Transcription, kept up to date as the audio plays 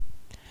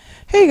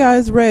Hey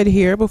guys, Red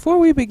here. Before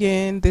we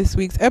begin this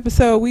week's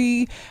episode,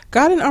 we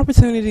got an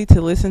opportunity to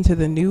listen to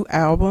the new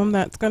album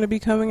that's going to be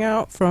coming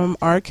out from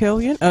R.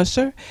 Kelly and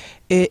Usher.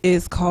 It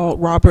is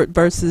called Robert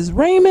versus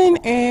Raymond,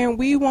 and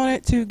we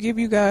wanted to give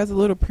you guys a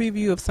little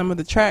preview of some of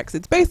the tracks.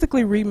 It's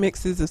basically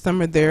remixes of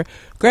some of their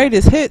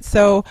greatest hits,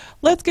 so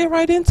let's get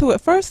right into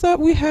it. First up,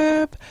 we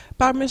have,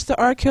 by Mr.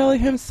 R. Kelly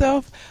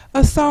himself,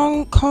 a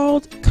song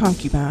called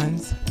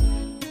Concubines.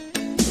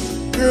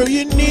 Girl,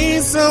 you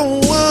need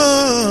someone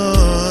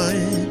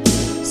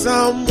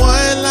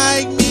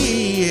like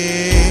me,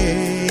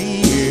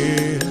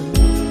 yeah,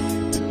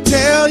 to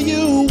tell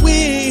you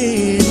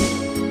when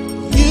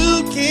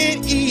you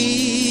can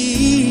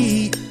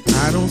eat.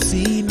 I don't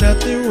see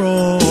nothing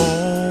wrong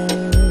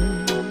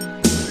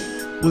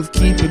with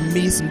keeping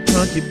me some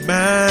concubines.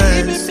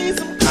 I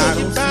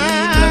don't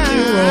see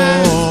nothing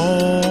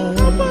wrong.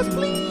 Help us,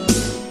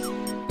 please.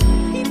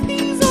 He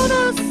pees on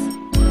us.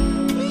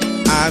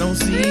 Please. I don't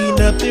see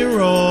nothing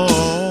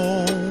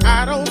wrong.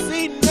 I don't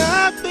see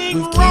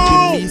nothing with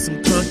wrong. Keeping me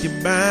some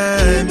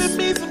concubines.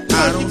 Me some concubines.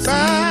 I don't see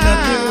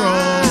nothing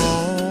wrong.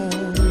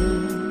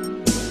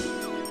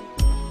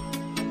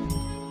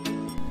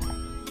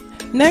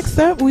 Next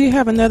up, we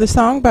have another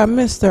song by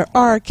Mr.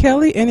 R.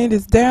 Kelly, and it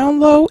is Down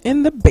Low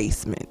in the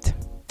Basement.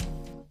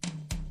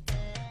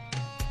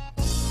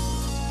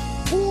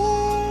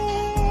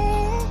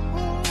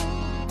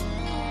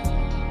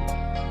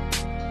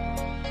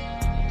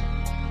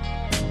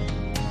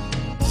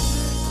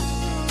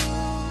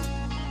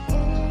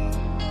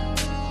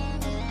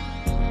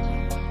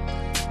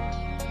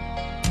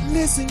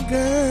 Listen,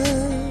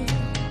 girl,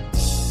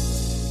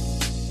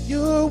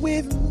 you're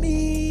with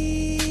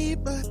me,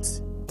 but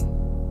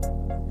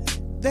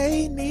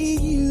they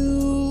need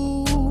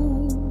you.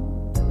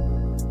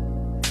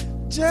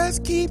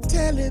 Just keep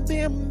telling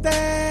them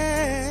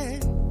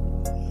that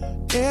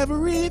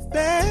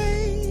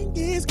everything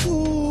is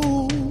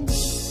cool.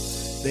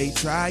 They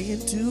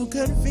trying to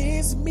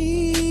convince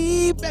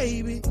me,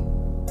 baby,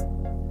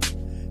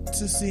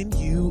 to send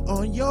you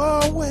on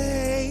your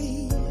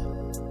way.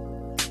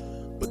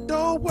 But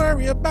don't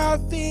worry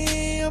about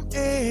them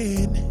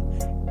and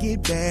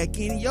get back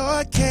in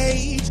your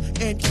cage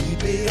and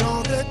keep it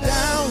on the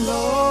down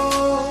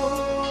low.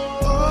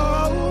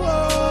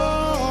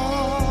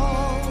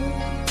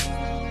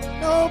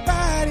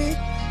 Nobody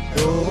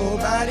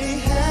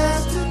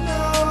has to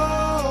know.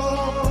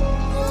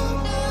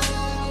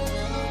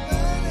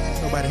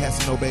 Nobody has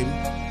to know, baby.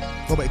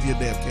 Go back to your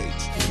damn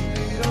cage. Keep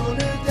it on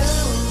the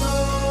down low.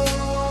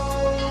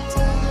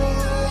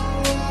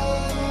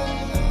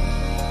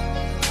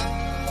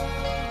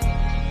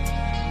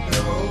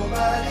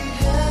 Nobody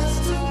has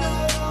to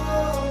know.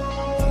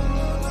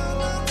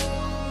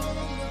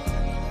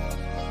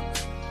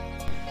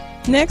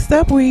 Next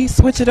up, we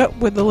switch it up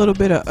with a little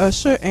bit of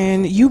Usher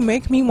and You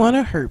Make Me Want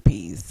a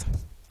Herpes.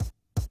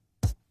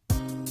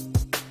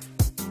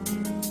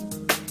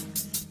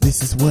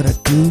 This is what I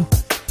do.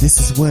 This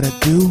is what I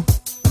do.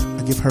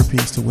 I give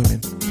herpes to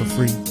women for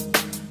free.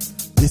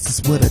 This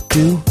is what I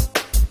do.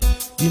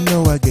 You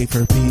know I gave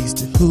herpes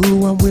to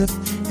who I'm with,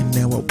 and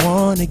now I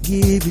wanna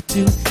give it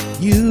to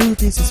you.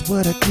 This is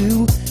what I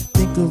do.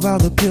 Think of all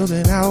the pills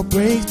and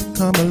outbreaks that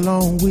come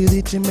along with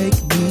it. You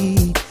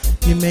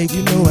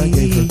know I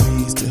gave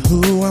herpes to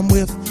who I'm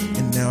with,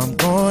 and now I'm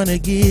gonna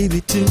give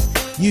it to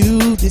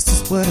you. This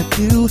is what I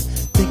do.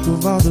 Think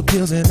of all the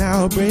pills and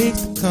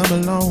outbreaks that come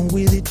along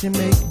with it. You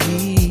make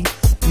me.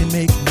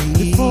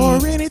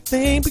 Before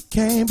anything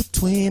became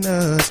between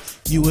us,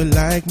 you were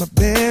like my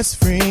best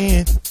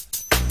friend.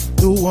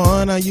 The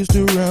one I used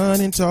to run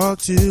and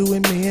talk to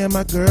when me and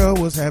my girl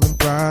was having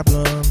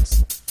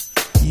problems.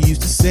 You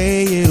used to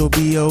say it'll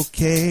be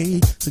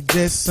okay,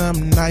 suggest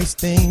some nice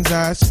things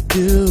I should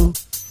do.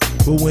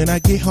 But when I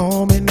get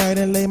home at night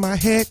and lay my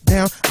head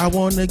down, I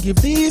wanna give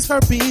these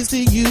herpes to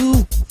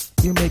you.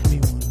 You make me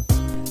wanna.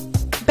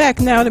 Back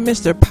now to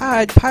Mr.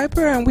 Pied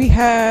Piper, and we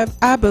have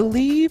I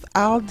Believe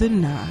I'll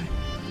Deny.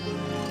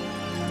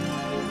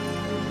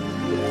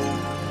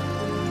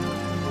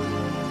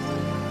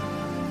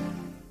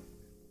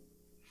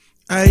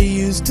 I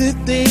used to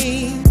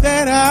think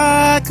that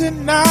I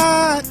could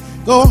not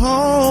go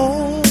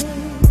home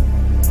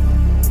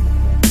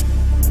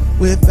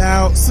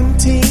without some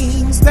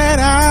teens that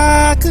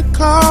I could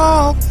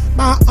call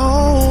my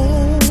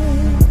own.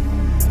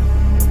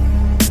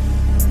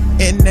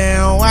 And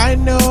now I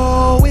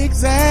know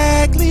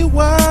exactly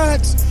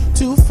what's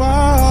too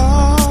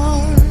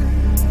far.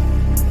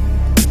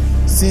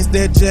 Since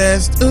they're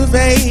just of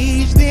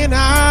age, then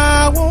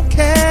I won't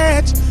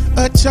catch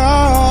a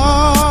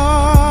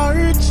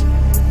charge.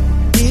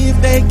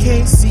 If they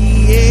can't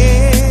see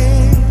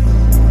it,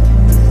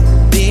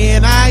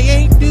 then I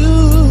ain't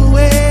do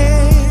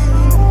it.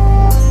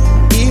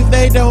 If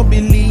they don't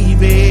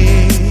believe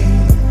it,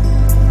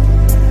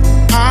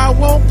 I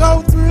won't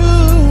go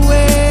through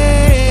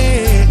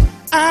it.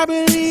 I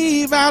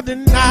believe I'll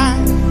deny.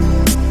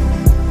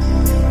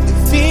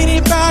 If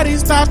anybody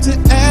stops to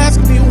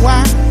ask me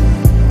why,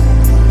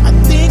 I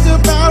think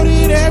about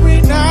it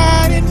every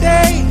night and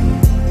day.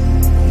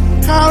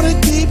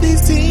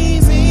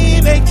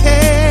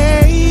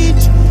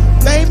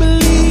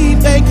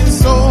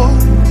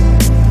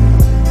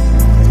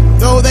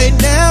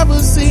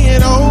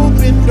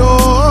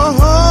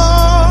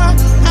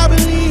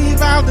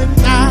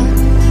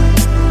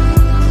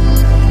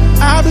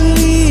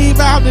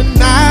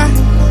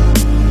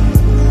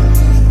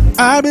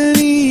 I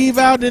believe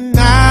I'll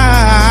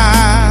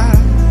deny.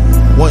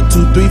 1,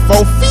 2, 3,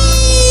 4,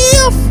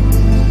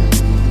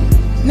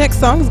 5. Next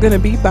song is going to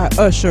be by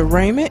Usher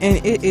Raymond, and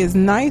it is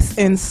Nice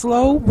and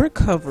Slow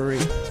Recovery.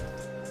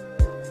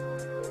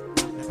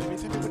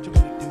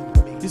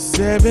 It's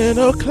 7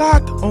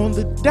 o'clock on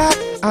the dot.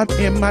 I'm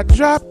in my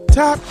drop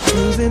top,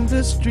 cruising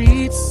the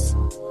streets.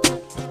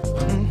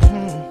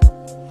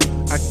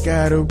 I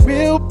got a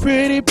real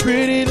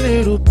pretty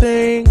little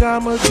thing.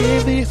 I'ma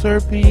give these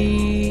her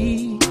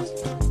peace.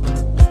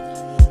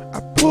 I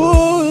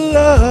pull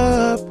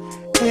up,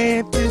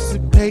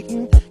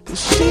 anticipating, 'cause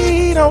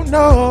she don't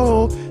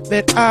know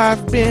that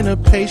I've been a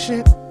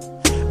patient.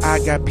 I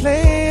got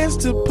plans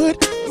to put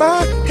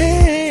my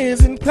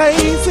hands in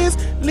places.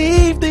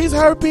 Leave these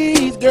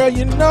herpes, girl,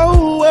 you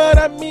know what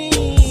I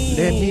mean.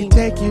 Let me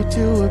take you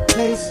to a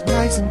place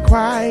nice and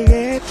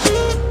quiet,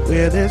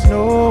 where there's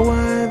no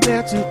one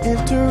there to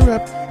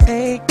interrupt.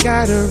 Ain't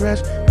gotta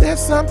rush, there's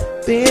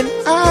something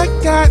I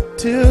got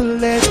to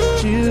let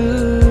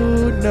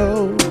you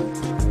know.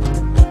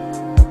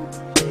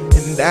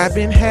 And I've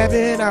been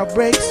having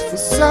outbreaks for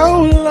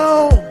so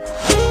long.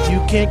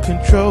 You can't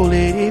control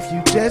it if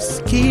you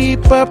just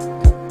keep up.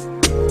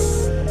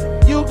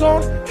 You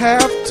gon'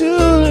 have to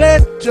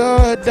let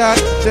your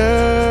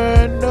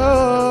doctor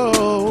know.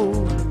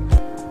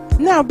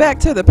 Now back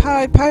to the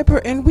Pied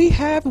Piper, and we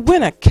have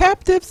When a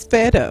Captive's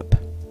Fed Up.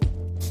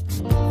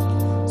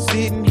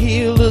 Sitting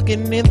here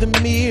looking in the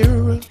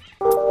mirror,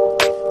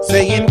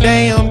 saying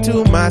damn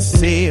to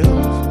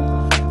myself.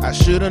 I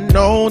should've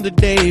known the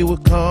day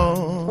would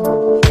come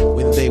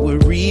when they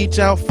would reach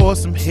out for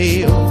some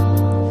help.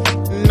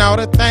 And all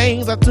the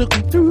things I took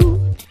them through,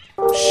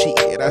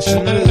 shit, I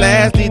shouldn't have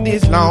lasted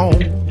this long.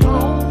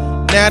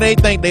 Now they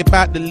think they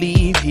about to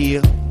leave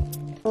here.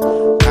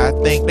 I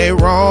think they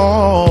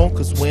wrong,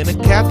 'cause when a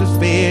captive's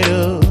fed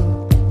up,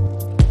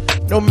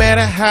 no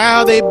matter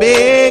how they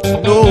beg,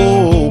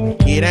 no,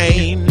 it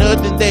ain't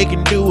nothing they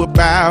can do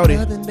about it.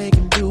 Nothing they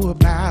can do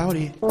about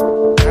it.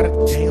 Not a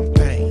damn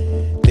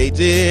thing. They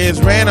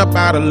just ran up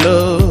out of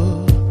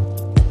love.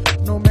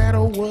 No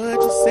matter what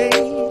you say,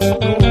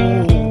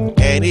 no.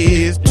 And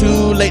it's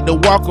too late to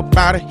walk up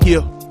out of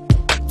here.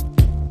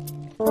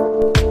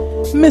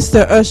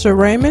 Mr. Usher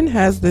Raymond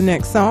has the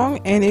next song,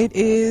 and it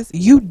is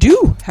You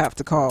Do Have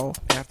to Call.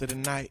 After the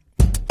night,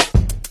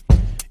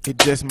 it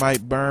just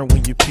might burn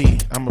when you pee.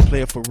 I'ma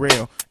play it for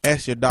real.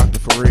 Ask your doctor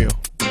for real.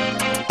 Yeah,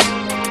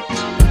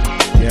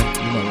 you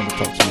might want to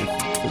talk to your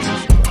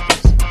physician about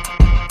this.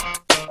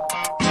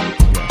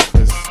 Yeah,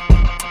 'cause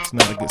it's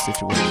not a good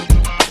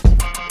situation.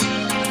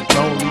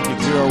 Don't leave the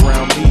girl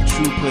around me.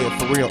 True player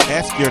for real.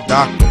 Ask your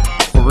doctor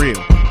for real.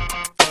 Yeah.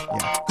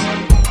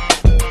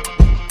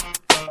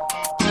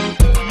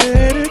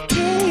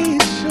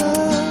 Medication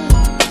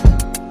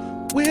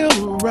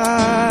will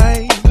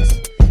rise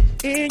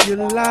in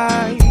your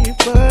life,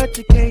 but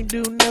you can't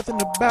do nothing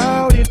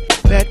about it.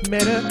 That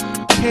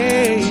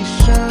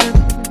medication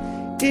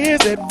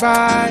is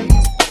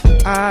advised.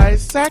 I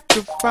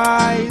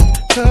sacrifice,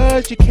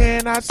 'cause you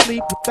cannot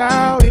sleep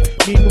without it.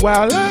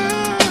 Meanwhile,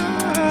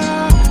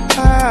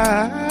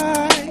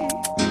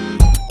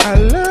 I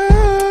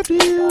love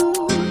you.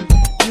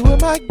 You are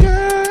my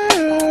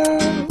girl.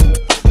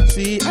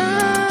 See, I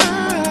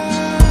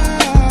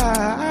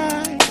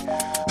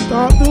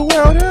thought the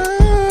world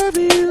of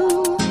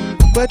you,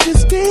 but you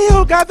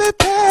still got the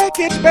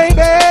package,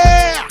 baby.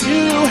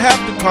 You have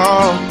to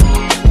call.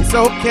 It's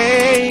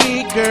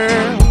okay,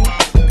 girl,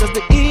 'cause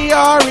the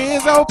ER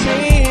is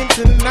open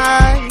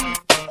tonight.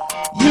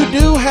 You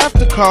do have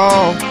to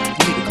call. You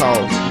need to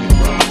call.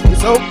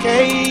 It's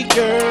okay,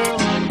 girl,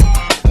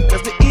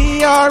 'cause the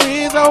ER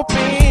is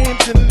open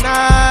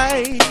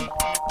tonight.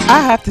 I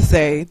have to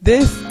say,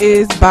 this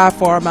is by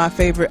far my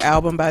favorite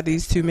album by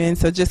these two men,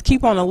 so just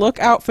keep on the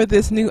lookout for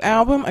this new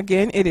album.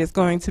 Again, it is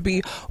going to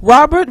be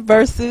Robert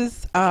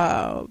versus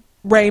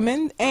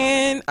Raymond,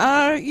 and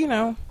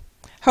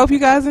hope you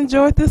guys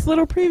enjoyed this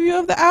little preview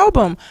of the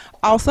album.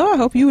 Also, I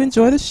hope you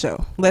enjoy the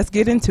show. Let's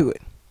get into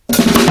it.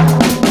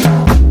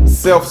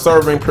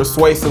 Self-serving,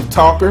 persuasive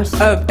talkers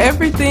Of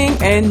everything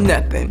and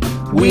nothing.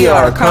 We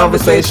are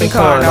conversation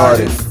con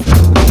artists.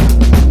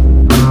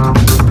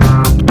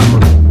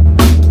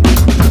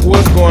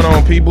 What's going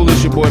on, people?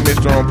 It's your boy,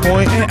 Mr. On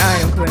Point. And I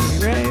am Clinton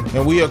Red.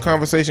 And we are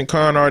conversation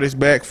con artists,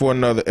 back for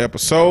another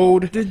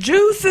episode. The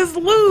juice is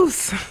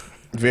loose.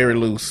 Very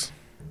loose.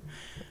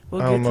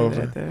 We'll I don't get know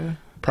to if that, though.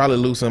 Probably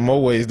loose in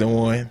more ways than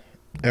one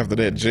after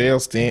that jail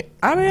stint.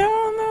 I mean, I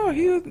don't know.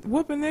 He was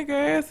whooping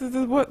nigga asses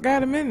is what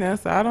got him in there,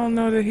 so I don't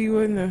know that he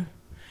wouldn't have.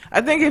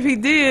 I think if he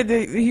did,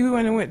 he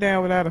wouldn't have went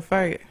down without a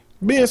fight.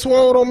 Being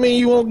swole don't mean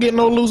you won't get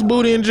no loose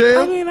booty in jail.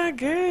 I mean, I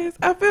guess.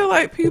 I feel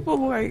like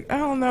people, I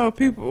don't know,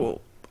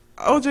 people.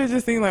 OJ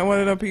just seemed like one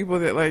of them people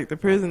that, the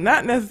prison,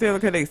 not necessarily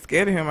because they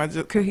scared of him,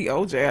 because he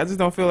OJ. I just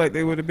don't feel like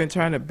they would have been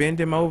trying to bend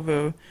him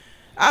over.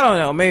 I don't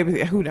know.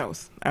 Maybe, who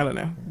knows? I don't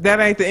know. That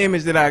ain't the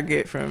image that I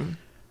get from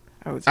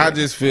OJ. I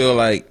just feel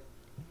like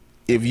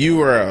if you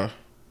are a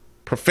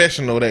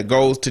professional that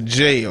goes to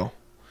jail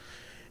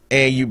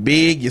and you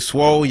big, you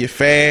swole, you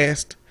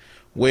fast.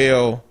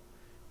 Well,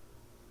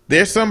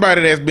 there's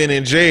somebody that's been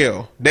in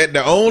jail that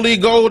the only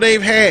goal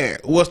they've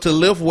had was to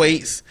lift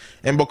weights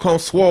and become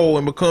swole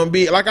and become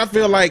big. Like, I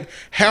feel like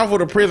half of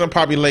the prison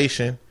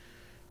population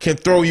can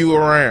throw you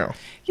around.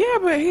 Yeah,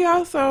 but he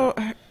also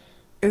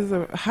is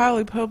a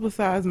highly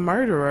publicized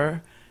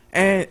murderer,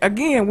 and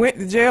again went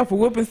to jail for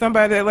whooping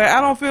somebody that, like,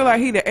 I don't feel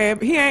like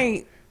he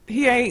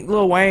ain't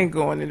Lil Wayne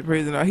going into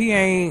prison, or he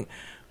ain't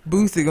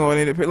Boosie going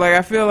into prison. Like,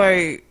 I feel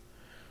like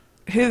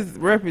his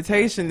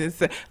reputation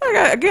is, like,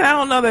 again, I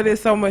don't know that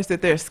it's so much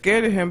that they're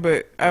scared of him,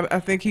 but I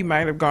think he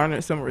might have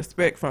garnered some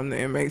respect from the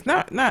inmates,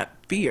 not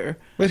fear.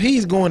 But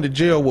he's going to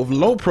jail with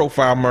low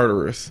profile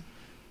murderers.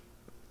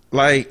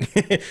 Like,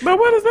 but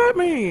what does that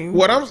mean?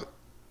 What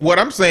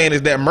I'm saying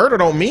is that murder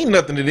don't mean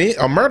nothing to them.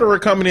 A murderer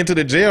coming into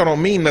the jail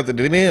don't mean nothing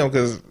to them,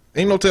 because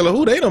ain't no telling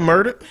who they done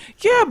murdered.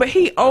 Yeah, but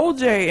he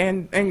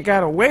OJ and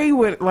got away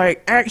with,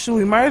 like,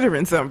 actually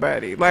murdering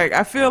somebody. Like,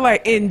 I feel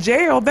like in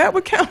jail that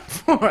would count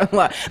for a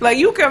lot. Like,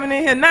 you coming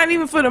in here not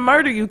even for the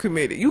murder you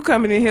committed. You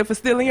coming in here for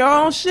stealing your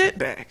own shit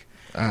back.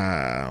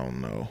 I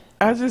don't know.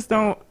 I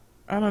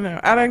don't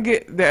know. I don't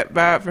get that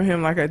vibe from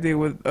him like I did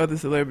with other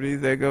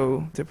celebrities that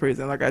go to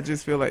prison. Like, I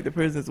just feel like the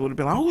prisoners would have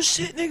been like, oh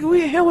shit, nigga,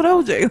 we in here with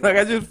OJ. Like,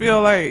 I just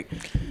feel like,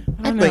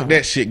 I think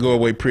that shit go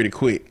away pretty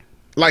quick.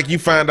 Like, you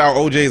find out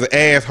OJ's an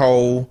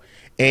asshole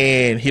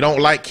and he don't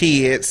like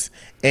kids,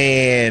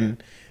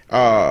 and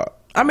I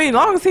mean, as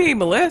long as he ain't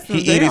molesting,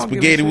 he eat his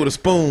spaghetti with a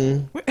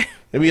spoon.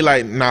 They be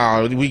like,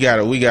 nah, we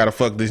gotta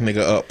fuck this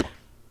nigga up.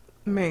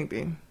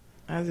 Maybe.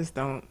 I just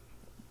don't.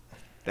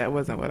 That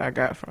wasn't what I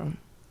got from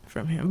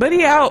him. But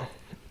he out.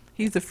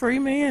 He's a free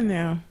man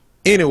now.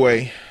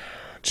 Anyway,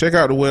 check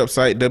out the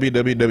website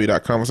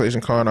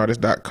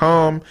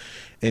www.conversationconartist.com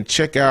and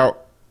check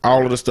out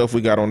all of the stuff we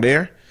got on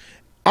there.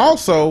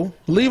 Also,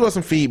 leave us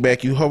some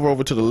feedback. You hover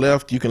over to the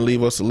left, you can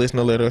leave us a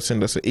listener letter,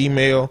 send us an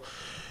email.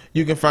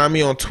 You can find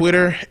me on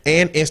Twitter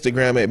and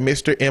Instagram at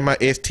Mr.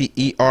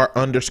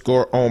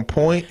 MISTER_on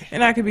point.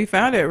 And I can be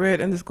found at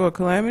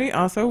red_calamity.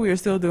 Also, we are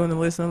still doing the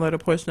listener letter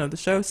portion of the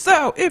show.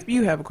 So if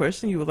you have a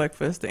question you would like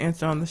for us to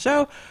answer on the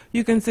show,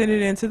 you can send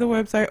it into the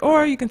website,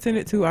 or you can send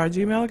it to our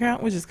Gmail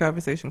account, which is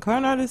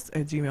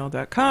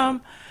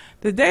conversationconartist@gmail.com.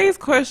 Today's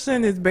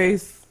question is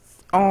based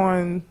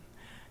on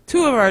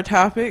two of our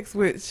topics,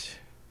 which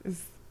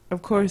is,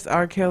 of course,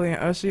 R. Kelly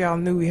and Usher. Y'all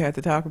knew we had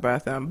to talk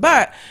about them.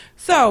 But,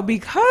 so,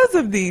 because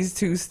of these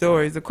two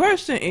stories, the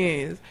question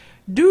is,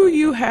 do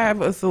you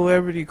have a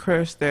celebrity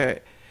crush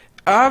that,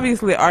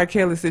 obviously R.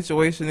 Kelly's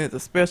situation is a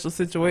special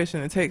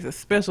situation. It takes a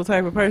special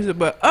type of person.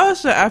 But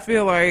Usher, I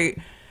feel like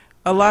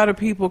a lot of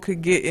people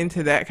could get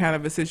into that kind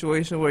of a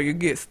situation where you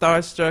get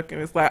starstruck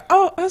and it's like,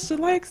 oh, Usher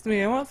likes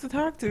me and wants to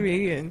talk to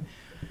me. And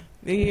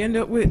then you end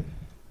up with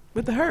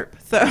the herp.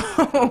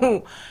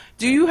 So,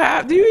 do you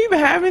even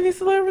have any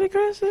celebrity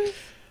crushes?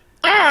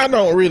 I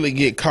don't really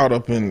get caught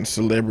up in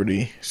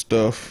celebrity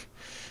stuff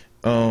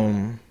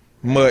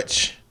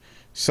much,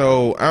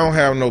 so I don't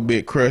have no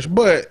big crush.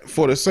 But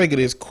for the sake of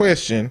this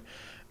question,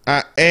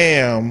 I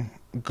am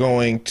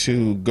going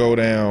to go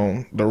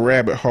down the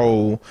rabbit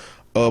hole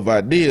of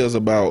ideas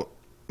about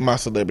my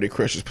celebrity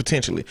crushes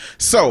potentially.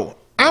 So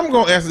I'm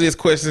going to answer this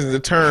question in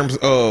the terms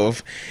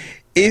of,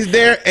 is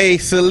there a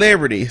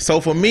celebrity? So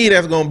for me,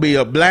 that's going to be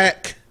a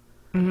black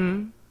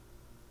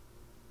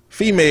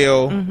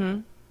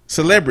female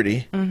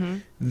celebrity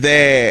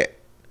that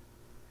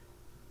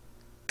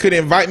could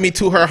invite me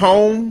to her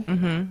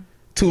home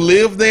to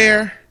live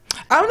there.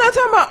 I'm not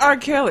talking about R.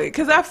 Kelly,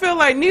 because I feel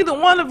like neither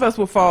one of us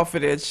will fall for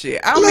that shit.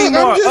 I mean,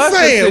 I'm just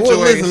saying.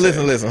 Well,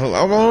 situation. listen. Hold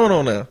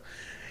on now.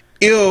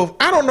 If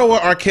I don't know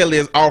what R. Kelly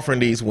is offering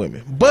these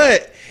women,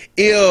 but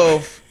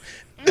if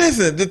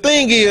listen, the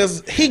thing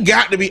is, he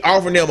got to be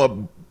offering them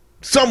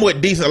a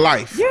somewhat decent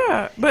life.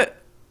 Yeah, but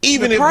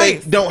even if they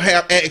don't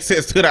have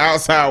access to the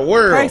outside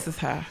world, the price is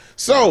high.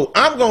 So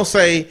I'm gonna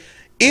say,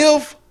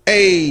 if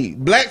a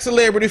black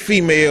celebrity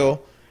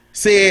female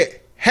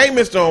said, "Hey,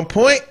 Mr. On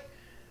Point,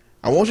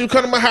 I want you to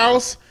come to my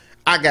house.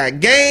 I got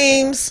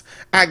games,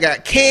 I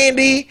got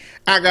candy,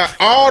 I got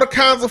all the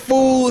kinds of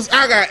foods,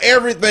 I got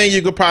everything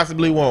you could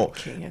possibly want.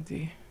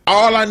 Candy.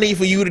 All I need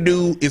for you to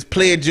do is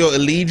pledge your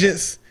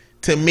allegiance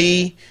to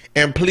me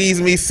and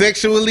please me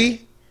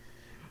sexually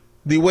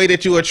the way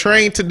that you are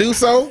trained to do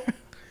so."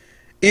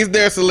 Is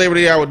there a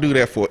celebrity I would do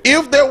that for?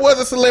 If there was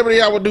a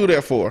celebrity I would do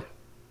that for.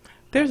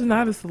 There's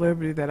not a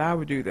celebrity that I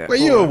would do that for.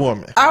 You're a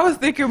woman. I was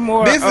thinking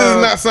more. This is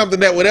not something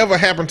that would ever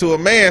happen to a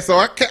man,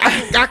 so can't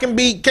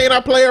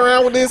I play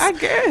around with this? I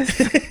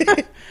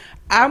guess.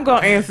 I'm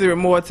going to answer it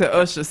more to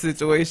Usher's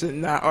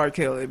situation, not R.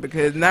 Kelly,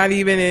 because not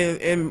even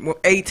in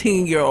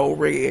 18-year-old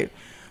Red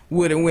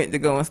would have went to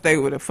go and stay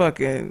with a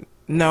fucking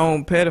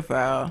known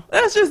pedophile.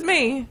 That's just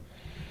me.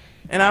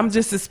 And I'm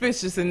just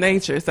suspicious in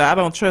nature, so I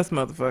don't trust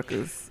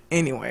motherfuckers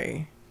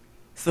anyway,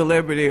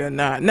 celebrity or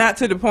not. Not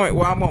to the point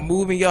where I'm going to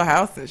move in your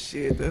house and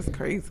shit. That's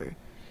crazy.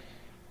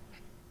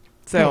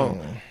 So,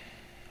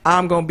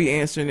 I'm gonna be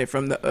answering it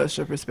from the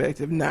Usher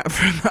perspective, not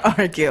from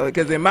the R. Kelly,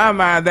 because in my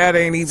mind that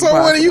ain't even So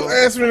possible. what are you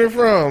answering it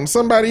from?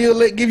 Somebody you'll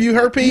let give you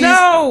herpes?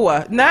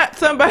 No, not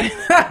somebody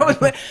that was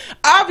like,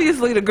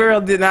 obviously the girl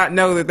did not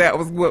know that that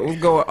was what was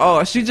going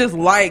on. She just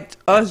liked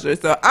Usher.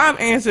 So I'm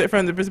answering it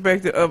from the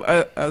perspective of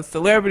a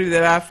celebrity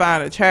that I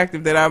find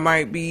attractive, that I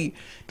might be...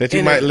 That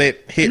you might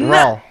let hit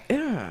raw.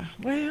 Yeah,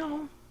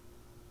 well,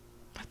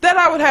 that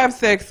I would have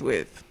sex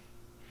with.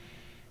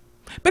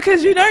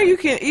 Because you know you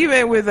can,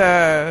 even with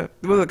a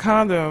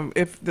condom,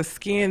 if the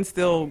skin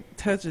still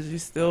touches, you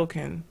still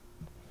can.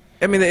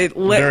 I mean, during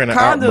the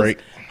condoms, outbreak.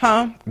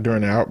 huh?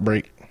 During the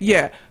outbreak.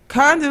 Yeah,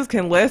 condoms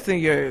can lessen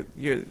your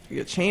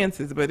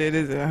chances, but it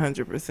isn't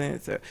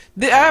 100%. So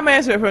I'm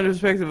answering from the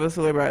perspective of a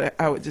celebrity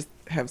I would just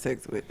have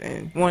sex with,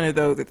 and one of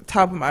those at the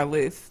top of my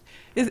list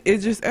is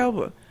Idris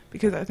Elba,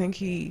 because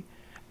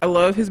I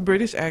love his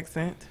British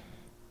accent,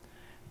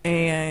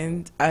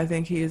 and I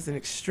think he is an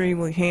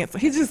extremely handsome.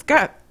 He just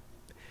got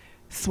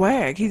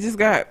swag. It's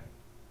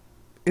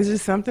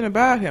just something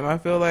about him. I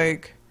feel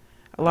like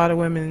a lot of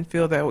women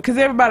feel that way, because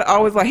everybody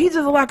always like, he's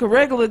just like a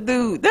regular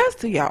dude. That's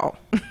to y'all.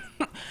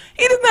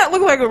 He does not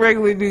look like a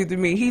regular dude to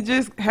me. He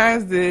just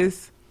has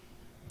this,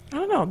 I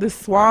don't know, this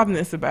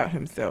suaveness about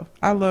himself.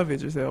 I love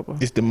Idris Elba.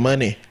 It's the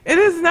money. It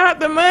is not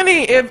the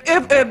money. If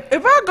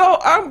I go,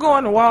 I'm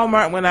going to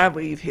Walmart when I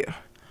leave here.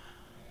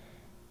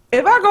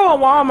 If I go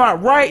to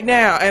Walmart right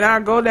now and I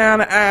go down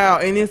the aisle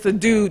and it's a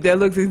dude that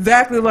looks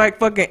exactly like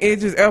fucking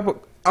Idris Elba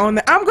on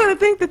the, I'm gonna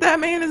think that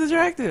man is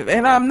attractive,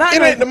 and I'm not.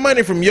 It ain't the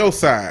money from your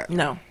side.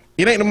 No.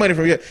 It ain't the money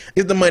from your.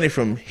 It's the money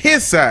from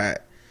his side.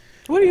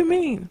 What do you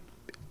mean?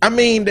 I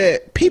mean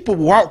that people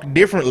walk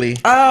differently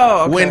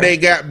okay. when they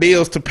got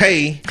bills to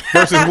pay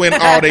versus when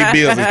all their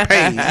bills is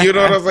paid. You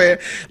know what I'm saying?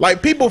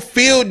 Like, people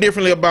feel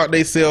differently about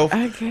themselves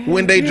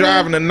when they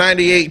driving a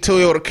 98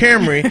 Toyota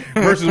Camry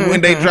versus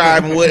when they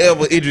driving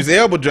whatever Idris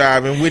Elba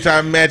driving, which I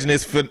imagine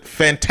is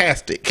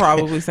fantastic.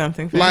 Probably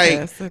something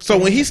fantastic. Like, so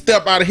when he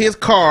step out of his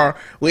car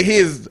with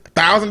his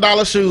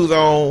 $1,000 shoes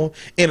on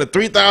in a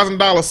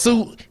 $3,000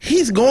 suit,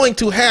 he's going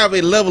to have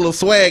a level of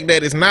swag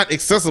that is not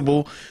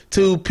accessible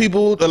to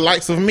people the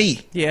likes of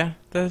me. Yeah,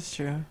 that's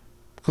true.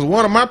 Because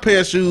one of my pair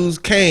of shoes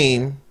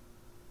came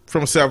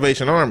from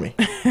Salvation Army.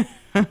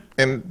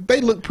 And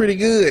they look pretty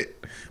good.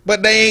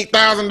 But they ain't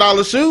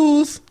 $1,000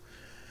 shoes.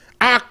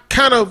 I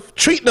kind of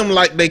treat them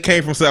like they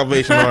came from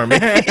Salvation Army.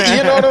 You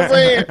know what I'm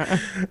saying?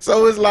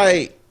 So it's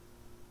like,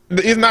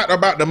 it's not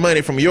about the money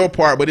from your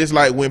part, but it's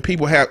like when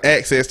people have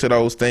access to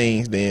those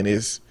things, then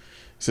it's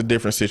a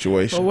different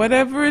situation. But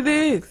whatever it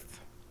is,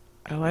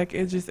 I like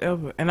Idris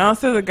Elba. And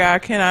also the guy, I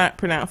cannot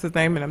pronounce his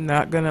name and I'm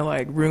not going to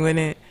like ruin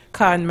it.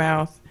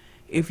 Cottonmouth.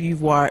 If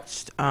you've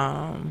watched,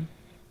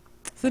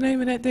 what's the name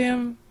of that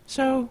damn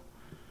show?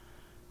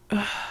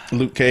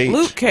 Luke Cage.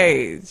 Luke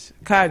Cage.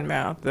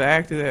 Cottonmouth, the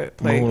actor that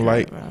played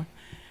Moonlight. Cottonmouth.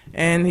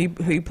 And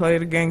he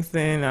played a gangster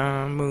in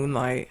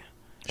Moonlight.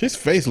 His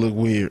face look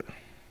weird.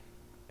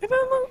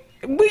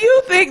 But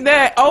you think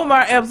that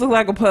Omar Epps look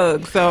like a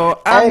pug, so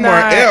Omar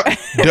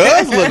Epps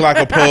does look like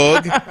a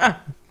pug.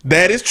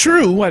 That is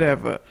true.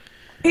 Whatever.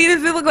 He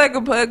doesn't look like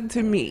a pug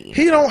to me.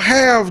 He don't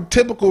have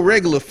typical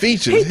regular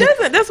features. He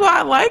doesn't. That's why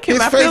I like him.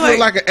 His I face feel looks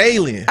like an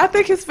alien. I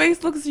think his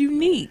face looks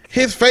unique.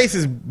 His face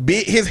is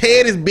big. His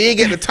head is big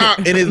at the top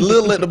and is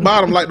little at the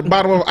bottom, like the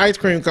bottom of an ice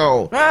cream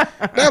cone.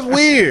 That's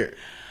weird.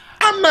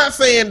 I'm not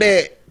saying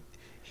that,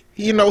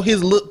 you know,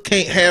 his look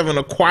can't have an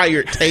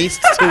acquired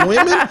taste to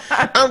women.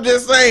 I'm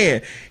just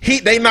saying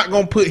they not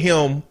gonna put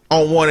him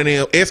on one of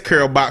them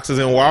S-Curl boxes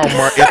in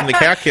Walmart ethnic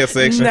hair care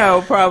section.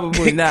 No,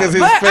 probably not. Because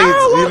his but face,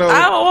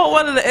 I don't want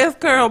one of the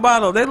S-Curl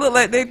bottles. They look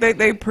like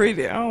they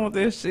pretty. I don't want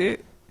this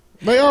shit.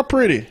 They are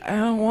pretty. I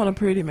don't want a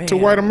pretty man. To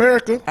white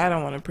America. I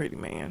don't want a pretty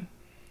man.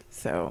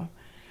 So,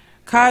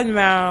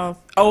 Cottonmouth,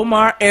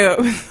 Omar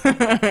Epps,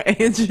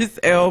 Idris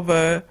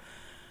Elba.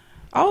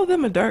 All of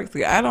them are dark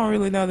skin. I don't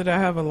really know that I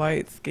have a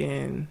light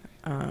skin.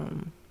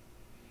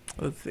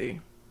 Let's see.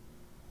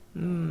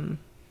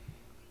 No.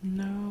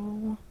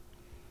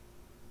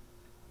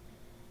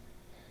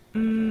 I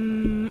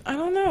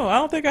don't know. I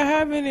don't think I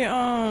have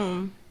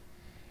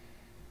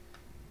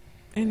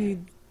any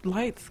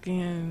light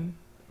skin.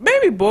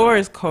 Maybe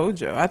Boris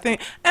Kojo. I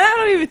think, and I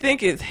don't even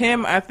think it's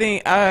him. I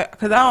think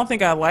because I don't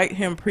think I liked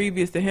him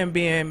previous to him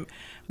being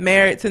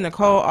married to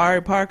Nicole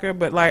Ari Parker,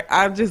 but like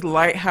I just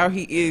like how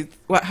he is,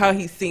 how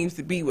he seems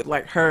to be with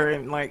like her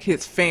and like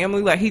his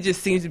family. Like he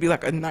just seems to be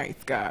like a nice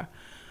guy.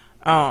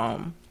 I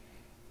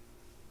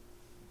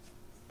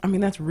mean,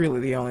 that's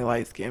really the only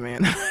light skinned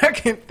man I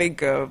can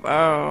think of.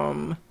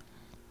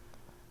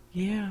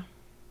 Yeah.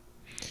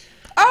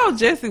 Oh,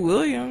 Jesse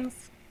Williams.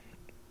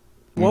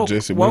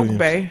 Jesse Williams. Woke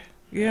Bay.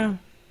 Yeah.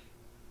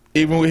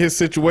 Even with his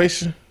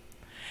situation?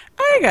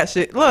 I ain't got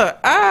shit. Look,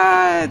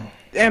 I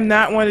am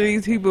not one of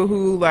these people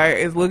who like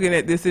is looking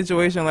at this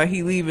situation like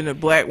he leaving a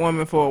black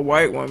woman for a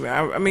white woman.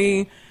 I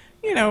mean,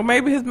 you know,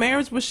 maybe his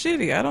marriage was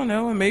shitty. I don't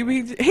know. And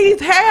maybe he's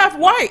half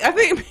white. I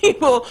think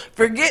people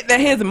forget that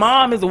his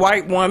mom is a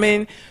white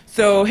woman.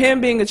 So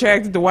him being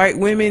attracted to white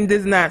women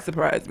does not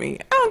surprise me.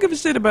 I don't give a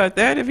shit about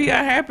that. If he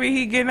unhappy,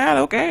 he getting out,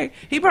 okay.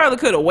 He probably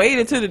could have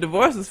waited till the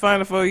divorce was final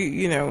before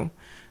you know,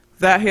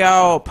 was out here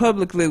all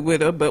publicly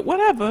with her. But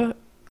whatever.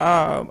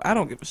 I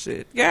don't give a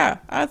shit. Yeah,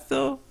 I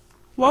still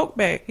woke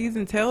back. He's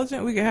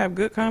intelligent. We can have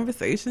good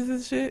conversations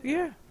and shit.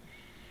 Yeah.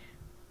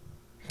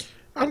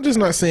 I'm just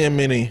not seeing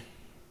many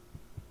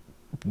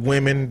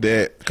women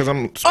that, because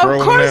I'm scrolling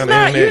of course down the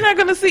not. internet. You're not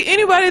gonna see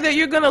anybody that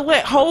you're gonna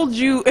let hold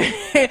you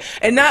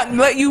and not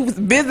let you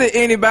visit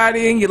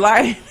anybody in your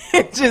life.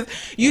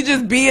 You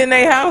just be in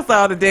their house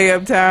all the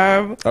damn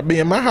time. I be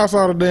in my house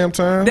all the damn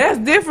time. That's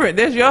different.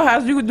 That's your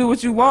house. You can do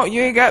what you want.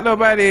 You ain't got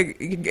nobody.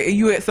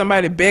 You at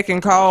somebody beck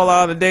and call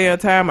all the damn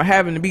time, or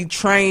having to be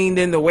trained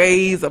in the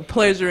ways of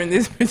pleasuring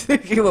this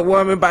particular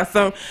woman by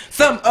some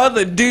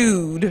other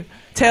dude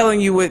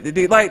telling you what to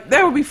do. Like,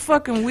 that would be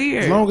fucking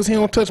weird. As long as he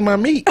don't touch my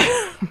meat.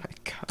 Oh my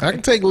God. I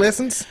can take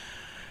lessons.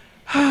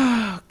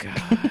 Oh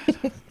God.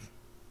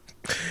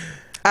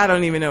 I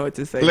don't even know what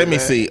to say. Let me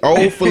see.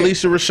 Old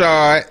Felicia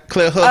Rashad,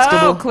 Claire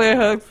Huxtable. Oh, Claire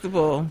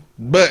Huxtable.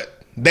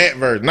 But that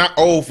version, not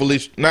old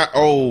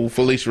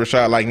Felicia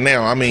Rashad like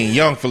now. I mean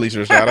young Felicia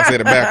Rashad. I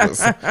said it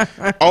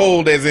backwards.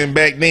 Old as in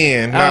back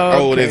then, not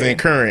old as in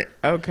current.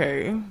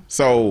 Okay.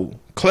 So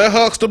Claire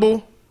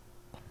Huxtable,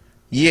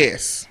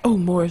 yes. Oh,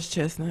 Morris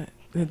Chestnut.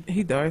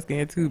 He dark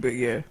skinned too, but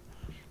yeah.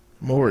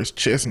 Morris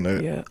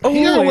Chestnut. Yeah.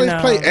 He Oh, always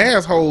play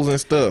assholes and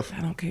stuff.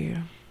 I don't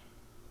care.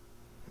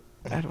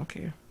 I don't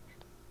care.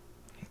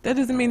 That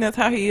doesn't mean that's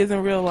how he is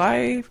in real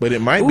life. But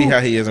it might be how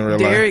he is in real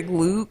Derek life.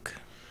 Luke.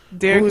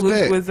 Derek Luke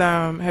that? was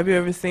have you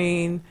ever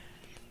seen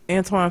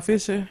Antoine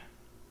Fisher?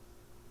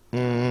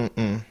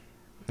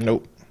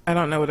 Nope. I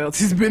don't know what else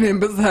he's been in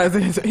besides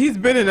Antoine. He's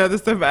been in other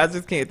stuff. I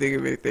just can't think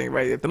of anything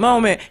right at the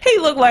moment. He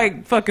looked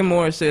like fucking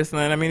Morris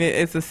Chestnut. I mean,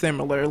 it's a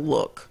similar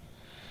look.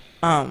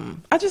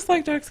 I just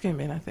like dark skinned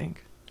men, I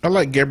think. I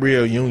like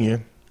Gabrielle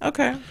Union.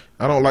 Okay.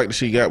 I don't like that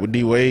she got with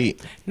D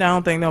Wade. No, I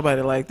don't think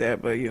nobody like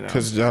that, but you know.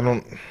 Because I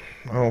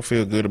don't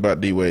feel good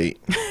about D Wade.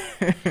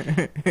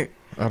 I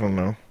don't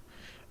know.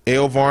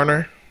 Elle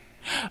Varner.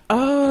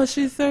 Oh,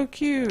 she's so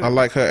cute. I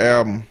like her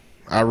album.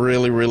 I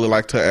really, really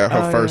liked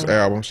her first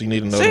album. She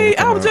needed another one.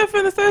 I was just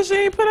finna say she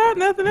ain't put out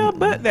nothing else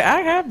but that.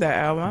 I have that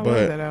album. I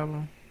love that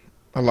album.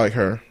 I like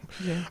her.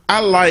 Yeah. I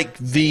like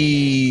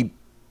the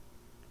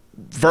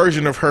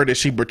version of her that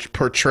she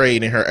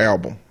portrayed in her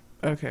album.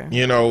 Okay.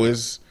 You know, I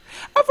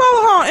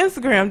follow her on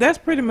Instagram. That's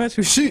pretty much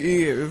who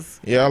she is.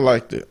 Yeah, I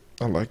liked it.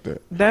 I like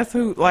that. That's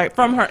who, like,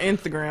 from her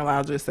Instagram,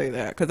 I'll just say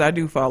that. Because I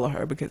do follow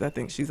her because I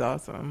think she's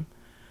awesome.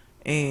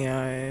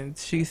 And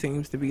she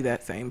seems to be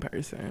that same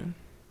person.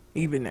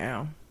 Even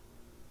now.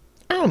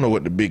 I don't know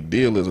what the big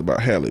deal is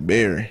about Halle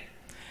Berry.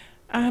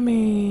 I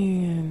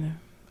mean,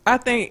 I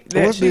think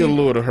that What's the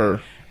allure to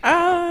her?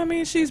 I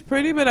mean, she's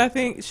pretty, but I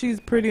think she's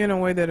pretty in a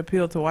way that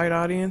appealed to white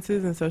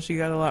audiences, and so she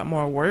got a lot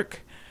more work,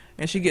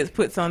 and she gets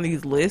puts on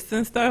these lists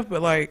and stuff.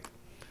 But like,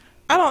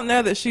 I don't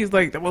know that she's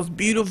like the most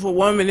beautiful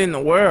woman in the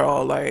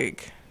world.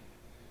 Like,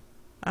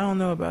 I don't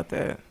know about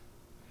that.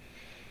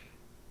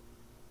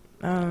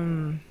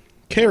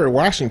 Kerry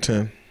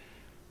Washington.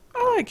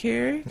 I like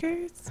Carrie.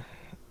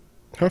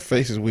 Her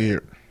face is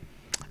weird.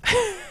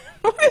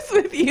 What's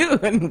with you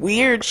and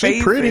weird She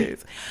faces? pretty.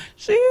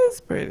 She is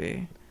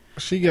pretty.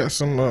 She got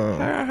some.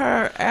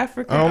 Her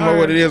African. I don't know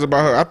what it is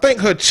about her. I think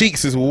her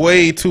cheeks is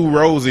way too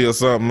rosy or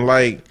something.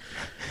 Like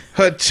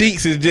her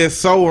cheeks is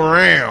just so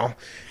round.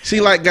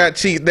 She like got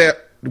cheeks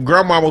that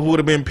grandmama would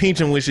have been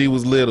pinching when she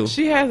was little.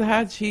 She has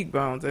high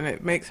cheekbones, and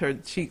it makes her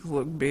cheeks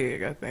look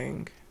big, I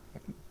think.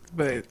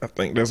 But I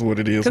think that's what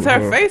it is. because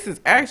her face is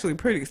actually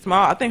pretty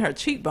small. I think her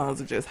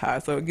cheekbones are just high,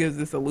 so it gives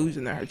this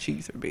illusion that her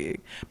cheeks are big.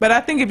 But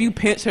I think if you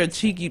pinch her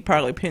cheek, you'd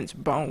probably pinch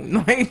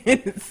bone. Like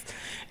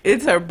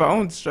it's her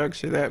bone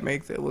structure that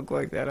makes it look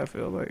like that, I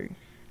feel like.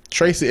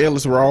 Tracy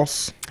Ellis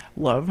Ross.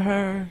 Love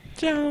her.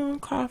 Joan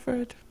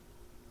Crawford.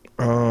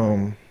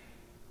 I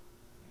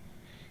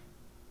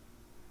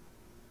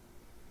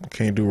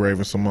can't do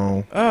Raven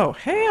Simone. Oh,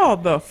 hell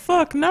the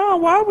fuck no.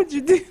 Why would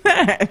you do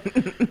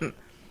that?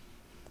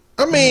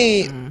 I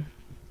mean,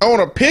 on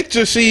a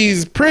picture,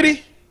 she's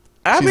pretty.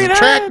 She's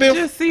attractive. I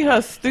just see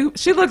her stupid.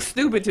 She looks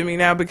stupid to me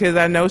now because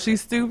I know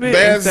she's stupid.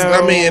 That's so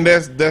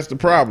that's the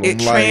problem. It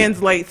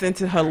translates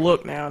into her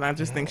look now, and I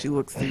just think she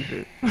looks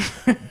stupid.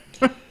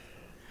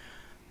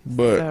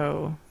 But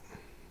so,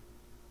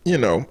 you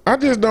know, I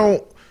just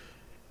don't.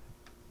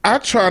 I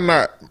try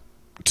not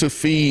to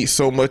feed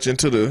so much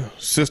into the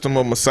system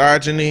of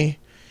misogyny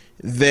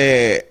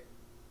that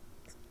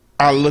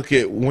I look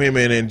at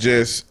women and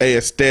just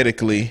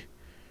aesthetically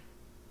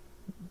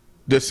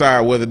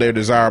decide whether they're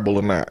desirable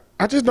or not.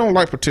 I just don't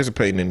like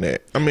participating in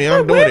that. I mean,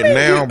 I'm doing it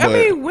now,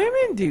 but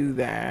women do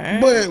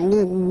that. But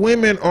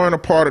women aren't a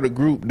part of the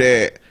group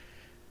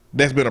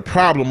that's been a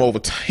problem over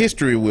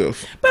history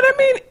with. But I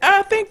mean,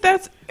 I think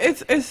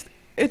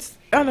it's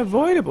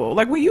unavoidable.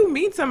 Like when you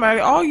meet somebody,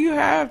 all you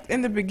have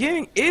in the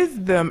beginning is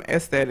them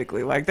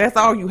aesthetically. Like that's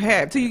all you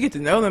have till you get to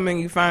know them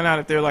and you find out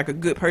if they're like a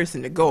good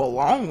person to go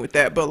along with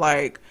that. But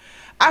like,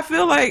 I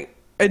feel like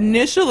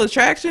initial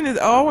attraction is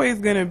always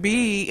going to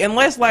be,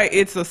 unless like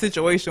it's a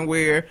situation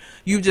where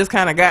you've just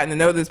kind of gotten to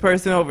know this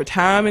person over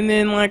time and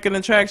then like an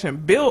attraction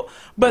built.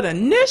 But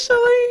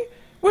initially,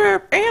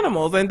 we're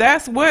animals, and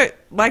that's what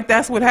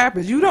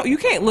happens. You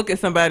can't look at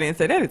somebody and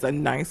say that is a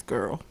nice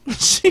girl.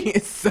 She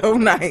is so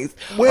nice,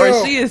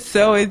 or she is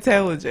so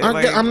intelligent.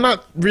 I'm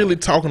not really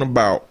talking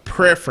about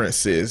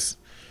preferences,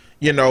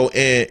 you know,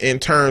 in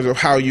terms of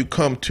how you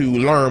come to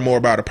learn more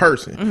about a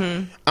person.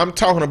 Mm-hmm. I'm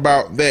talking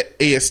about that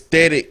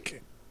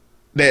aesthetic,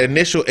 that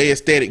initial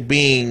aesthetic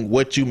being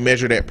what you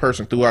measure that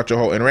person throughout your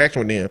whole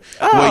interaction with them.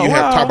 Where you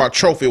have to talk about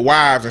trophy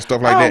wives and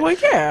stuff like that. Well,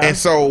 yeah. And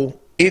so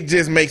it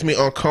just makes me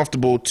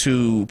uncomfortable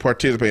to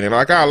participate in.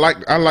 Like I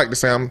like to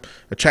say I'm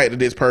attracted to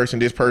this person.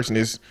 This person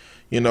is,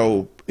 you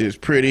know, is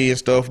pretty and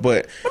stuff.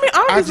 But I mean,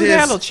 obviously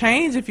that'll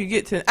change if you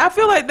get to. I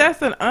feel like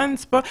that's an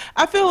unspoken.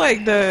 I feel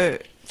like the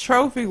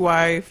trophy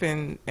wife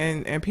and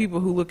people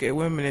who look at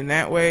women in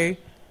that way,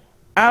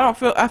 I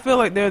feel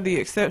like they're the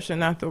exception,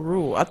 not the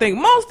rule. I think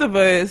most of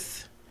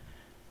us,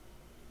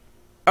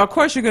 of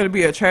course you're going to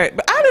be attracted,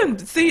 but I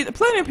didn't see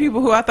plenty of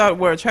people who I thought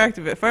were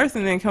attractive at first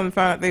and then come to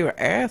find out they were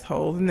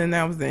assholes, and then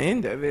that was the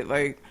end of it.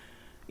 Like,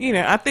 you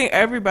know, I think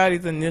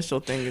everybody's initial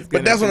thing is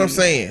But that's what I'm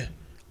saying.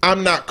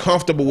 I'm not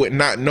comfortable with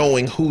not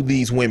knowing who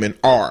these women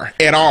are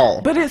at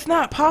all. But it's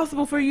not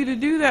possible for you to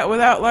do that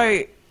without,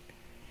 like,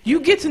 you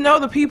get to know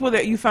the people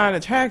that you find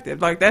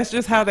attractive. Like, that's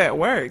just how that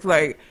works.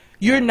 Like,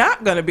 you're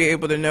not going to be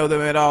able to know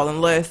them at all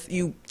unless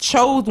you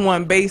chose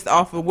one based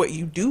off of what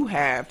you do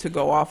have to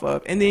go off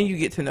of, and then you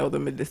get to know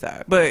them and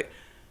decide. But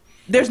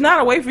there's not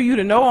a way for you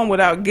to know them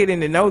without getting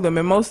to know them,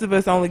 and most of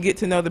us only get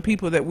to know the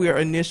people that we're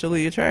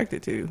initially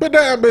attracted to. But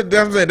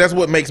that's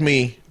what makes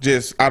me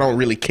just, I don't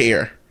really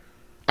care.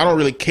 I don't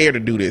really care to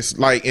do this.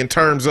 Like, in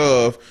terms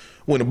of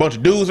when a bunch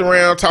of dudes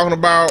around talking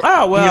about, you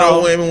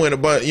know, women, when a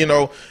bunch, you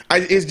know,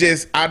 it's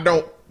just, I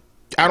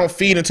don't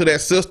feed into that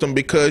system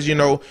because, you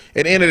know,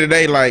 at the end of the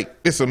day, like,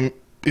 it's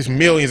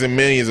millions and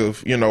millions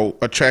of, you know,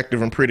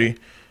 attractive and pretty,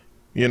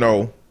 you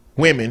know,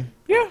 women.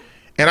 Yeah.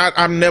 And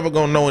I'm never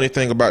going to know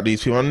anything about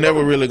these people. I'm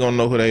never really going to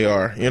know who they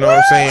are. You know what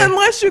I'm saying?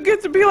 Unless you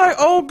get to be like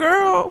old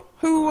girl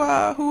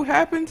who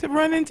happened to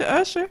run into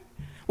Usher.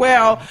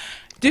 Well,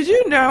 did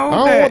you know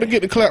I don't want to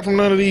get the clap from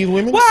none of these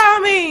women. Well, I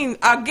mean,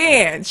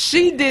 again,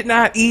 she did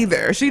not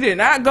either. She did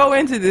not go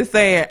into this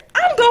saying,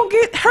 I'm going to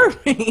get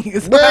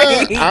herpes. Well,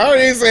 like, I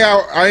didn't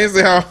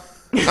say how.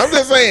 I'm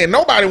just saying,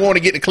 nobody want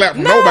to get the clap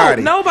from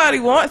nobody.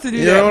 Nobody wants to do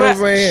that. You know what but I'm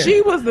saying?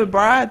 She was the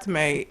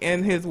bridesmaid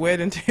in his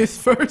wedding to his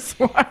first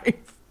wife.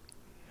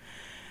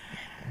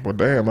 Well,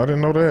 damn, I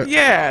didn't know that.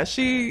 Yeah,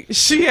 she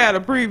had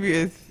a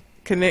previous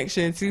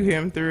connection to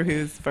him through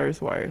his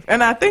first wife.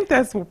 And I think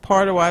that's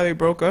part of why they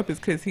broke up, is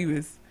because he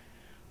was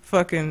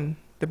fucking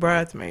the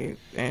bridesmaid.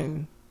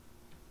 And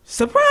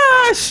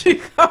surprise,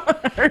 she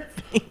got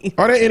herpes.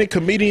 Are there any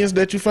comedians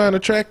that you find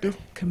attractive?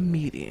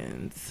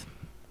 Comedians?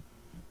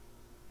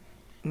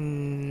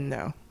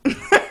 No.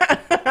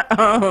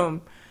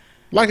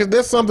 Like, is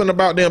there something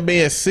about them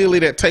being silly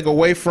that take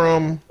away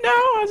from? No,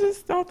 I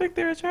just don't think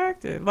they're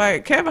attractive.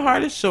 Like, Kevin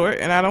Hart is short,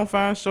 and I don't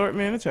find short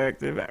men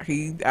attractive.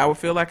 I would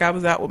feel like I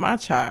was out with my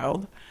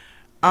child.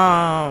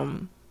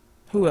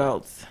 Who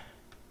else?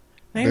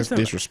 That's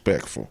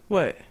disrespectful.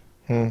 What?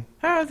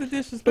 How is it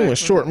disrespectful? Doing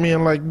short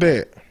men like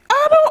that.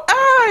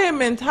 I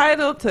am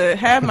entitled to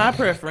have my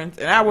preference,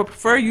 and I would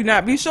prefer you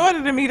not be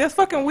shorter than me. That's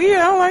fucking weird.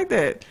 I don't like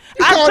that.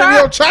 You called him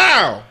your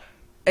child.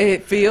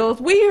 It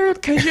feels weird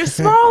because you're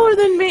smaller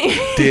than me.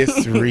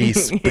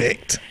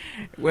 Disrespect.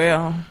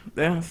 Well,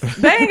 they ain't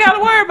got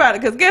to worry about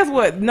it, because guess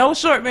what? No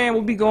short man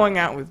will be going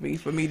out with me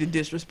for me to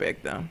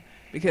disrespect them,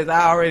 because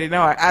I already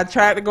know. I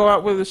tried to go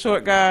out with a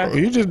short guy. Oh,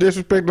 you just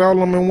disrespect all of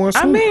them in one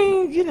swoop. I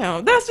mean, you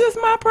know, that's just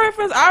my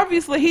preference.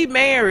 Obviously, he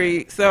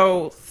married,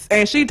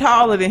 and she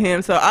taller than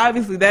him, so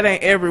obviously that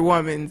ain't every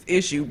woman's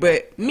issue.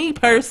 But me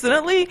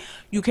personally,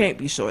 you can't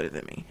be shorter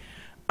than me.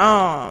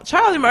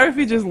 Charlie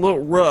Murphy just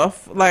looked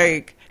rough.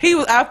 Like,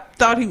 I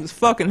thought he was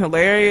fucking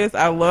hilarious.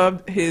 I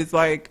loved his,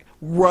 like,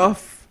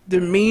 rough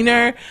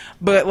demeanor,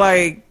 but,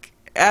 like,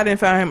 I didn't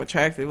find him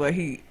attractive.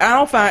 Like, I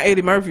don't find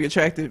Eddie Murphy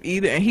attractive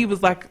either, and he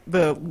was, like,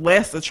 the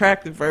less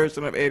attractive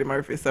version of Eddie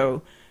Murphy.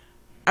 So,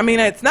 I mean,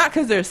 it's not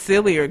because they're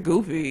silly or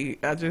goofy.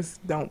 I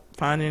just don't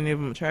find any of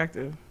them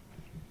attractive.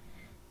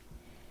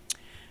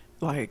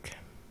 Like,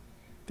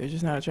 they're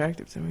just not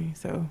attractive to me.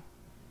 So, I'm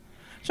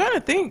trying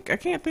to think. I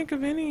can't think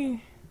of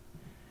any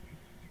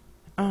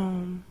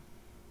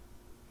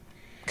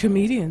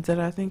comedians that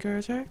I think are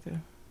attractive.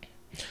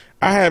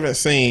 I haven't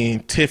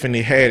seen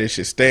Tiffany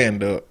Haddish's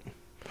stand-up,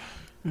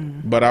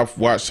 but I've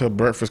watched her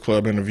Breakfast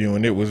Club interview,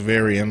 and it was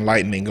very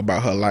enlightening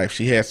about her life.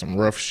 She had some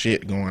rough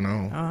shit going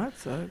on. Oh, that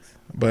sucks.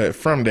 But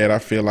from that, I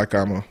feel like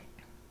I'm a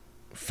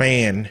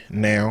fan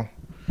now,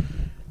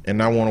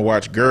 and I want to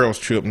watch Girls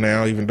Trip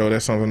now, even though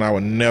that's something I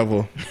would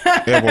never,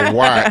 ever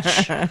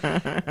watch,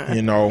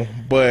 you know.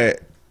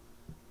 But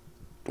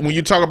when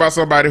you talk about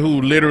somebody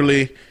who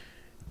literally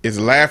is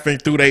laughing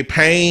through their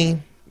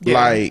pain,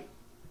 like,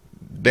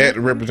 that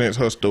represents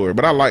her story.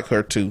 But I like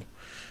her too.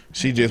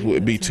 She just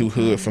would be too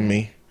hood for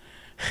me.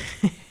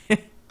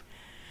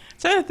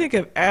 Trying to think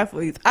of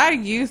athletes. I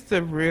used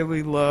to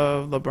really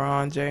love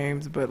LeBron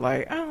James, but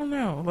like I don't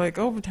know. Like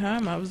over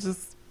time, I was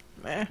just.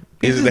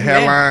 Is it the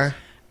hairline?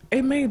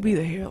 It may be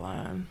the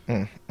hairline.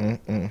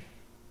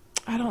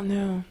 I don't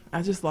know.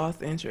 I just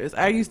lost interest.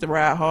 I used to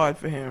ride hard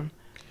for him.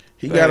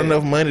 He got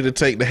enough money to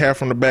take the hair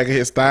from the back of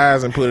his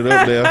thighs and put it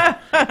up there.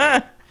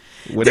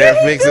 Would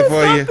that fix it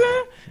for you?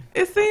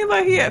 It seemed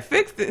like he had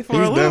fixed it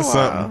for a little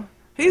while.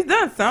 He's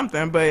done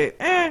something, but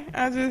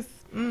I just,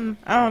 I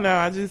don't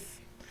know.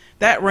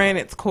 That ran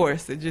its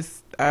course. It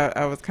just,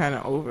 I was kind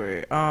of over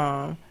it.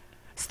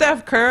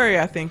 Steph Curry,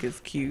 I think is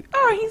cute.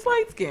 Oh, he's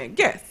light skinned.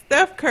 Yes,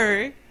 Steph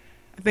Curry.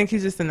 I think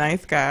he's just a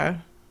nice guy,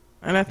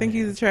 and I think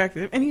he's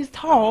attractive, and he's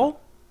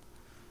tall.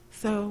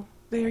 So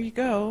there you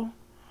go.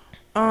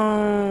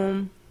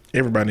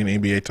 Everybody in the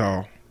NBA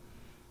tall.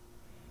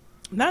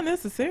 Not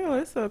necessarily.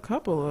 It's a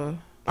couple of.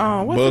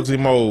 Bugsy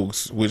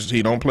Mogues, which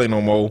he don't play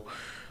no more,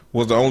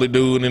 was the only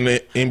dude in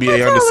the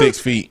NBA under 6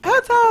 feet. How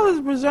tall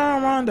is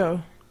Rajon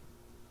Rondo?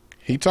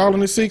 He taller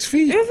than 6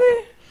 feet. Is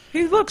he?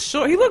 He looks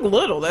short. He look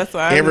little. That's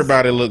why.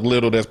 Everybody look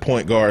little. That's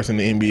point guards in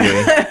the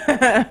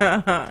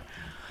NBA.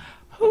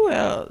 Who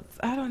else?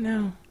 I don't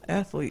know.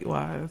 Athlete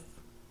wise.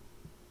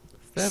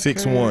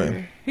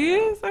 6'1". He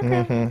is?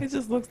 Okay. He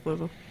just looks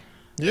little.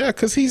 Yeah,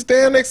 because he's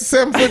down next to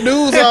 7 foot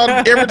dudes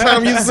every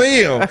time you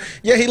see him.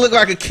 Yeah, he look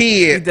like a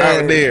kid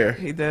out there.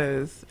 He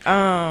does.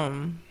 I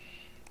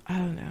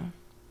don't know.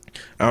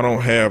 I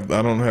don't have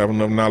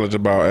enough knowledge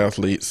about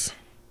athletes.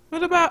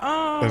 What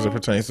about as it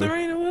pertains to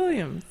Serena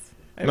Williams?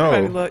 You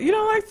don't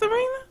like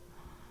Serena?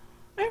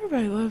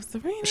 Everybody loves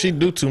Serena. She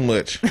do too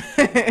much.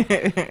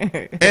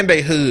 And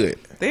they hood.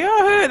 They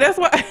are hood. That's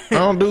why. I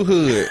don't do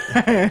hood.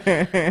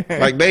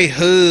 Like they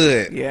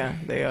hood. Yeah,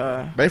 they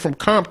are. They from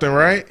Compton,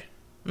 right?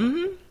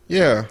 Mm-hmm.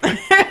 Yeah.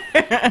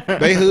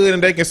 They hood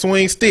and they can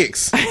swing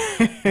sticks.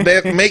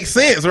 That makes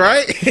sense,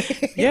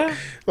 right? Yeah.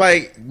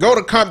 Like, go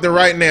to Compton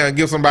right now and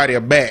give somebody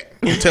a bat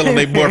and tell them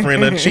their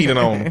boyfriend done cheating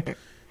on them.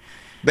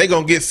 They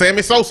gonna get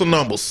Sammy Sosa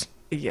numbers.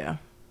 Yeah.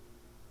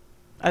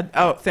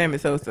 Sammy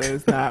Sosa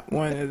is not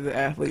one of the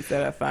athletes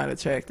that I find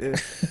attractive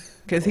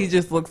because he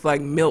just looks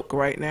like milk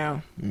right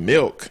now.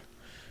 Milk.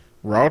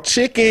 Raw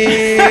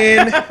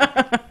chicken.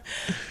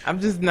 I'm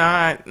just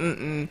not.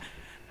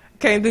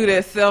 Can't do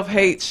that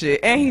self-hate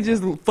shit. And he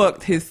just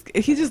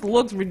he just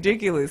looks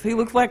ridiculous. He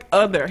looks like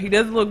other. He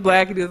doesn't look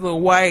black. He doesn't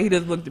look white. He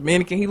doesn't look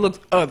Dominican. He looks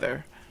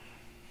other.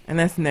 And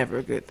that's never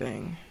a good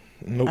thing.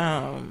 Nope.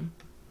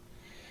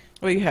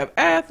 Well, you have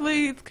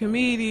athletes,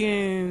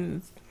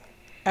 comedians,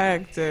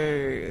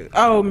 actors.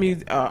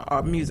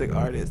 Music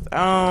artists.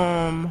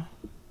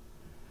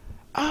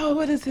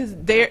 What is his?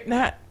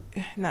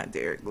 Not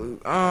Derek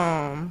Luke.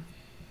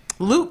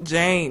 Luke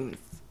James.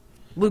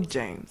 Luke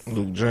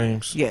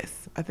James. Yes.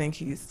 I think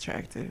he's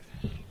attracactive.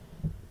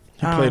 He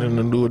played in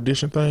the New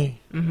Edition thing?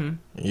 Mm-hmm.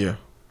 Yeah.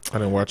 I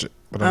didn't watch it,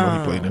 but I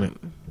know he played in it.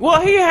 Well,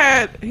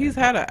 he's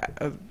had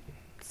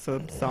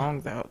some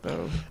songs out,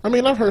 though. I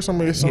mean, I've heard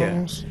some of his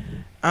songs.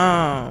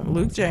 Yeah.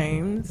 Luke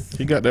James.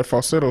 He got that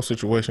falsetto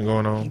situation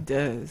going on. He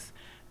does.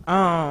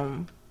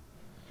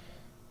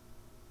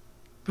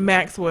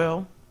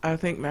 Maxwell. I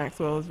think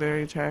Maxwell is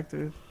very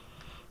attractive.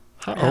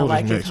 How old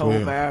like is Maxwell?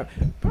 his whole vibe.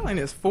 Probably in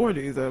his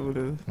 40s, I would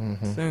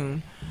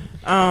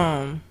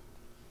assume.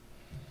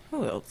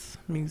 Who else,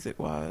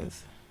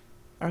 music-wise?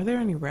 Are there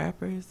any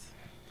rappers?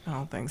 I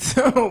don't think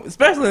so.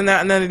 Especially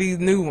not none of these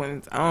new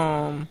ones.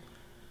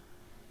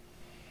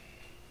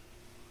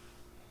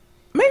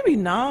 Maybe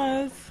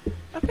Nas.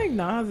 I think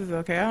Nas is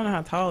okay. I don't know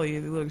how tall he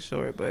is. He looks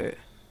short, but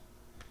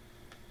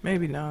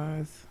maybe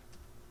Nas.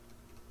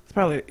 It's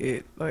probably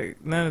it.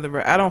 Like none of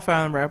the I don't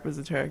find rappers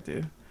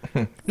attractive.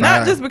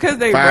 Not just because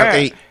they rap.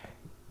 5'8".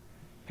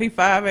 He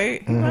 5'8".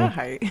 He's my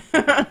height.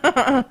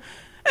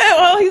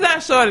 Well, he's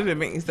not shorter than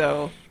me,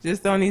 so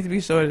just don't need to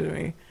be shorter than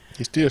me.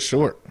 He's still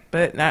short,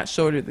 but not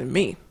shorter than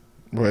me.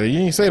 Well, you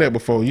didn't say that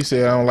before. You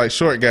said I don't like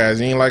short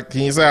guys. You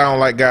didn't say I don't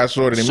like guys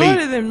shorter than me.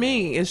 Shorter than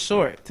me is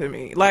short to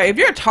me. Like if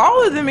you're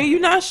taller than me, you're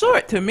not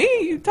short. To me,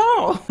 you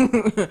tall.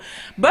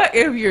 But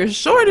if you're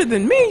shorter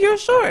than me, you're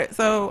short.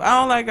 So I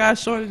don't like guys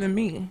shorter than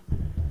me.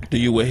 Do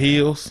you wear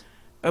heels?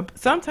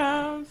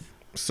 Sometimes.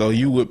 So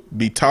you would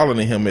be taller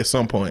than him at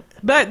some point.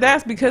 But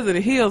that's because of the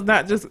heels,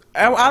 not just...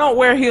 I don't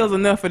wear heels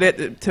enough for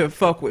that to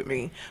fuck with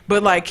me.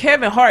 But, like,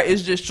 Kevin Hart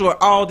is just short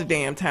all the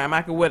damn time.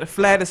 I could wear the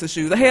flattest of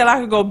shoes. Hell, I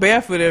could go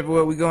barefoot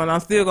everywhere we go, and I'm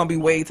still going to be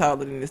way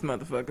taller than this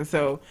motherfucker.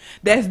 So,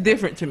 that's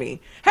different to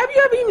me. Have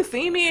you ever even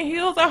seen me in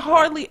heels? I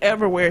hardly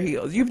ever wear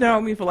heels. You've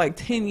known me for, like,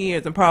 10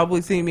 years and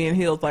probably seen me in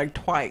heels, like,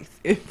 twice.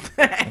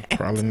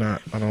 Probably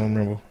not. I don't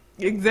remember.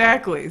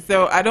 Exactly.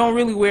 So I don't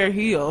really wear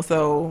heels.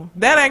 So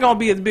that ain't going to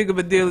be as big of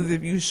a deal as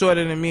if you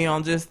shorter than me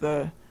on just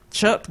the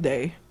Chuck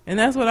day. And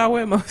that's what I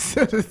wear most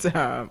of the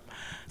time.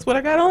 That's what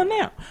I got on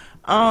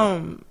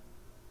now.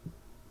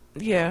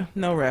 Yeah,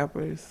 no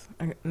rappers.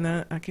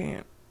 I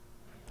can't.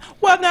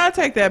 Well, no, I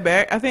take that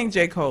back. I think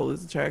J. Cole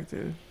is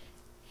attractive.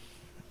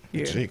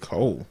 Yeah. J.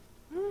 Cole?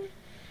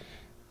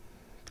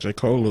 J.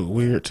 Cole look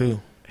weird too.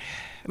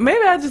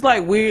 Maybe I just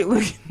like weird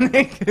looking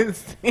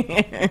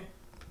niggas.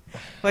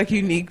 Like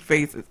unique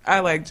faces. I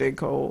like J.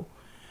 Cole.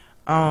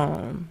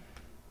 I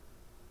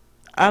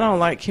don't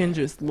like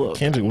Kendrick's look.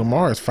 Kendrick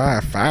Lamar is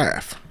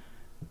 5'5".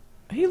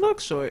 He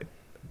looks short.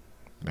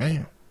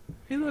 Damn.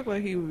 He looked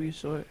like he would be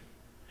short.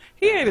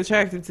 He ain't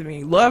attractive to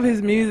me. Love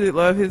his music,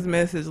 love his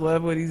message,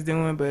 love what he's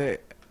doing,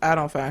 but I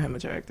don't find him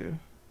attractive.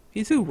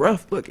 He's too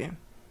rough looking.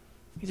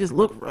 He just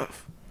look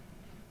rough.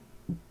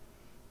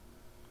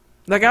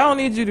 Like, I don't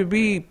need you to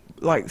be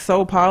like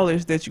so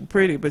polished that you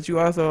pretty, but you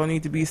also don't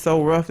need to be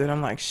so rough that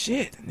I'm like,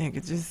 shit,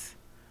 nigga, just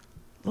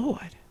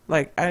Lord.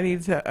 Like, I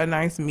need a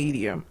nice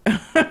medium.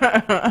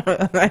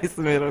 A nice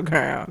middle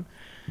ground.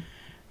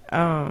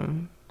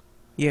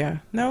 Yeah.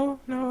 No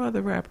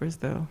other rappers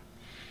though.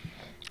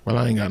 Well,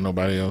 I ain't got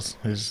nobody else.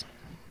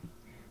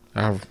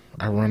 I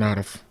run out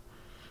of.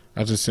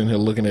 I just sitting here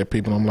looking at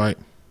people. I'm like,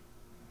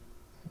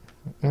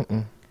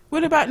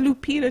 What about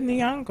Lupita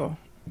Nyong'o?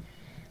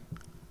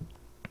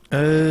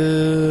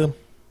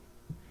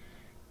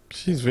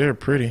 She's very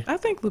pretty. I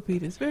think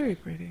Lupita's very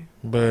pretty.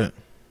 But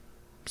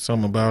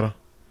something about her.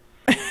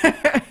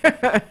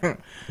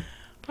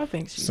 I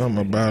think she's something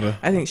pretty. about her.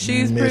 I think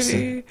she's missing.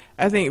 pretty.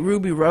 I think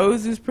Ruby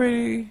Rose is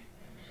pretty.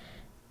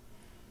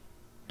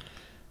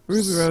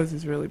 Ruby Rose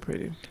is really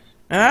pretty.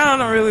 And I don't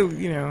know really,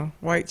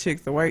 white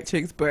chicks are white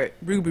chicks, but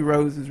Ruby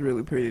Rose is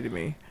really pretty to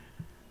me.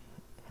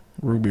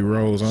 Ruby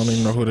Rose. I don't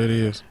even know who that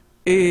is.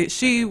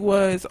 She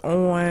was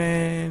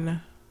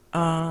on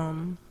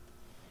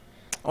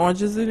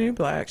Orange is the New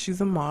Black.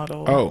 She's a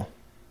model. Oh.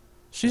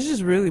 She's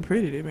just really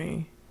pretty to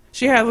me.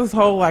 She has this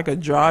whole like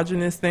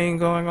androgynous thing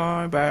going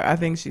on, but I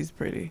think she's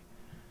pretty.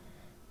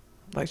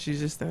 Like, she's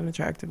just an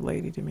attractive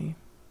lady to me.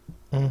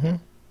 Mm-hmm.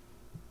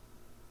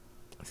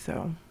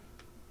 So,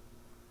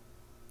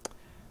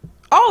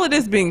 all of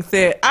this being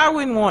said, I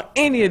wouldn't want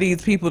any of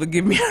these people to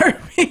give me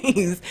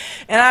herpes.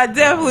 And I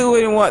definitely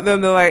wouldn't want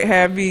them to like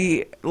have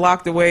me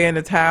locked away in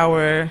a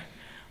tower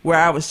where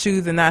I was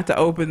choosing not to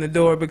open the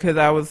door because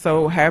I was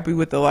so happy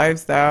with the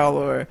lifestyle,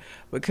 or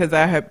because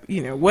I have,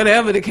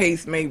 whatever the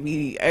case may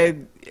be. I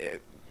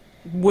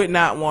would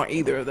not want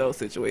either of those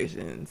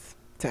situations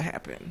to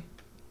happen.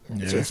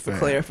 Yeah, just for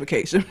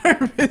clarification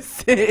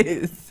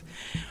purposes.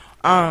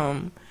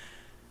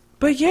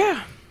 But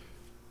yeah.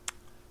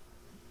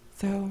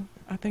 So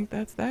I think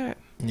that's that.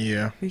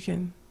 Yeah. We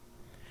can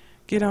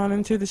get on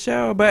into the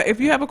show. But if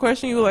you have a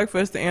question you would like for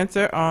us to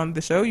answer on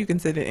the show, you can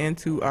send it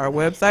into our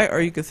website, or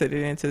you can send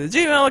it into the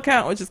Gmail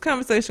account, which is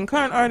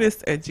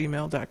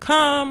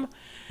conversationconartist@gmail.com.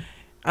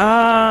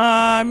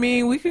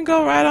 We can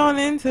go right on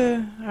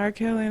into R.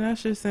 Kelly and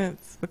Usher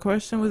since the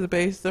question was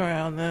based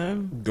around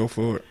them. Go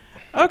for it.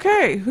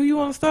 Okay, who you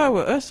want to start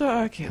with, Usher or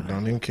R. Kelly?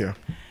 Don't even care.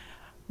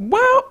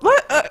 Well,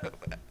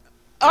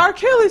 R.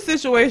 Kelly's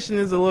situation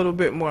is a little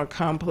bit more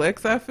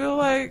complex, I feel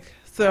like.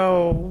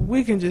 So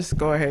we can just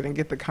go ahead and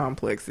get the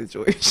complex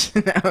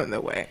situation out of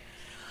the way.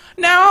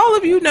 Now, all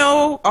of you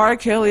know R.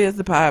 Kelly is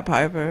the Pied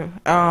Piper.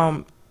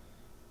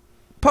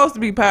 Supposed to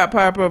be Pied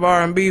Piper of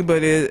R&B,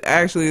 but it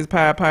actually is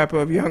Pied Piper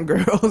of young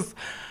girls.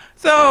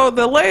 So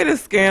the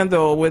latest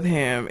scandal with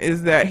him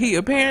is that he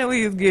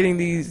apparently is getting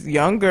these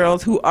young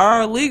girls who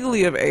are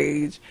legally of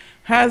age,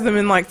 has them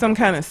in like some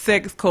kind of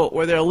sex cult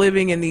where they're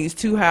living in these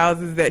two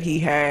houses that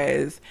he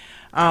has.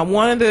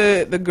 One of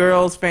the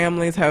girls'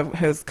 families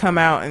has come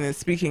out and is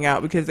speaking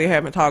out because they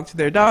haven't talked to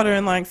their daughter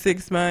in like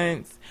 6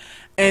 months.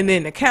 And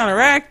then to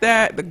counteract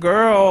that, the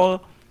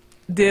girl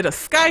did a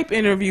Skype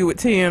interview with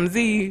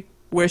TMZ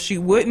where she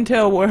wouldn't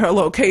tell where her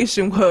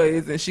location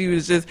was, and she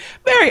was just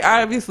very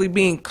obviously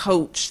being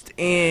coached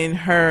in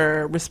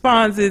her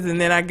responses. And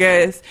then I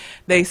guess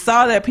they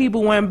saw that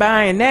people weren't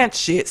buying that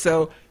shit,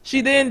 so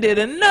she then did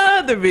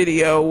another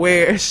video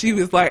where she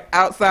was like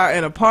outside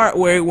in a park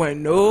where it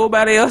wasn't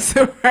nobody else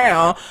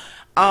around,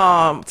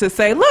 to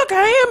say, look,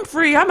 I am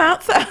free, I'm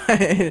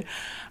outside.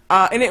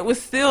 And it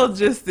was still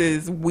just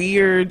as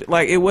weird,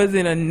 like it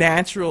wasn't a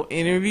natural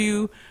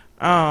interview.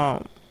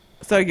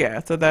 So yeah,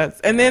 so that's,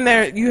 and then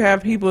there you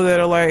have people that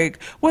are like,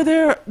 well,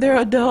 they're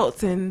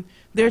adults and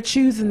they're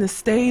choosing to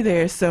stay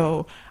there,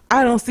 so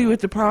I don't see what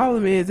the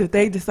problem is if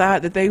they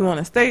decide that they want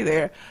to stay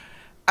there.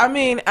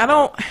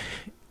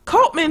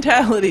 Cult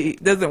mentality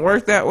doesn't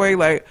work that way.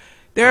 Like,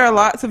 there are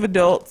lots of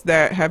adults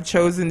that have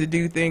chosen to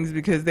do things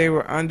because they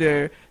were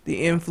under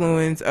the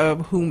influence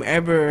of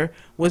whomever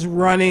was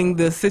running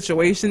the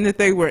situation that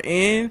they were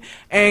in.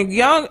 And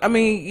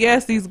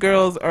yes, these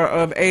girls are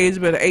of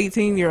age, but an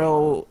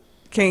 18-year-old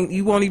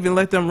you won't even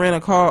let them rent a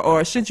car,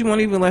 or shit, you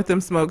won't even let them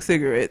smoke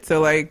cigarettes.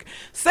 So like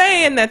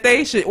saying that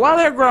they should, while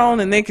they're grown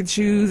and they can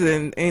choose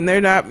and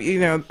they're not,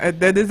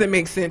 that doesn't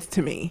make sense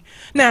to me.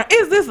 Now,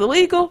 is this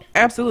illegal?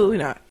 Absolutely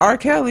not. R.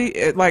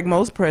 Kelly, like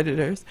most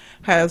predators,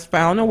 has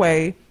found a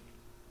way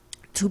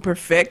to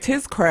perfect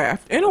his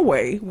craft in a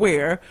way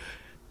where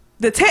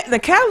the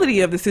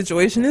technicality of the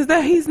situation is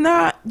that he's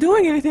not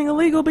doing anything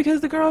illegal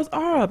because the girls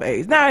are of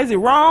age. Now, is it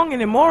wrong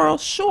and immoral?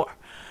 Sure.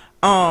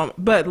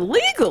 But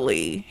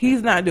legally,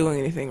 he's not doing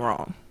anything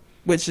wrong,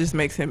 which just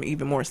makes him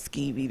even more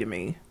skeevy to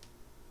me.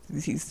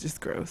 He's just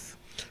gross.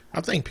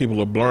 I think people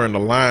are blurring the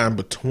line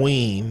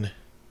between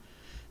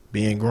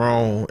being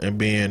grown and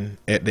being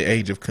at the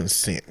age of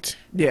consent.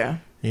 Yeah.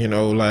 You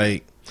know,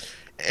 like,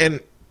 and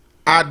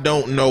I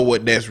don't know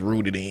what that's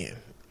rooted in.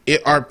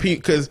 It are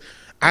because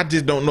I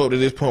just don't know to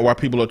this point why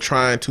people are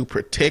trying to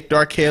protect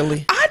R.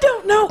 Kelly. I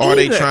don't know Or are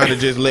either. they trying to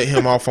just let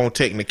him off on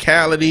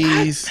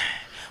technicalities?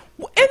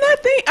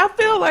 I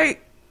feel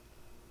like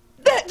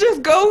that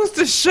just goes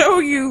to show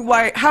you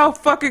like how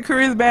fucking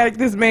charismatic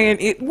this man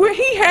is. Where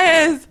he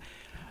has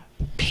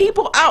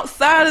people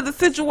outside of the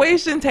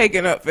situation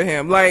taking up for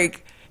him.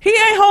 Like, he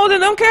ain't holding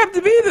them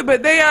captive either,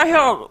 but they are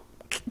held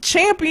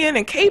champion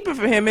and caping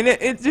for him. And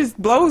it just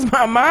blows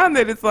my mind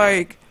that it's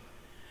like,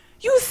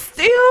 you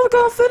still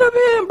gonna sit up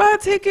here and buy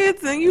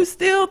tickets, and you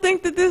still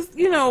think that this,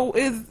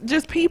 is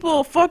just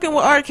people fucking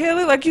with R.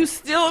 Kelly? Like, you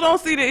still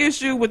don't see the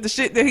issue with the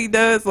shit that he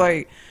does?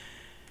 Like,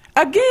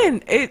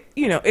 again,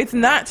 it's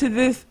not to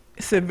this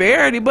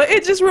severity, but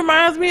it just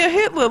reminds me of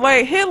Hitler.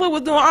 Like, Hitler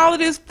was doing all of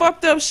this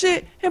fucked up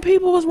shit, and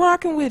people was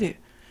rocking with it.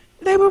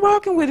 They were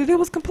rocking with it. It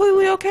was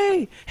completely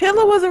okay.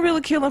 Hitler wasn't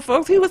really killing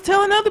folks. He was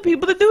telling other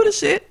people to do the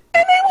shit,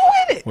 and they were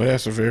with it. Well,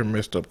 that's a very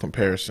messed up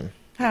comparison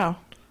How?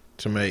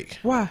 to make.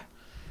 Why?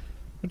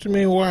 What you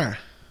mean, why?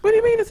 What do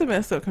you mean it's a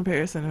messed up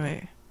comparison to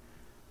me?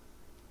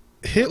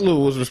 Hitler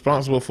was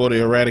responsible for the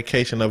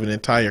eradication of an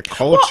entire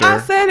culture. Well,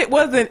 I said it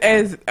wasn't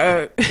as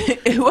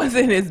it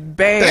wasn't as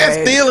bad.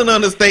 That's still an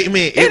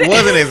understatement. It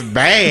wasn't as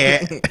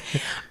bad.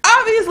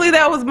 Obviously,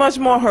 that was much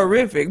more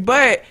horrific,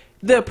 but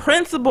the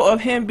principle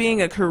of him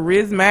being a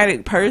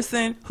charismatic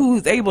person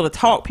who's able to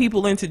talk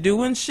people into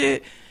doing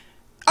shit,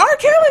 R.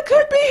 Kelly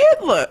could be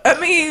Hitler. I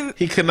mean,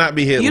 He could not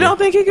be Hitler. You don't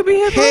think he could be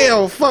Hitler?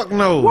 Hell, fuck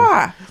no.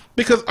 Why?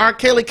 Because R.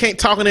 Kelly can't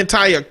talk an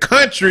entire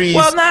country's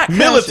not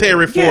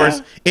military country.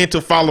 force into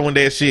following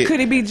that shit. Could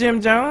he be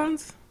Jim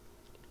Jones?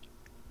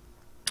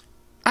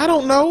 I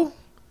don't know.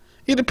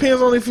 It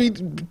depends on if he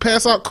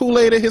pass out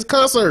Kool-Aid at his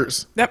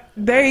concerts.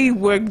 They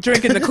were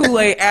drinking the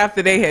Kool-Aid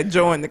after they had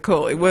joined the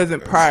cult. It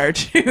wasn't prior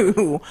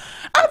to.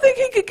 I think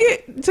he could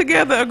get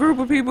together a group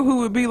of people who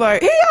would be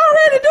like, he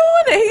already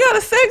doing it. He got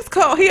a sex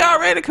cult. He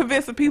already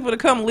convinced the people to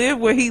come live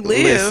where he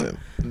lives.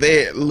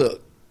 Listen,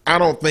 look, I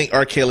don't think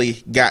R.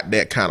 Kelly got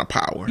that kind of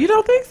power. You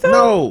don't think so?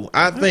 No,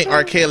 I think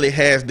R. Kelly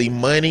has the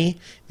money,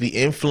 the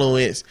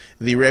influence,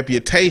 the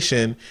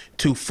reputation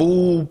to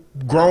fool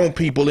grown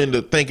people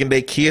into thinking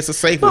their kids are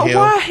safe with him. But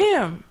why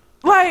him?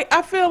 Like,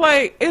 I feel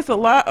like it's a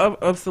lot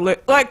of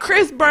select, like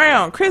Chris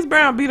Brown. Chris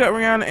Brown beat up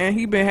Rihanna, and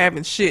he been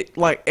having shit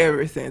like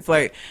ever since.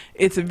 Like,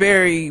 it's a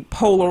very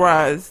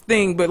polarized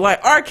thing. But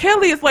like R.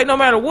 Kelly, it's like no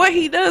matter what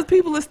he does,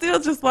 people are still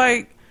just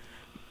like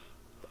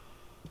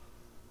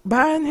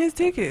buying his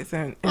tickets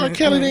and R.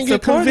 Kelly didn't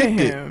get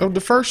convicted of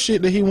the first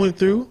shit that he went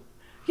through.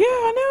 Yeah,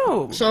 I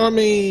know. So I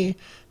mean,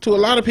 to a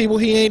lot of people,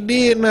 he ain't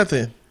did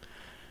nothing.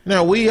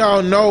 Now we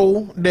all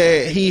know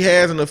that he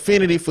has an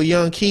affinity for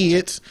young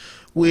kids,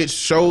 which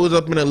shows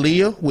up in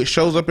Aaliyah, which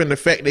shows up in the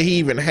fact that he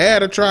even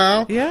had a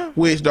trial. Yeah.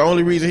 Which the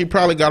only reason he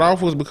probably got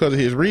off was because of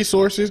his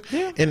resources.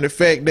 Yeah. And the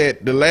fact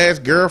that the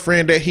last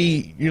girlfriend that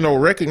he,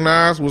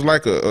 recognized was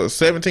like a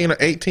 17 or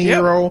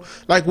 18-year-old. Yep.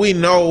 Like, we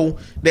know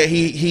that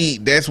he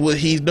that's what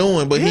he's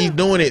doing, but he's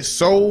doing it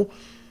so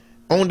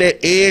on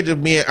that edge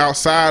of being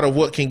outside of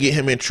what can get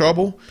him in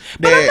trouble.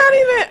 But I'm not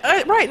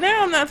even, right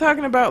now I'm not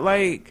talking about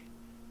like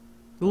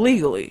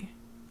legally.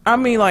 I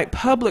mean, like,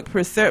 public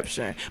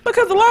perception.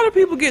 Because a lot of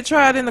people get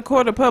tried in the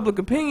court of public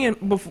opinion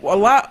before, a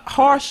lot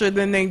harsher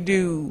than they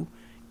do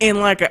in,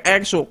 like, an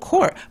actual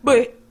court.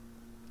 But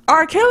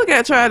R. Kelly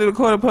got tried in the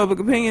court of public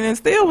opinion and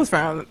still was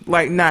found,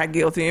 like, not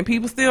guilty. And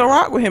people still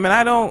rock with him.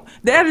 And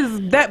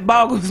that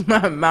boggles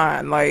my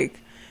mind, like,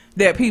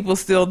 that people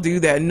still do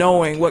that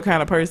knowing what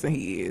kind of person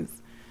he is.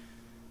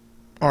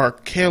 R.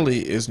 Kelly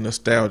is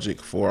nostalgic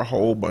for a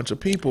whole bunch of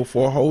people,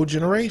 for a whole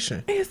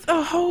generation. It's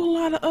a whole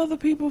lot of other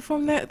people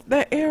from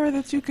that era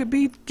that you could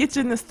get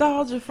your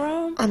nostalgia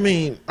from. I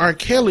mean, R.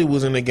 Kelly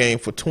was in the game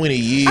for 20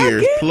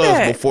 years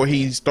plus before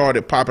he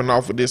started popping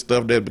off with this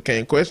stuff that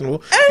became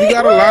questionable. You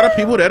got a lot of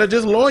people that are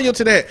just loyal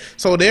to that.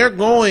 So they're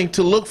going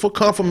to look for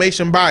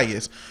confirmation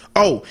bias.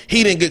 Oh,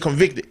 he didn't get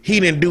convicted. He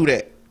didn't do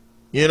that.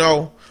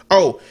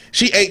 Oh,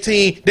 she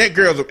 18, that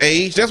girl's of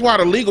age. That's why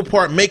the legal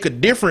part make a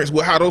difference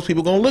with how those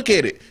people gonna look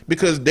at it.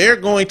 Because they're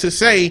going to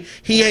say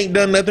he ain't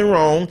done nothing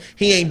wrong,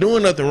 he ain't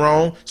doing nothing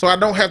wrong, so I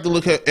don't have to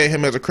look at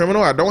him as a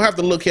criminal. I don't have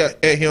to look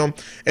at him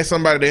as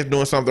somebody that's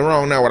doing something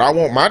wrong. Now, would I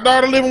want my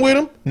daughter living with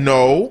him?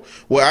 No.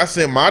 Will I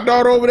send my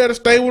daughter over there to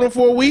stay with him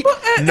for a week?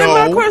 No.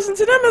 And my question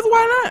to them is,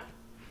 why not?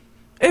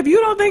 If you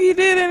don't think he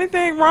did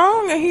anything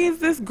wrong and he's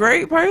this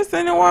great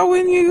person, then why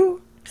wouldn't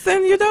you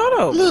send your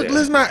daughter over there?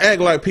 Let's not act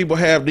like people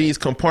have these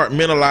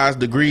compartmentalized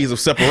degrees of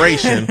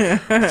separation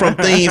from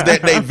things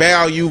that they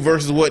value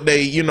versus what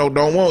they, don't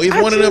want. It's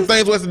one of them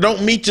things where it's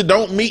don't meet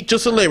your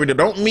celebrity,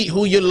 don't meet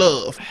who you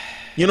love.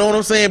 You know what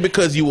I'm saying?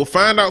 Because you will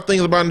find out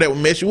things about them that will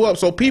mess you up.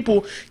 So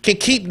people can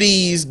keep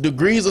these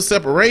degrees of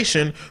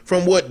separation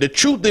from what the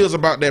truth is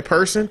about that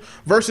person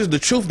versus the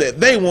truth that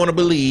they want to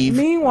believe.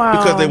 Meanwhile,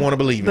 because they want to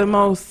believe it. The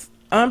most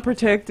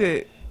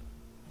unprotected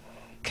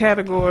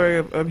category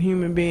of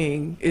human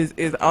being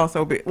is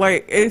also big.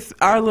 Like, it's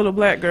our little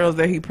black girls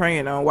that he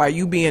preying on while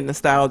you being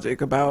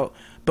nostalgic about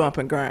bump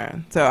and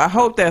grind. So I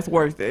hope that's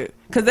worth it,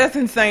 because that's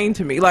insane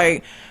to me.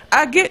 Like,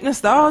 I get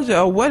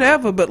nostalgia or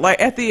whatever, but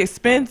like at the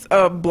expense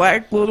of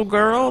black little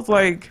girls,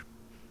 like,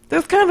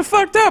 that's kind of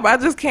fucked up. I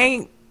just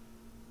can't.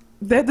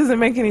 That doesn't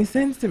make any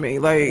sense to me.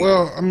 Like,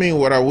 well, I mean,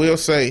 what I will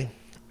say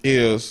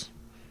is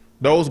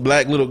those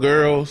black little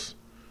girls,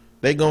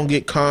 they gonna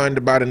get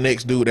conned by the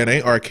next dude that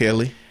ain't R.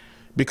 Kelly,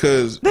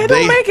 because they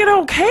don't make it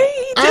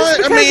okay.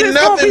 I mean,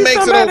 nothing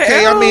makes it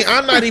okay. Else. I mean,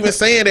 I'm not even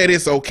saying that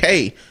it's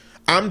okay.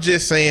 I'm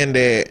just saying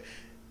that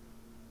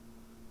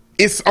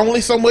it's only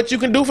so much you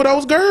can do for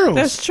those girls.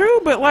 That's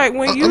true, but like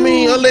when you... I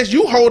mean, unless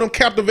you hold them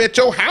captive at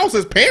your house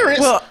as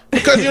parents,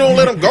 because you don't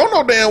let them go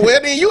no damn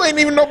well, then you ain't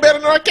even no better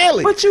than R.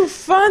 Kelly. But you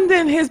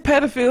funding his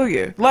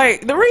pedophilia.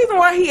 Like, the reason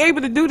why he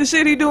able to do the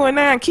shit he doing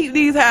now and keep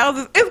these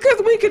houses is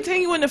because we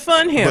continuing to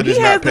fund him. But he it's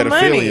has not the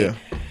pedophilia. money.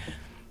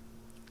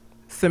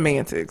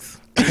 Semantics.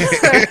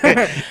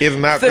 It's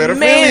not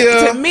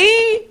pedophilia. To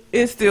me,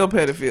 it's still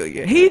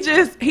pedophilia.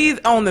 He's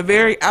on the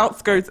very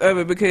outskirts of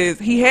it because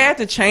he had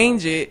to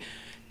change it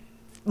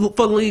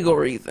for legal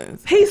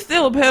reasons. He's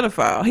still a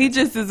pedophile. He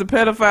just is a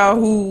pedophile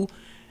who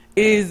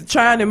is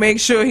trying to make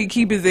sure he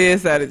keep his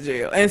ass out of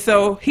jail. And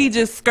so he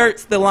just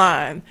skirts the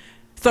line.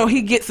 So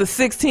he gets a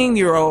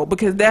 16-year-old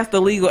because that's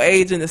the legal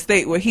age in the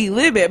state where he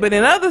live at. But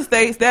in other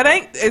states, that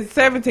ain't, it's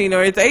 17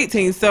 or it's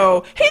 18.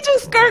 So he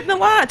just skirting the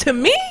line. To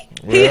me,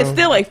 he is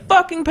still a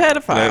fucking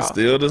pedophile. That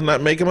still does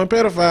not make him a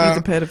pedophile. He's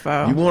a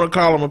pedophile. You want to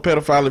call him a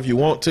pedophile if you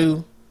want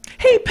to.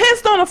 He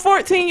pissed on a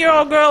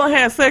 14-year-old girl and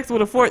had sex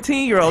with a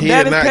 14-year-old.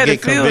 That is pedophilia. He did not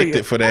get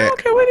convicted for that. I don't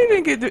care what he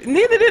didn't get.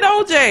 Neither did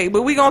OJ,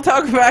 but we gonna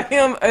talk about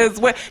him as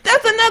well.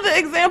 That's another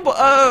example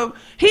of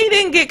he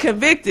didn't get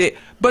convicted,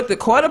 but the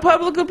court of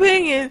public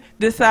opinion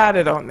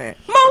decided on that.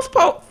 Most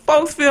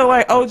folks feel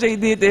like OJ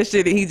did that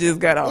shit and he just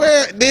got off.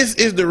 Well, this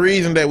is the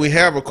reason that we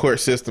have a court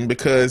system,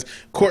 because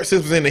court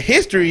systems in the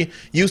history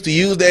used to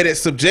use that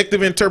as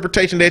subjective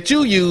interpretation that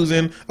you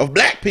using of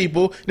black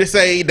people to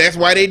say that's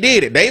why they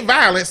did it. They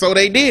violent, so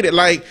they did it.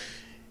 Like,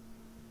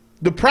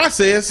 the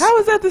process. How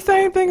is that the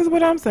same thing as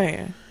what I'm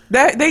saying?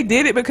 That they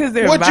did it because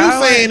they're what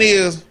violent? You saying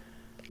is,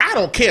 I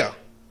don't care.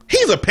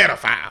 He's a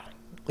pedophile.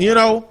 You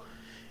know?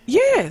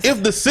 Yes.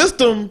 If the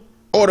system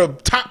or the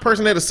top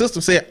person at the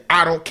system said,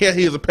 I don't care,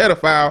 he's a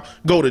pedophile,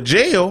 go to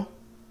jail,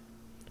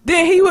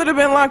 then he would have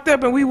been locked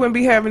up and we wouldn't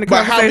be having the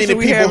conversation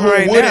we have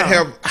right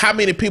now. How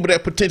many people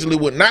that potentially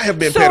would not have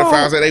been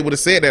pedophiles that they would have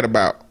said that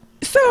about?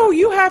 So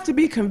you have to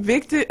be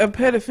convicted of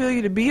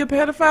pedophilia to be a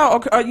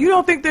pedophile? Or you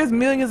don't think there's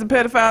millions of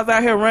pedophiles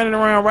out here running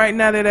around right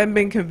now that haven't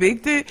been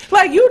convicted?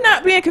 Like, you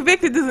not being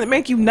convicted doesn't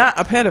make you not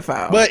a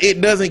pedophile. But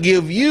it doesn't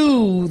give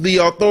you the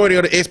authority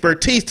or the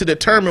expertise to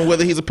determine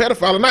whether he's a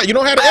pedophile or not. You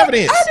don't have the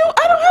evidence. I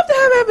don't have to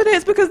have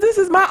evidence because this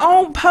is my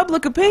own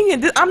public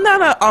opinion. I'm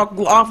not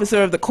an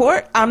officer of the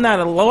court. I'm not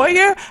a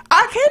lawyer.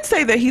 I can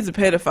say that he's a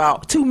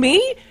pedophile. To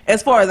me,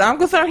 as far as I'm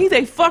concerned, he's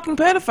a fucking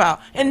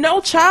pedophile. And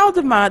no child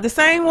of mine, the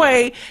same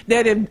way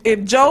that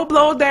if Joe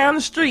Blow down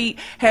the street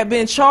had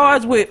been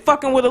charged with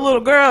fucking with a little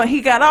girl and he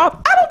got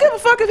off, I don't give a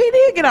fuck if he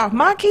did get off.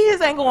 My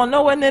kids ain't going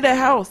nowhere near that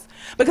house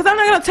because I'm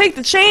not going to take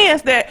the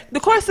chance that the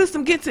court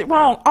system gets it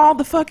wrong all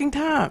the fucking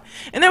time.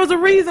 And there was a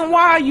reason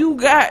why you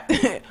got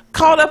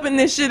caught up in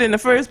this shit in the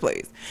first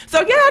place. So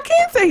yeah, I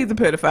can say he's a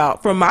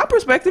pedophile. From my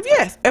perspective,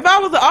 yes. If I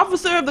was the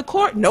officer of the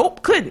court,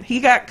 nope, couldn't. He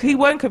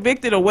wasn't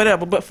convicted or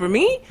whatever. But for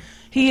me,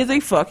 he is a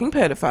fucking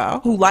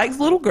pedophile who likes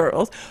little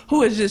girls,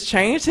 who has just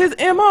changed his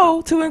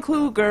MO to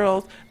include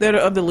girls that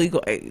are of the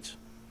legal age.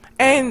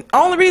 And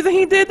only reason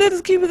he did that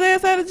is keep his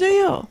ass out of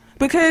jail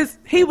because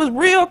he was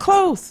real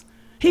close.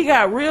 He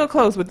got real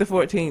close with the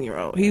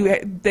 14-year-old.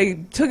 They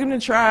took him to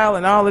trial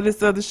and all of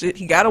this other shit.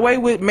 He got away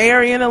with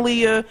Mary and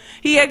Aaliyah.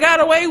 He had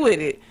got away with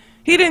it.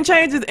 He didn't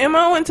change his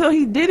MO until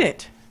he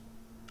didn't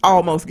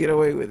almost get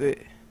away with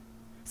it.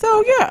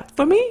 So yeah,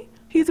 for me,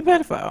 he's a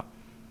pedophile.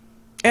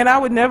 And I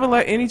would never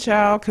let any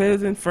child,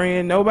 cousin,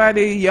 friend,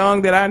 nobody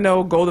young that I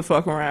know go the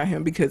fuck around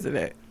him because of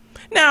that.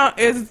 Now,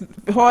 as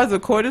far as the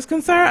court is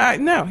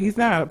concerned, no, he's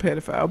not a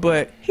pedophile,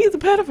 but he's a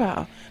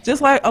pedophile.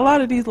 Just like a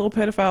lot of these little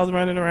pedophiles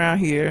running around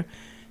here,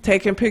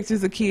 taking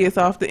pictures of kids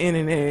off the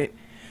internet,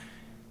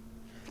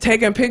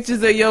 taking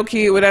pictures of your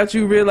kid without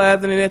you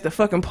realizing it at the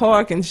fucking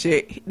park and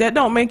shit. That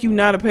don't make you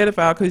not a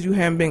pedophile because you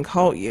haven't been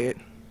caught yet.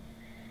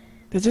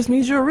 That just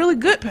means you're a really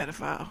good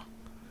pedophile.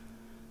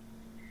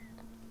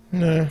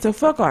 Nah. So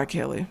fuck R.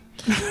 Kelly.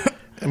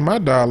 And my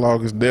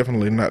dialogue is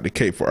definitely not the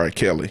cape for R.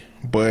 Kelly,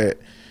 but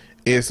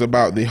it's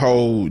about the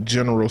whole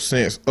general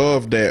sense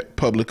of that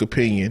public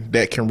opinion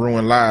that can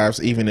ruin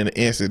lives, even in the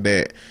instant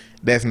that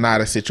that's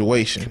not a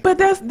situation. But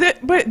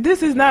but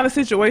this is not a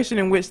situation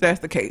in which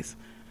that's the case.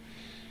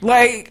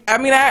 Like, I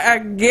mean, I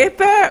get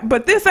that,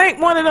 but this ain't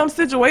one of them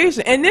situations.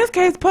 In this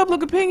case,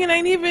 public opinion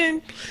ain't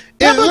even.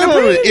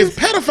 Is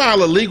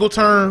pedophile a legal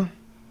term?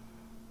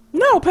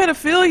 No,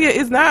 pedophilia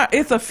is not.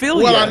 It's a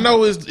philia. Well, I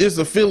know it's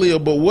a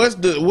philia, but what's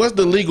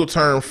the legal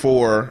term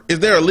for? Is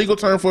there a legal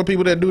term for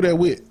people that do that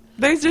with?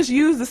 They just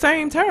use the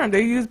same term.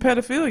 They use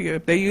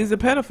pedophilia. They use a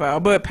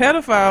pedophile. But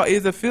pedophile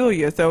is a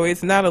philia, so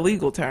it's not a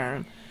legal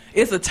term.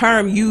 It's a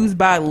term used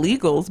by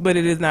legals, but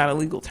it is not a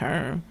legal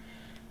term.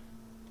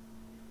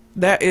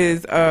 That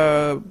is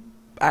a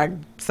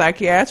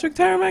psychiatric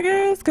term, I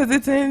guess, because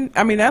it's in,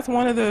 I mean, that's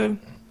one of the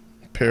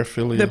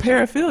paraphilia. The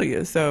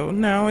paraphilia. So,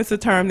 no, it's a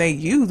term they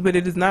use, but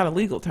it is not a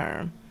legal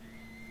term.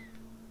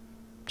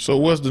 So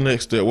what's the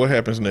next step? What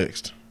happens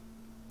next?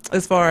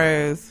 As far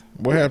as...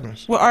 What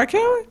happens? With R.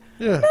 Kelly?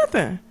 Yeah.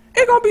 Nothing.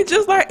 It's going to be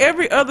just like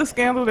every other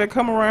scandal that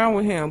come around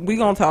with him. We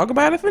going to talk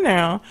about it for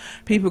now.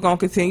 People going to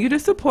continue to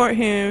support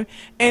him.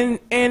 And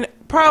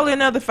probably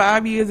another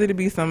 5 years, it'll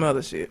be some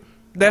other shit.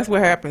 That's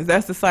what happens.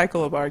 That's the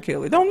cycle of R.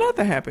 Kelly. Don't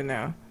nothing happen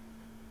now.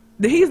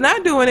 He's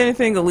not doing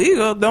anything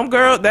illegal.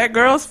 That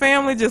girl's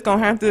family just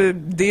gonna have to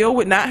deal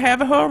with not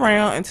having her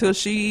around until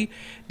she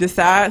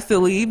decides to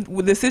leave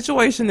with the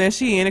situation that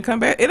she in and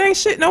come back. It ain't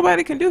shit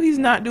nobody can do. He's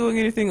not doing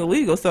anything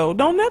illegal, so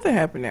don't nothing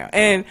happen now.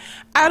 And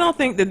I don't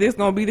think that this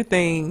gonna be the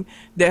thing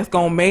that's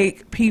gonna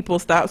make people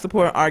stop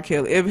supporting R.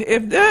 Kelly.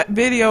 If that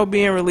video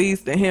being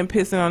released and him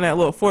pissing on that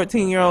little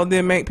 14-year-old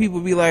then make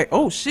people be like,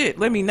 oh shit,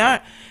 let me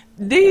not.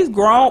 These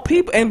grown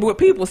people, and what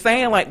people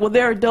saying like, well,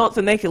 they're adults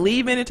and they can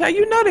leave anytime.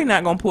 You know they're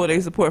not going to pull their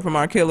support from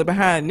R. Kelly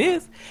behind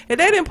this. If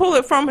they didn't pull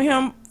it from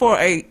him for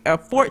a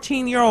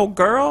 14-year-old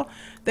girl,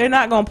 they're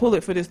not going to pull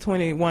it for this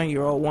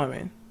 21-year-old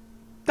woman.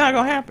 It's not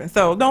going to happen.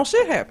 So don't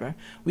shit happen.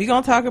 We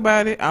going to talk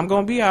about it. I'm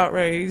going to be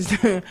outraged.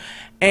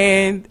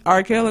 And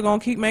R. Kelly going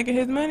to keep making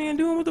his money and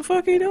doing what the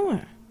fuck he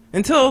doing.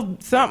 Until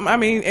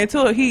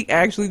he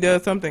actually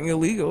does something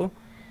illegal.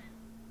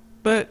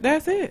 But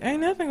that's it.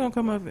 Ain't nothing going to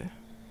come of it.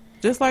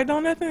 Just like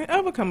don't nothing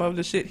ever come of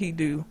the shit he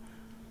do.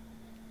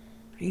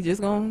 He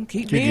just gonna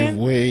keep being. You give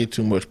way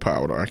too much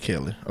power to R.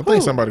 Kelly. I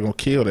think somebody gonna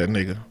kill that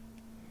nigga.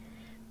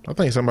 I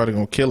think somebody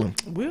gonna kill him.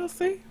 We'll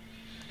see.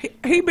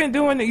 He been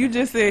doing it. You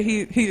just said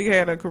he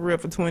had a career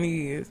for 20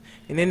 years.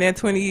 And in that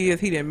 20 years,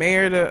 he done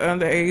married an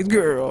underage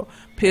girl,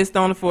 pissed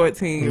on a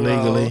 14-year-old.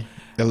 Legally,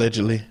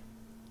 allegedly.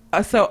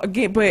 So,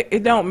 again, but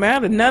it don't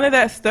matter. None of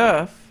that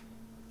stuff.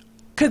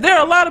 Because there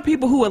are a lot of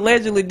people who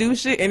allegedly do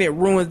shit and it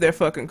ruins their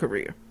fucking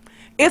career.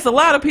 It's a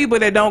lot of people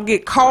that don't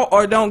get caught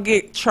or don't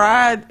get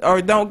tried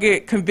or don't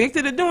get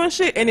convicted of doing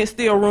shit and it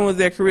still ruins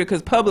their career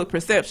because public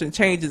perception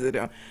changes of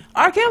them.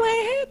 R. Kelly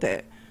ain't had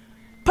that.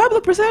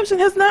 Public perception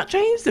has not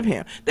changed of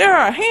him. There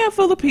are a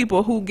handful of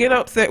people who get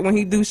upset when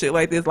he do shit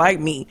like this, like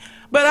me.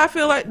 But I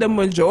feel like the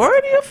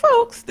majority of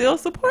folks still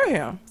support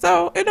him.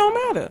 So it don't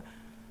matter.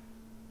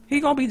 He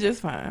gonna be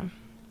just fine.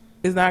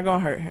 It's not gonna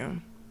hurt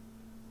him.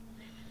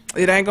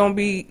 It ain't gonna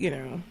be,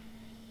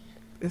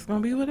 it's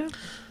gonna be whatever.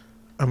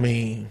 I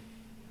mean...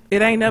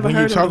 It ain't never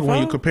heard of before.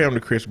 When you compare him to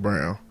Chris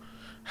Brown,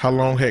 how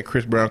long had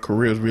Chris Brown's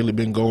career really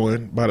been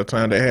going by the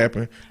time that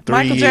happened?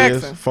 3 years,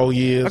 Jackson. 4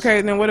 years?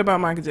 Okay, then what about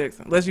Michael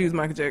Jackson? Let's use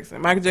Michael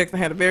Jackson. Michael Jackson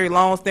had a very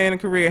long-standing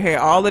career, had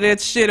all of that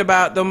shit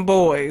about them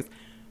boys.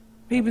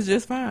 He was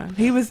just fine.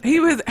 He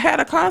had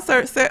a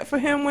concert set for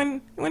him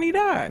when he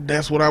died.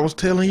 That's what I was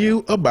telling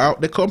you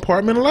about the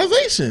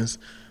compartmentalizations.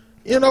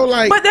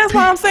 But that's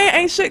why I'm saying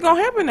ain't shit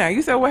gonna happen now.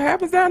 You said what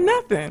happens now?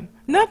 Nothing.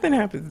 Nothing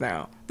happens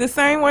now. The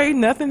same way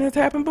nothing has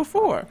happened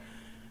before.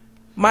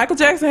 Michael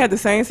Jackson had the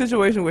same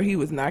situation where he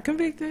was not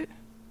convicted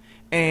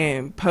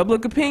and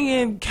public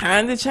opinion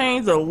kind of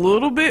changed a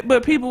little bit,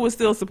 but people were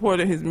still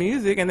supporting his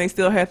music and they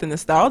still had the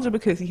nostalgia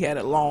because he had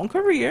a long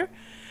career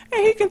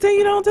and he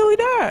continued on until he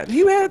died.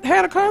 He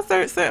had a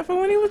concert set for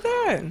when he was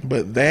dead.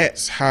 But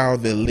that's how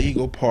the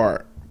legal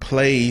part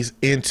plays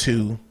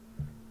into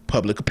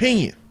public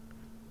opinion.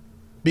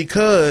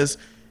 Because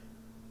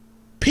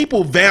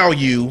people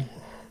value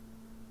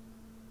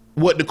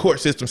what the court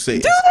system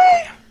says. Do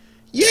they?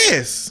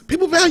 Yes.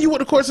 People value what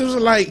the court system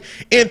is like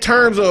in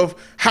terms of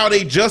how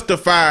they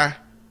justify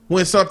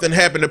when something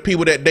happened to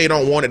people that they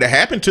don't want it to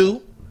happen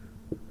to.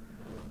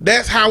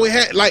 That's how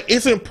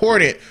it's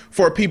important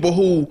for people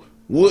who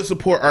would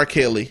support R.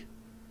 Kelly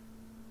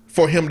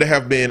for him to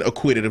have been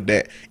acquitted of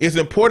that. It's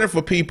important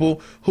for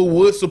people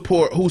who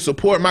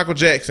support Michael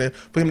Jackson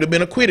for him to have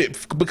been acquitted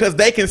because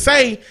they can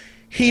say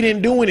he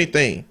didn't do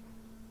anything.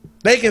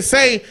 They can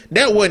say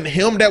that wasn't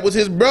him, that was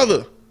his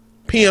brother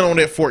peeing on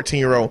that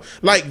 14-year-old.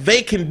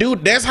 They can do,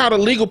 that's how the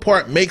legal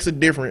part makes a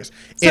difference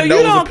in those opinions. So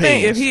you don't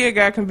think if he had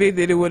got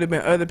convicted, it would have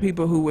been other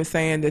people who were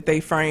saying that they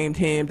framed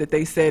him, that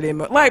they set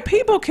him up?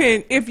 People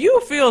can, if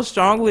you feel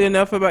strongly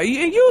enough about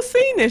you, and you've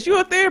seen this,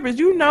 you're a therapist,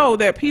 you know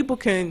that people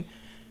can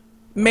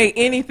make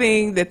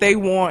anything that they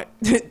want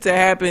to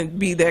happen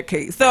be that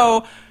case.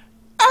 So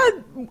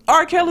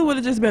R. Kelly would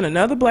have just been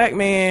another black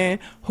man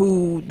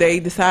who they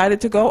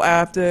decided to go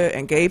after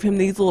and gave him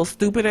these little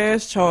stupid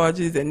ass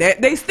charges, and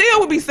that they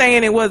still would be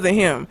saying it wasn't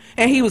him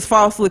and he was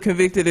falsely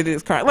convicted of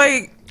this crime.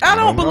 I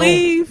don't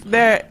believe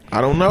that. I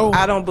don't know.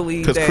 I don't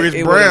believe that. Because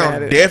Chris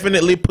Brown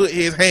definitely put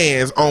his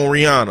hands on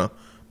Rihanna.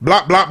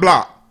 Block, block,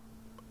 block.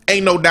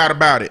 Ain't no doubt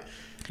about it.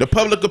 The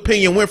public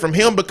opinion went from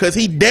him because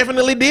he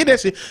definitely did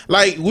that shit.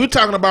 We're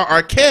talking about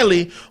R.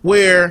 Kelly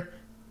where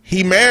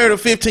he married a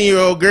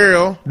 15-year-old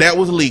girl. That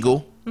was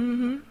legal.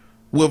 Mm-hmm.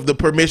 with the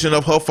permission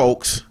of her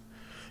folks,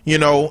 you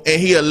know,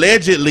 and he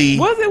allegedly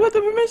Was it with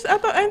the permission? I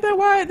thought, ain't that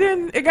why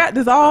it got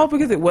dissolved?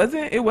 Because it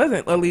wasn't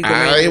illegal.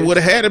 it would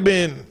have had to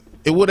been.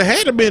 It would have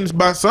had to been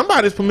by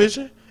somebody's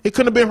permission. It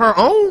couldn't have been her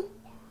own.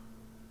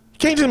 You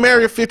can't just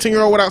marry a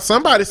 15-year-old without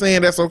somebody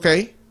saying that's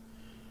okay.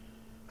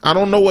 I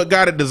don't know what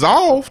got it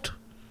dissolved.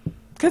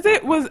 Because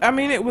it was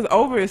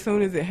over as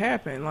soon as it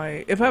happened.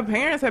 Like, if her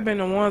parents had been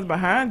the ones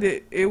behind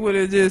it, they would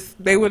have just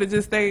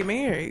stayed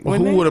married. Well,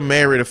 who would have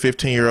married a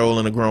 15-year-old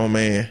and a grown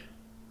man?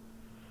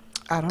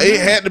 I don't know. It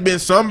had to been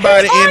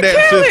somebody in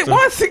that system.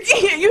 Once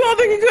again, you don't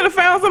think he could have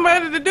found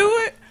somebody to do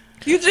it?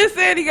 You just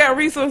said he got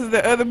resources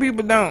that other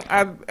people don't.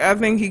 I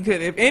think he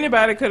could. If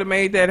anybody could have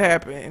made that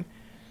happen,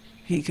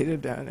 he could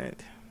have done it.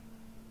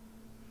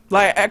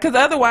 Like, because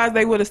otherwise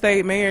they would have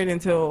stayed married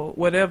until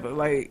whatever.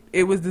 Like,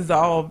 it was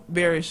dissolved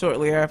very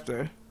shortly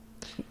after,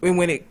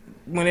 when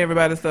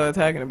everybody started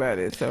talking about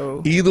it.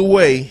 So either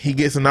way, he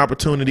gets an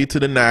opportunity to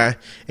deny,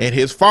 and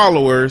his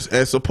followers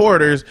and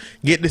supporters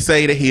get to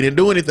say that he didn't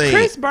do anything.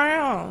 Chris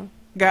Brown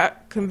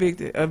got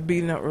convicted of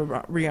beating up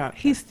Rihanna.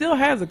 He still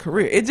has a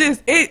career. Did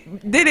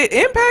it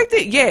impact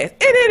it? Yes. It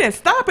didn't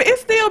stop it.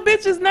 It's still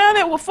bitches now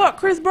that will fuck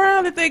Chris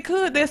Brown if they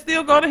could. They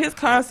still go to his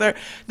concert.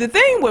 The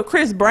thing with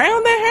Chris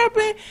Brown that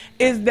happened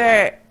is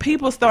that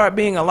people start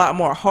being a lot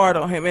more hard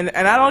on him. And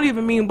I don't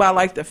even mean by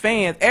like the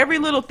fans. Every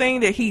little thing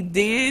that he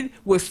did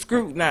was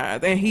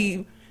scrutinized, and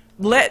he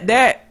let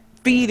that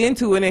feed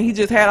into it, and he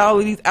just had all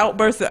of these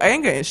outbursts of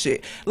anger and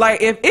shit.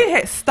 Like, if it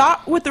had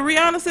stopped with the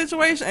Rihanna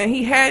situation and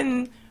he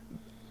hadn't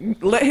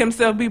let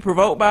himself be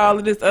provoked by all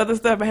of this other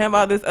stuff and have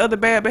all this other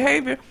bad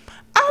behavior,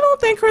 I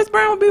don't think Chris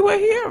Brown would be where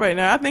he is right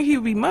now. I think he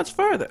would be much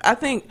further. I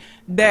think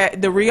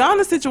that the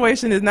Rihanna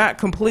situation is not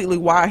completely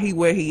why he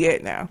where he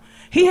at now.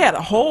 He had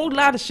a whole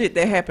lot of shit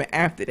that happened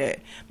after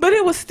that, but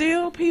it was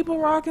still people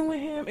rocking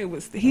with him.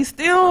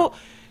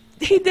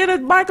 He did a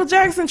Michael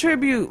Jackson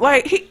tribute.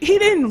 Like, he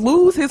didn't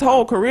lose his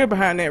whole career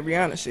behind that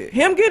Rihanna shit.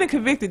 Him getting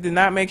convicted did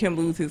not make him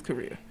lose his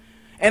career.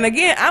 And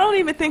again, I don't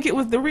even think it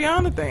was the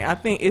Rihanna thing. I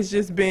think it's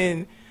just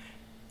been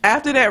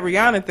after that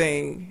Rihanna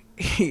thing,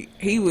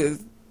 he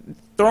was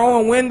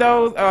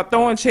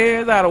throwing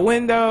chairs out of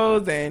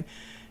windows and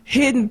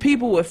hitting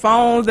people with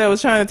phones that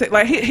was trying to take.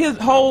 Like, his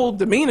whole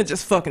demeanor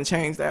just fucking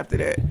changed after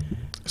that.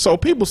 So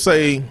people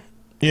say,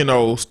 you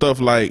know,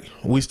 stuff like,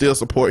 we still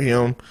support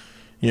him,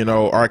 you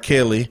know, R.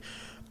 Kelly.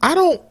 I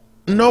don't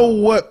know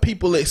what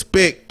people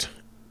expect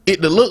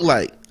it to look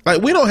like.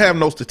 Like, we don't have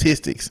no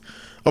statistics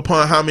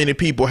upon how many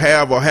people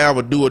have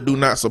or do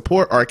not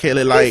support R.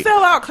 Kelly. Like, he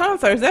sell out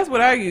concerts. That's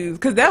what I use,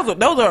 because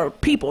those are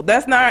people.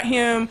 That's not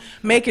him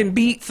making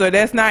beats, or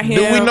that's not him.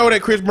 Do we know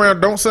that Chris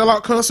Brown don't sell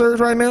out concerts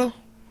right now?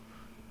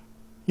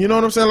 You know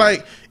what I'm saying?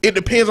 Like, it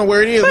depends on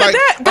where it is. But like,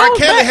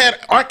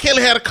 R.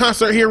 Kelly had a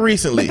concert here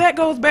recently. But that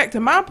goes back to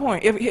my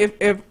point.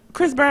 If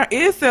Chris Brown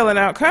is selling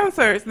out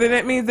concerts, then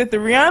that means that the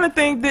Rihanna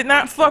thing did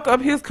not fuck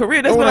up his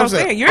career. That's what I'm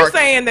saying. You're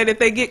saying that if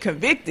they get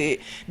convicted,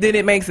 then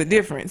it makes a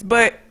difference.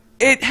 But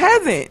it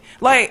hasn't.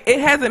 Like, it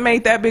hasn't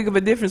made that big of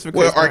a difference for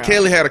Chris Brown. R.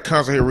 Kelly had a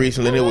concert here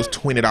recently, and it was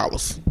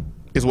 $20,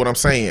 is what I'm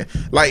saying.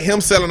 Like,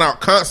 him selling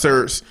out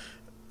concerts,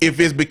 if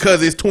it's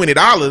because it's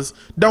 $20,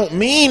 don't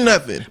mean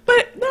nothing.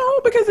 But no,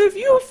 because if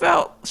you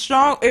felt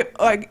strong, it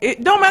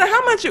don't matter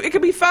how much it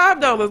could be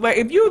 $5. Like,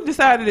 if you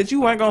decided that you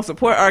weren't gonna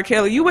support R.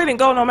 Kelly, you wouldn't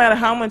go no matter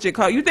how much it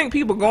cost. You think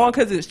people going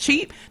because it's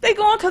cheap? They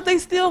going because they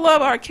still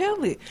love R.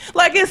 Kelly.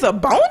 Like, it's a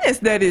bonus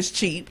that it's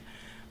cheap.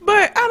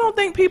 But I don't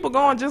think people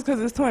going just because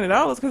it's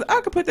 $20, because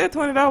I could put that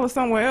 $20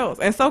 somewhere else,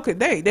 and so could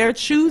they. They're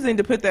choosing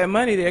to put that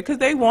money there because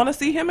they want to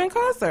see him in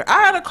concert.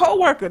 I had a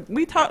coworker.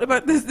 We talked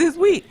about this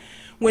week.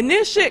 When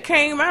this shit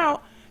came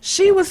out,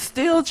 she was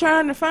still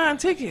trying to find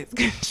tickets.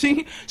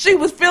 She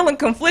was feeling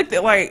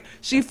conflicted. Like,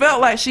 she felt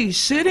like she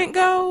shouldn't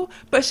go,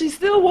 but she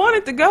still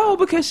wanted to go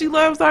because she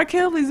loves R.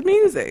 Kelly's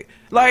music.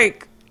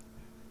 Like,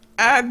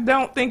 I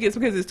don't think it's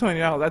because it's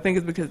 $20. I think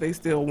it's because they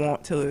still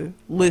want to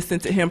listen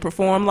to him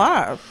perform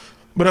live.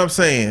 But I'm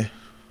saying,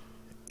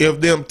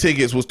 if them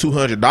tickets was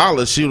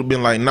 $200, she would have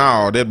been like,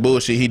 nah, that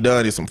bullshit he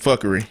done is some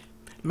fuckery.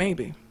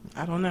 Maybe.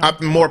 I don't know.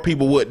 More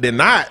people would than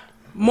not.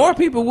 More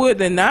people would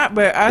than not,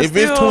 but if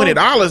it's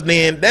 $20,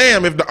 then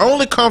damn, if the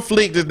only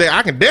conflict is that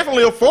I can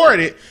definitely afford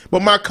it,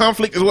 but my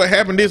conflict is what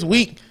happened this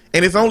week,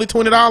 and it's only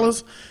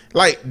 $20,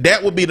 like,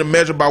 that would be the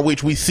measure by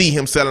which we see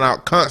him selling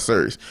out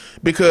concerts.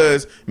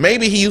 Because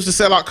maybe he used to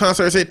sell out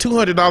concerts at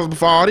 $200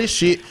 before all this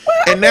shit,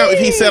 and now if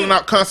he's selling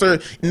out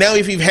concerts, now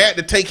if he had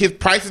to take his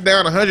prices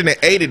down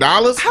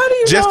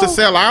 $180 just to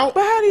sell out.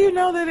 But how do you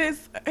know that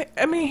it's?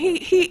 I mean,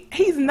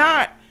 he's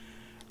not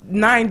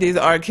 90s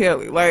R.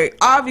 Kelly. Like,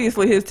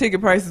 obviously his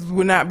ticket prices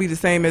would not be the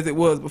same as it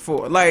was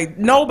before. Like,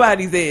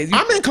 nobody's is.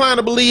 I'm inclined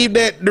to believe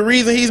that the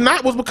reason he's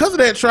not was because of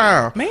that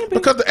trial. Maybe.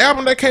 Because the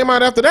album that came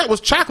out after that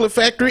was Chocolate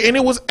Factory, and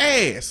it was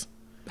ass.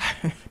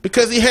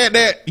 Because he had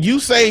that "You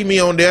Saved Me"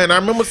 on there, and I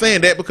remember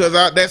saying that because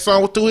that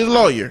song was through his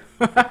lawyer.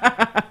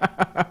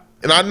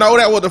 And I know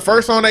that was the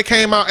first song that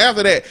came out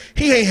after that.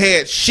 He ain't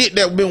had shit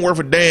that been worth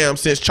a damn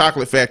since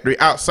Chocolate Factory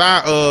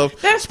outside of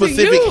That's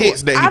specific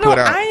hits that he put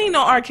out. I ain't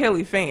no R.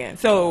 Kelly fan,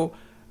 so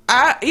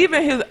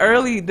even his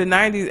the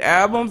 90s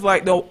albums,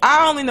 like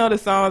I only know the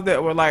songs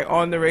that were like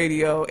on the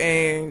radio,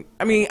 and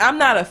I mean I'm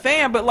not a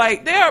fan, but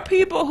like there are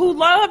people who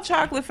love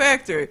Chocolate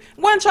Factory.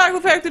 One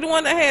Chocolate Factory, the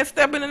one that had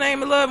 "Step in the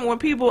Name of Love," and when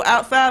people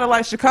outside of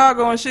like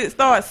Chicago and shit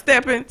start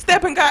stepping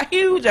got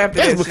huge after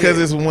that. That's because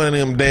shit. it's one of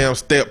them damn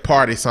step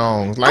party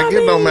songs. Like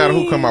it don't matter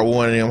who come out with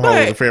one of them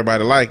hoes if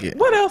everybody like it.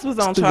 What else was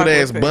on Stupid Chocolate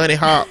ass Factory? bunny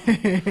hop,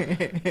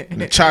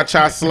 the cha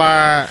cha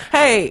slide.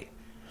 Hey,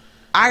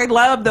 I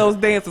love those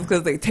dances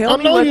because they tell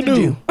me know what you to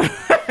do.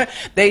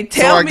 They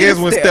tell So I me guess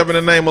to when step. "Step in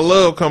the Name of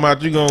Love" come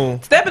out, you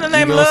gon' Step in the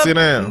Name of Love. sit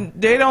down.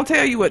 They don't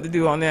tell you what to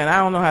do on that. I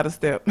don't know how to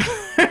step.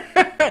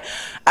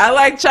 I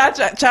like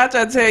cha-cha.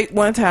 Cha-cha tell you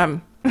one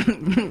time.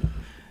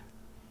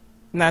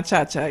 Not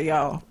cha-cha,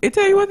 y'all. It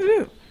tell you what to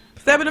do.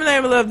 Step in the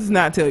Name of Love does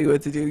not tell you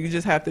what to do. You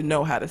just have to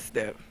know how to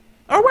step.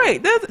 Oh,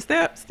 wait. Does it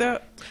step?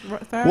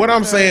 What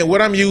I'm saying,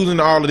 what I'm using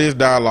all of this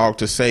dialogue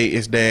to say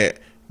is that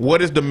what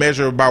is the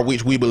measure by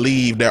which we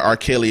believe that R.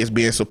 Kelly is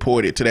being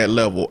supported to that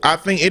level? I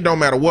think it don't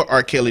matter what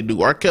R. Kelly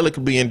do. R. Kelly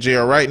could be in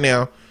jail right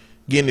now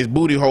getting his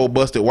booty hole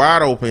busted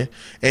wide open,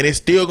 and it's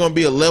still gonna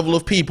be a level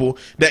of people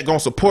that gonna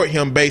support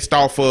him based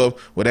off of,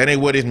 well, that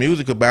ain't what his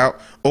music about,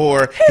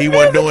 or he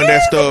wasn't doing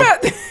that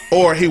stuff,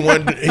 or he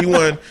won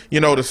the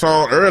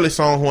early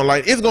songs one,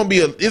 like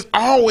it's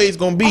always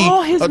gonna be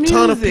all his a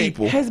ton of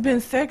people. has been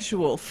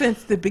sexual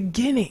since the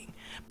beginning.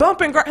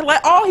 Bumping,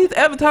 like all he's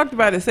ever talked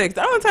about is sex.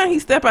 The only time he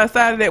step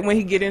outside of that when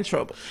he get in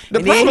trouble.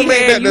 The problem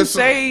ain't that you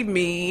save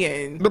me,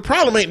 and the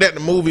problem ain't that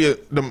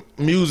the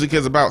music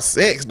is about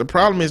sex. The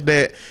problem is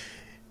that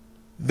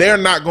they're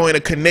not going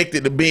to connect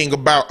it to being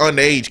about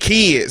underage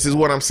kids, is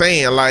what I'm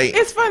saying. Like,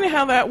 it's funny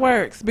how that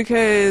works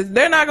because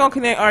they're not going to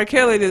connect R.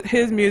 Kelly to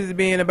his music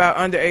being about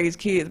underage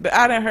kids. But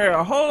I done heard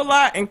a whole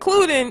lot,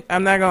 including,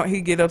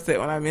 he get upset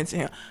when I mention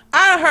him.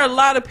 I heard a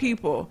lot of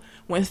people.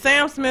 When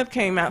Sam Smith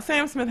came out,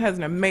 Sam Smith has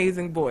an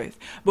amazing voice.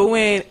 But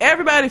when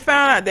everybody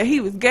found out that he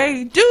was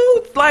gay,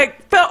 dudes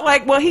felt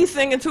like, well, he's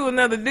singing to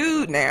another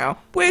dude now,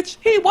 which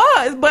he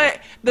was, but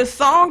the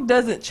song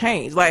doesn't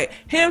change. Like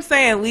him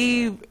saying,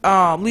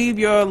 leave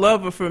your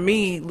lover for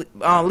me,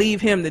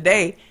 leave him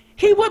today.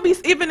 He would be,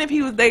 even if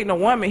he was dating a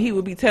woman, he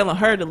would be telling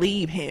her to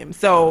leave him.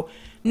 So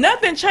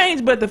nothing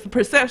changed but the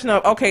perception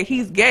of, okay,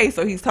 he's gay,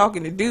 so he's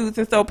talking to dudes.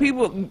 And so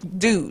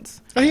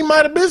dudes. He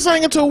might have been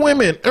singing to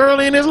women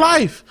early in his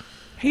life.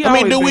 We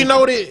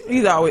know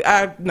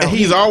that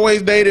he's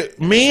always dated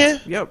men?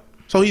 Yep.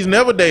 So he's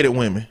never dated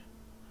women.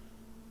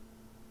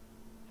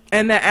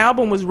 And that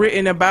album was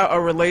written about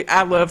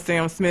I love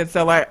Sam Smith,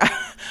 so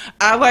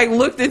I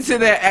looked into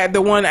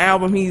the one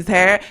album he's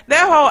had.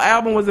 That whole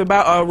album was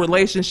about a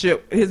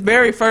relationship, his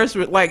very first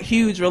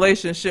huge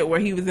relationship where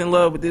he was in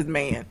love with this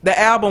man. The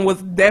album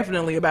was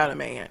definitely about a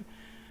man.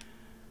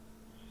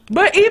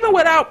 But even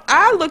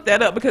I looked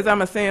that up because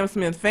I'm a Sam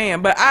Smith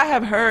fan, but I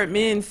have heard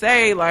men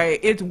say,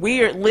 it's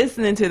weird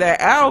listening to that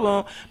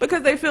album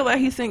because they feel like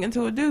he's singing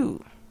to a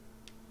dude.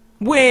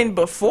 When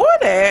before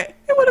that,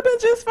 it would have been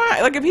just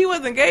fine. Like, if he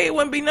wasn't gay, it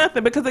wouldn't be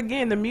nothing because,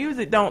 again, the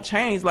music don't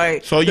change.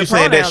 So you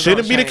saying that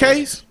shouldn't be the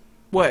case?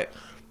 What?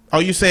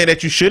 Are you saying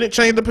that you shouldn't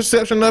change the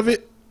perception of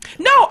it?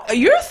 No,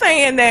 you're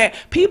saying that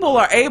people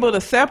are able to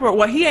separate.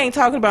 Well, he ain't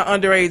talking about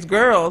underage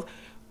girls.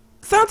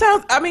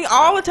 Sometimes,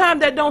 all the time,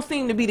 that don't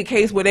seem to be the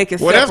case where they can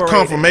separate. Well, that's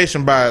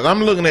confirmation bias.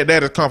 I'm looking at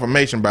that as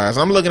confirmation bias.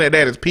 I'm looking at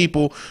that as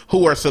people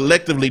who are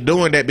selectively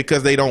doing that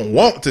because they don't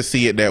want to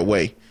see it that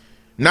way.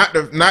 Not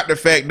the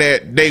fact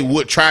that they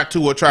would try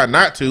to or try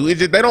not to. It's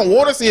just they don't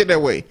want to see it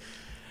that way.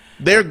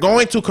 They're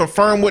going to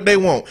confirm what they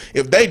want.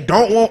 If they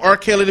don't want R.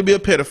 Kelly to be a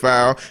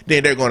pedophile,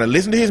 then they're going to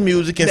listen to his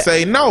music and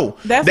say, no,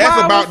 that's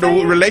about the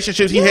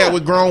relationships he had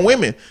with grown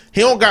women.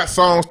 He don't got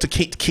songs to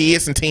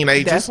kids and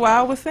teenagers. That's why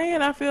I was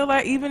saying I feel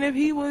like even if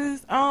he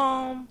was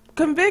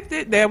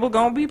convicted, there were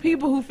going to be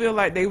people who feel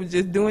like they were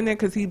just doing it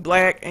because he's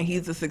black and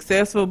he's a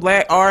successful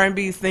black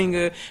R&B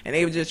singer and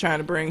they were just trying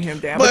to bring him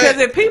down. Because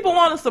if people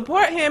want to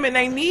support him and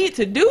they need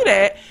to do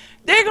that,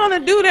 they're going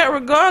to do that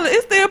regardless.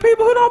 It's still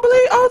people who don't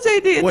believe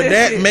OJ did well,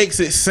 that shit. Makes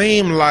it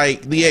seem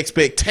like the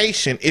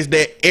expectation is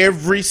that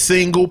every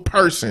single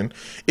person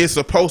is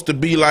supposed to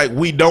be like,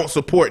 we don't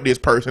support this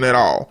person at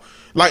all.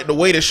 Like the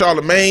way that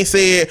Charlamagne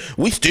said,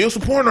 we still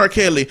support R.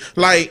 Kelly.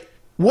 Like,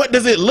 what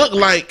does it look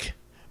like?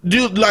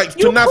 You pull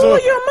your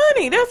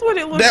money. That's what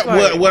it looks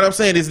like. What I'm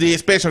saying is the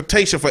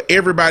expectation for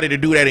everybody to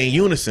do that in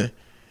unison.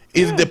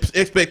 Is the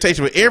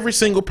expectation for every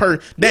single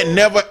person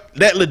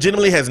that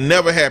legitimately has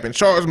never happened.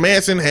 Charles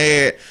Manson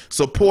had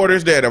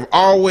supporters that have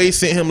always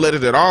sent him letters,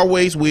 that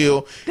always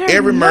will.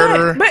 Every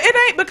murderer, but it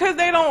ain't because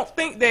they don't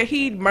think that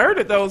he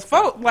murdered those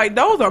folks. Like,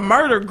 those are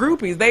murder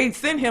groupies. They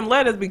send him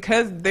letters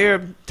because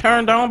they're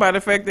turned on by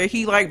the fact that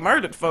he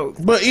murdered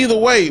folks. But either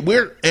way,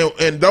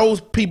 and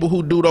those people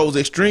who do those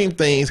extreme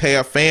things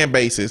have fan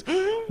bases.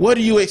 Mm-hmm. what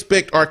do you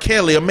expect R.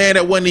 Kelly, a man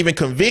that wasn't even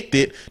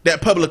convicted,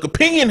 that public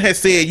opinion has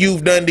said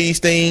you've done these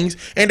things,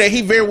 and that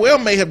he very well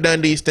may have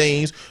done these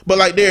things, but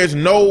like there's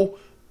no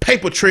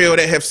paper trail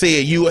that have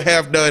said you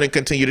have done and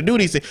continue to do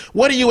these things.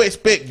 What do you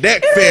expect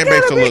that fan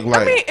base to look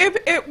like?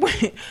 I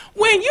mean,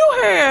 when you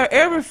have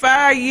every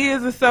 5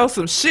 years or so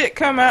some shit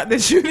come out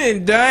that you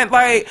didn't done,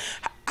 like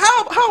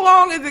how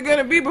long is it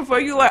gonna be before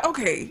you like,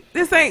 okay,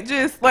 this ain't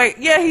just like,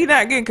 yeah, he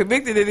not getting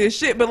convicted of this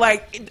shit, but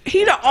like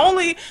he the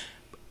only,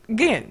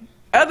 again,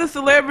 other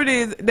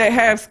celebrities that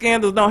have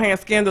scandals don't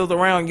have scandals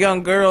around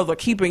young girls or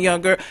keeping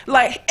young girls.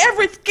 Like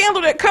every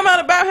scandal that come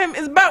out about him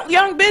is about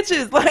young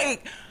bitches.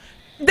 Like,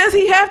 does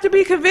he have to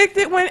be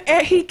convicted when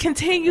he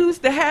continues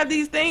to have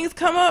these things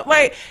come up?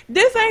 Like,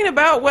 this ain't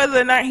about whether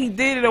or not he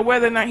did it or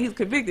whether or not he's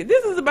convicted.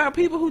 This is about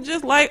people who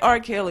just like R.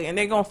 Kelly and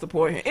they're going to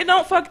support him.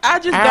 I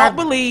just don't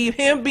believe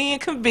him being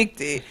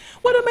convicted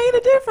would have made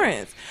a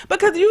difference.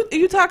 Because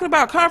you talking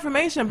about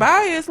confirmation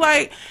bias,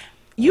 like,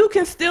 you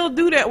can still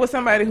do that with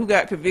somebody who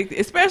got convicted,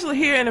 especially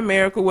here in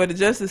America where the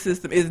justice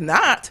system is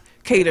not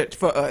catered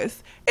for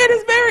us. It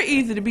is very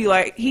easy to be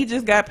like, he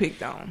just got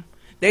picked on.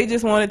 They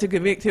just wanted to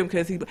convict him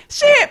because people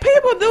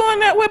doing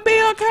that with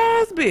Bill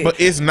Cosby.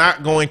 But it's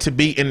not going to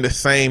be in the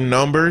same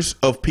numbers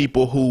of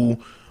people who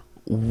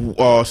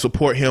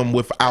support him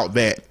without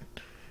that.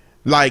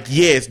 Like,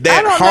 yes,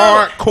 that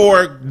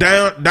hardcore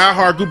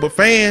diehard group of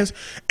fans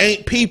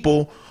ain't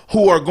people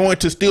who are going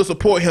to still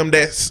support him.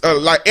 That's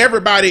like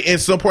everybody in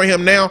supporting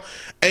him now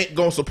ain't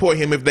going to support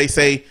him if they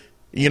say,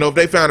 you know, if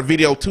they found a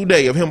video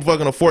today of him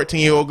fucking a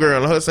 14-year-old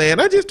girl and her saying,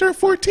 I just turned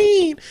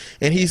 14.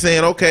 And he's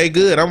saying, okay,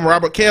 good, I'm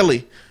Robert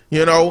Kelly.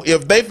 You know,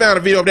 if they found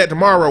a video of that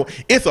tomorrow,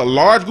 it's a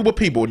large group of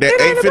people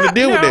that ain't finna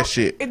deal with that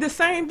shit. The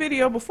same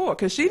video before,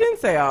 because she didn't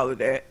say all of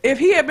that. If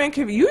he had been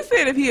you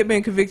said if he had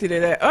been convicted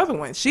of that other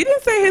one. She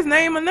didn't say his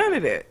name or none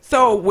of that.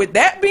 So with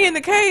that being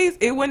the case,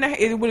 it would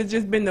have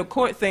just been the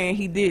court saying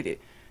he did it.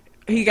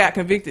 He got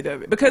convicted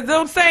of it. Because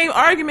those same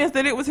arguments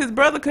that it was his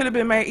brother could have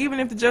been made, even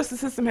if the justice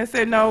system had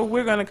said, no,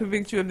 we're going to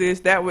convict you of this,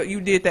 that what you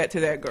did that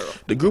to that girl.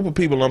 The group of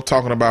people I'm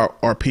talking about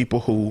are people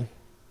who,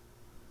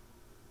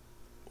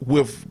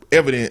 with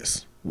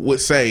evidence,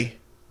 would say,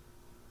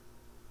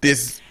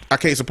 this, I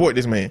can't support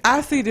this man.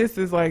 I see this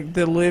as like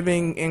the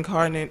living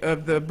incarnate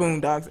of the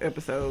Boondocks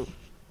episode.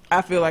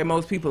 I feel like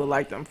most people are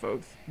like them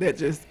folks. That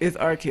just, it's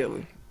R.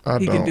 Kelly.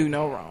 He can do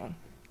no wrong.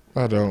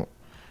 I don't.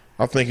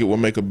 I think it would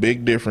make a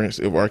big difference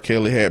if R.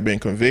 Kelly had been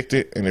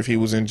convicted and if he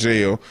was in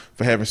jail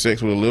for having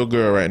sex with a little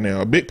girl right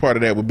now. A big part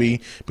of that would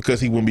be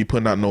because he wouldn't be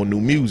putting out no new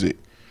music.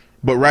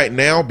 But right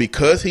now,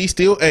 because he's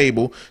still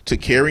able to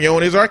carry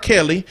on as R.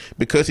 Kelly,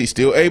 because he's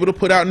still able to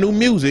put out new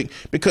music,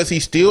 because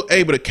he's still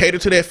able to cater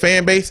to that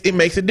fan base, it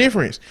makes a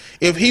difference.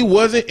 If he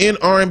wasn't in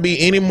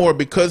R&B anymore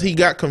because he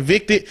got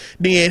convicted,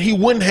 then he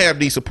wouldn't have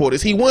these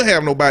supporters. He wouldn't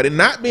have nobody.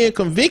 Not being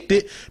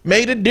convicted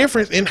made a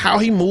difference in how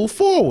he moved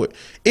forward.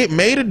 It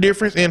made a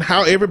difference in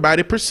how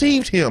everybody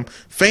perceived him,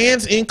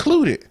 fans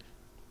included.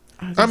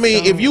 I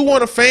mean, if you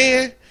want a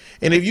fan,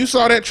 and if you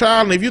saw that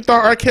trial and if you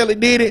thought R. Kelly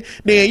did it,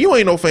 then you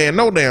ain't no fan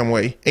no damn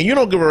way. And you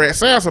don't give a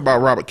rat's ass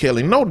about Robert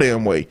Kelly no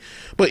damn way.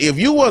 But if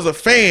you was a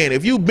fan,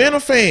 if you been a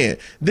fan,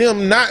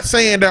 them not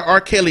saying that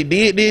R. Kelly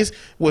did this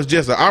was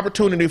just an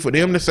opportunity for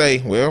them to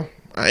say, well,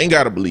 I ain't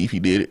got to believe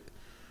he did it.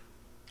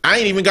 I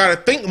ain't even got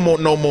to think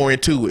no more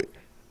into it.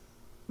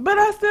 But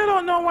I still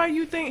don't know why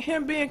you think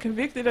him being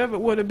convicted of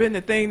it would have been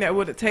the thing that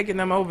would have taken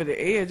them over the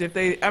edge. If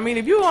they, I mean,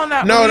 if you on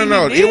that, no.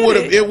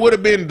 It would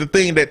have been the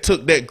thing that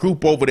took that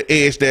group over the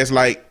edge. That's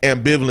like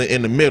ambivalent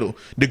in the middle.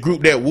 The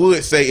group that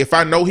would say, if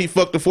I know he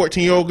fucked a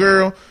 14-year-old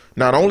girl,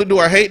 not only do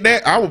I hate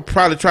that, I would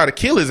probably try to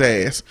kill his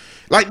ass.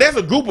 Like, there's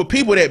a group of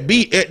people that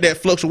be at that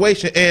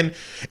fluctuation, and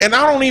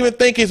I don't even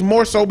think it's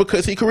more so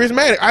because he's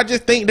charismatic. I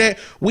just think that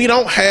we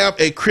don't have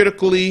a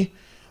critical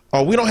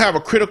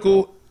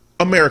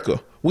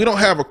America. We don't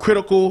have a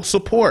critical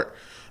support.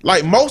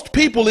 Like, most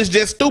people is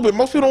just stupid.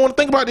 Most people don't want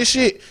to think about this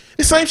shit.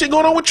 The same shit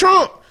going on with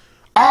Trump.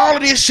 All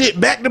of this shit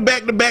back to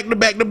back to back to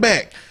back to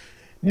back.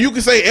 You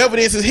can say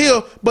evidence is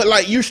here, but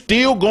like, you're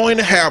still going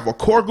to have a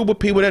core group of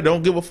people that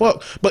don't give a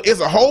fuck. But it's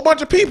a whole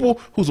bunch of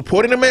people who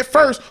supported him at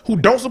first who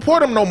don't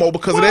support him no more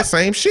because of that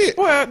same shit.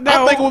 Well,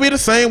 no, I think it will be the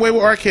same way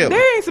with R. Kelly.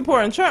 They ain't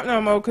supporting Trump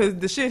no more because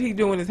the shit he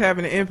doing is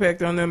having an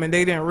impact on them, and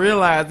they didn't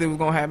realize it was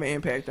gonna have an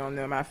impact on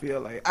them. I feel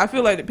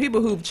like the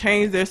people who've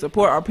changed their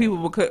support are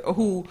people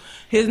who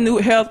his new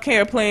health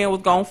care plan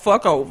was gonna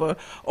fuck over,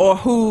 or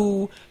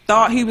who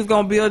thought he was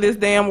gonna build this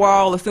damn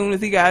wall as soon as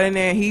he got in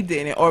there and he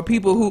didn't, or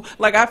people who,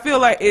 like, I feel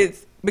like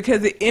it's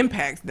because it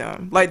impacts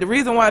them. Like, the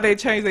reason why they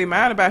change their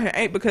mind about him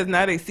ain't because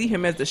now they see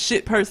him as the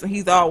shit person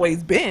he's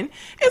always been.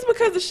 It's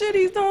because the shit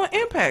he's doing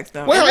impacts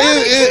them. Well,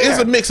 it's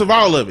a mix of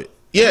all of it.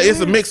 Yeah, it's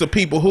a mix of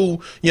people who,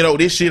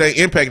 this shit ain't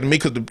impacting me,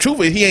 because the truth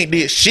is he ain't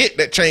did shit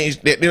that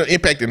changed, that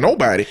impacted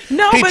nobody.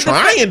 No, he but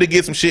trying to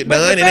get some shit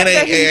done, and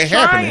it ain't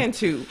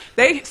happening.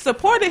 They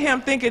supported him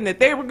thinking that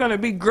they were going to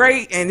be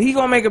great, and he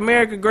going to make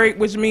America great,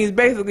 which means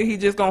basically he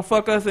just going to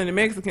fuck us and the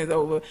Mexicans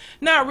over.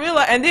 Not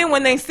realize, and then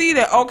when they see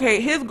that, okay,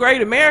 his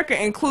great America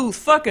includes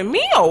fucking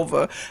me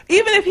over,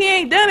 even if he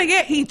ain't done it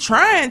yet, he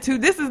trying to.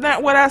 This is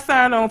not what I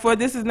signed on for.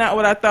 This is not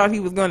what I thought he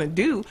was going to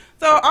do.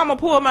 So I'm going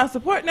to pull my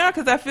support now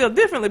because I feel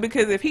differently,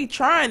 because if he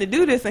trying to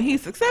do this and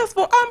he's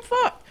successful, I'm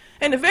fucked.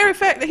 And the very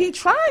fact that he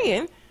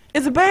trying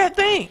is a bad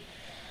thing.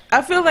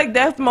 I feel like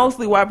that's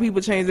mostly why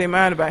people change their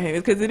mind about him,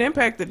 is because it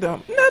impacted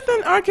them.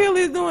 Nothing R.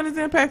 Kelly is doing is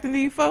impacting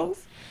these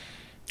folks.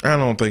 I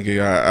don't think it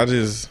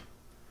got,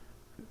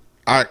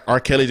 R.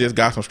 Kelly just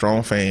got some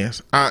strong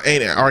fans.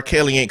 R.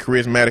 Kelly ain't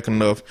charismatic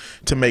enough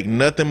to make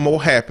nothing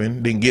more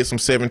happen than get some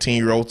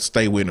 17-year-olds to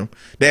stay with him.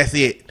 That's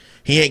it.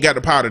 He ain't got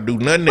the power to do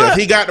nothing else.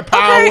 He got the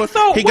power. Okay,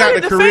 so he where got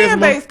did the the charisma. fan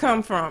base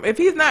come from? If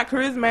he's not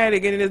charismatic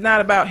and it is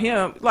not about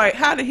him, like,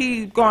 how did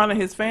he go on to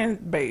his fan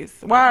base?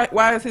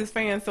 Why is his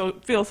fans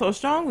feel so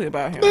strongly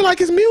about him? They like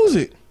his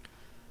music.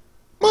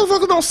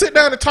 Motherfuckers don't sit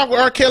down and talk with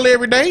R. Kelly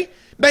every day.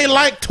 They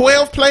like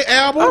 12 Play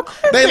album.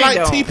 They like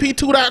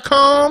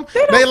TP2.com.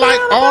 They like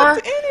R.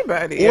 To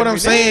anybody. What I'm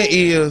saying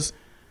is,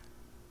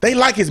 they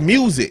like his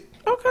music.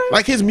 Okay.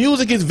 Like, his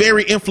music is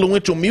very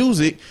influential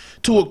music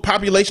to a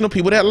population of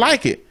people that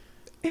like it.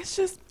 It's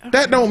just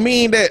that don't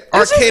mean that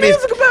R. It's just Kelly's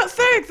music about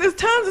sex.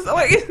 It's tons of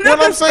like it's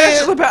nothing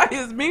special about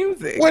his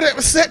music.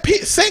 Whatever,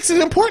 sex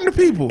is important to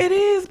people. It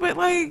is, but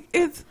like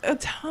it's a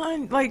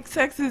ton. Like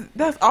sex is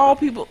that's all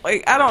people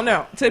like. I don't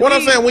know.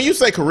 I'm saying, when you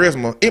say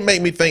charisma, it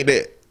make me think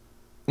that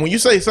when you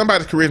say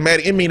somebody's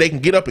charismatic, it mean they can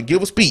get up and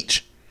give a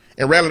speech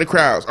and rally the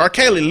crowds. R.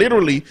 Kelly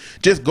literally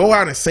just go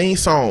out and sing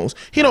songs.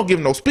 He don't give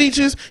no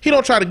speeches. He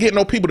don't try to get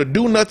no people to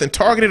do nothing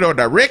targeted or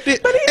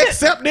directed,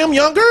 except them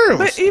young girls.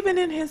 But even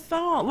in his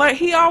song, like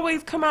he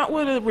always come out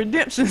with a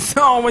redemption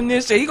song when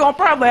this shit. He gonna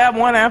probably have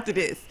one after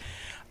this.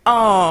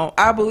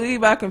 I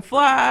Believe I Can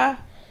Fly.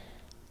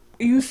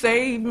 You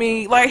Saved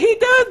Me. Like he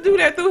does do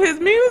that through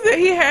his music.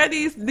 He had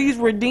these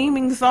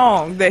redeeming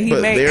songs that he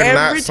made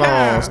every time. They're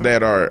not songs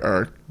that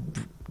are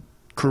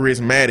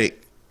charismatic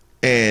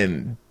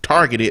and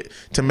targeted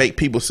to make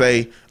people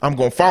say, I'm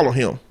gonna follow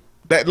him.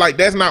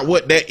 That's not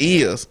what that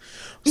is.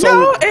 So,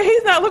 no, and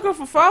he's not looking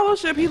for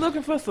followership, he's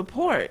looking for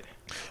support.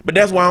 But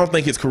that's why I don't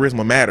think his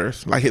charisma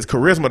matters. Like, his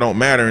charisma don't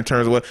matter in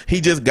terms of what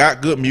he just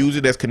got good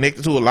music that's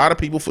connected to a lot of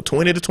people for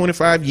 20 to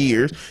 25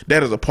 years.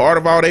 That is a part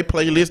of all their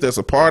playlists. That's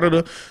a part of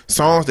the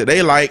songs that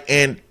they like,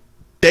 and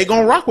they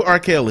gonna rock with R.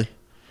 Kelly.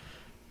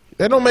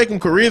 That don't make him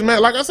charismatic.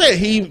 Like I said,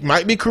 he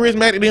might be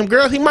charismatic to them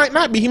girls. He might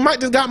not be. He might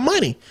just got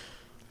money.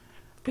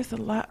 It's a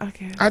lot, I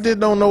guess. I just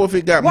don't know if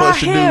it got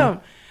much to do.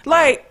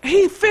 Like,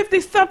 he's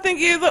 50-something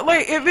years old.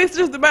 Like, if it's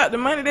just about the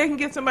money, they can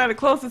get somebody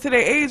closer to their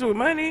age with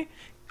money.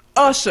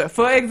 Usher,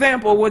 for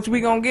example, which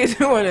we gonna get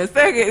to in a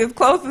second, is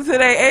closer to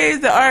their age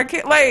than R.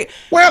 Kelly. Like,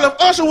 well,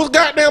 if Usher was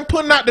goddamn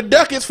putting out the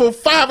ducats for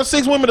 5 or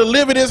 6 women to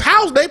live in his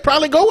house, they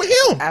probably go with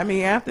him. I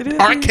mean, after this,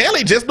 R.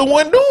 Kelly just the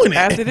one doing it.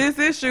 After this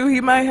issue,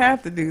 he might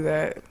have to do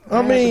that.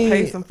 I mean, have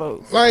to pay some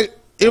folks. Like,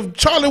 if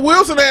Charlie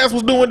Wilson ass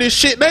was doing this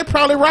shit, they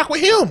probably rock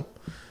with him.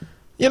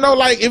 You know,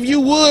 like, if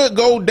you would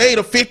go date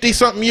a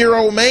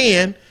 50-something-year-old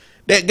man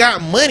that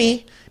got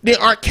money, then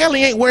R.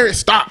 Kelly ain't where it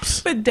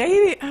stops. But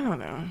dating, I don't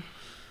know.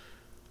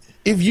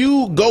 If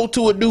you go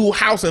to a dude's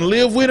house and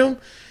live with him,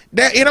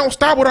 that it don't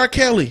stop with R.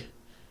 Kelly.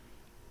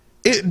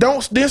 It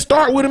don't then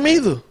start with him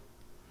either.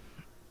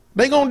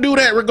 They gonna do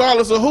that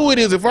regardless of who it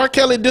is. If R.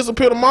 Kelly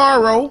disappear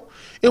tomorrow,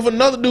 if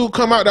another dude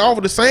come out to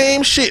offer the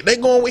same shit, they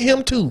going with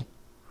him too.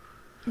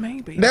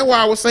 Maybe. That's why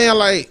I was saying,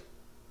 like,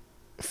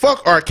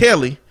 fuck R.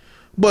 Kelly.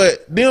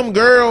 But them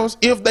girls,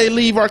 if they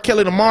leave R.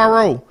 Kelly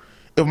tomorrow,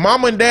 if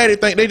mama and daddy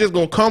think they just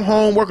gonna come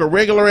home, work a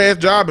regular ass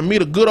job, and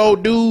meet a good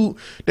old dude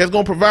that's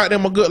gonna provide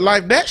them a good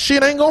life, that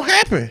shit ain't gonna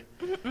happen.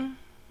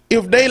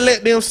 If they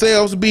let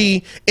themselves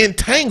be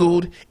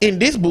entangled in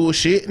this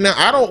bullshit. Now,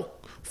 I don't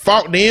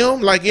fault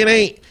them. Like, it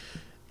ain't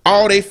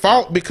all they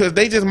fault, because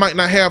they just might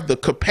not have the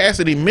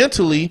capacity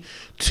mentally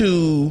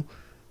to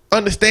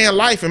understand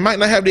life and might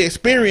not have the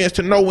experience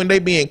to know when they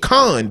being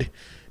conned.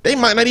 They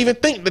might not even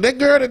think that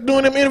girl that's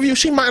doing them interviews,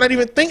 she might not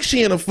even think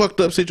she in a fucked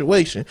up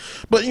situation.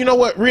 But you know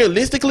what?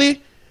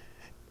 Realistically,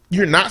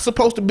 you're not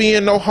supposed to be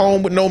in no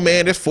home with no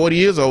man that's 40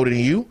 years older than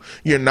you.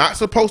 You're not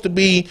supposed to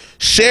be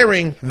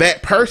sharing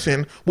that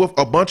person with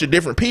a bunch of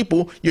different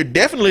people. You're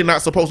definitely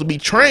not supposed to be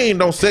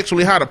trained on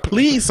sexually how to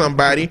please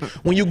somebody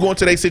when you go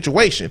into their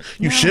situation.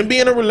 You shouldn't be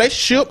in a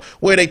relationship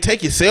where they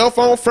take your cell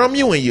phone from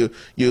you and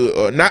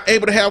you're not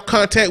able to have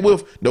contact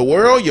with the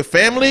world, your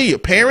family, your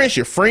parents,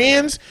 your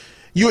friends.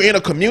 You're in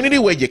a community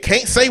where you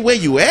can't say where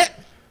you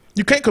at.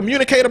 You can't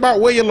communicate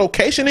about where your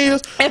location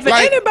is. And for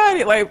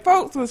anybody, like,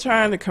 folks was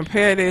trying to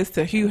compare this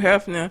to Hugh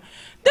Hefner.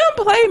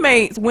 Them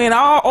playmates went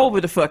all over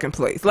the fucking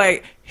place.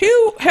 Like,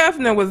 Hugh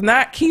Hefner was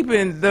not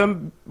keeping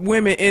them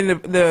women in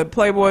the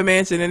Playboy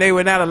Mansion, and they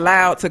were not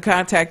allowed to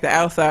contact the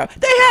outside.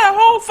 They had a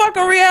whole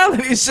fucking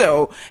reality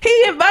show.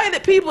 He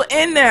invited people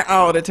in there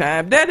all the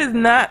time. That is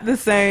not the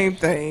same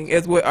thing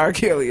as what R.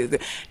 Kelly is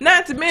doing.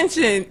 Not to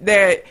mention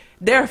that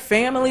their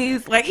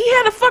families, like, he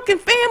had a fucking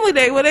family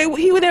day where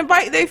he would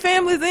invite their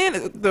families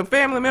in, the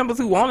family members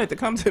who wanted to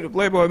come to the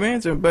Playboy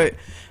Mansion, but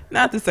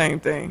not the same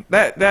thing.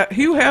 That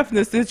Hugh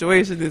Hefner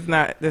situation is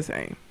not the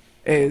same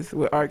as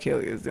what R.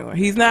 Kelly is doing.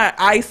 He's not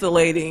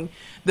isolating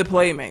the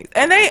playmates.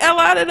 And a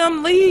lot of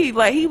them leave.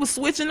 Like, he was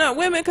switching up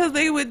women because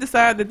they would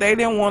decide that they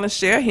didn't want to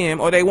share him,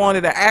 or they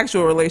wanted an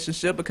actual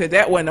relationship because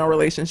that wasn't a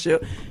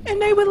relationship,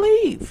 and they would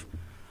leave.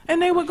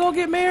 And they would go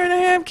get married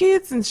and have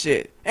kids and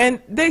shit. And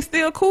they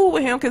still cool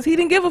with him because he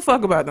didn't give a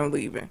fuck about them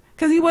leaving.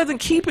 Because he wasn't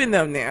keeping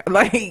them there.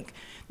 Like,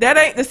 that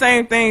ain't the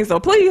same thing.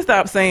 So please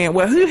stop saying,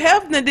 well, Hugh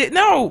Hefner did.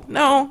 No,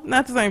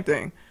 not the same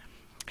thing.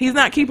 He's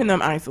not keeping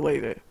them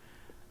isolated.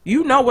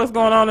 You know what's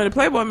going on in the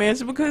Playboy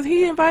Mansion because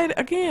he invited,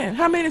 again,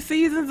 how many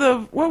seasons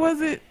of, what was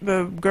it?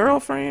 The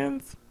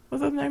Girlfriends?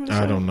 What's the name of the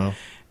show? I don't know.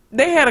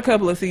 They had a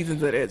couple of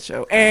seasons of that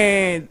show.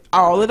 And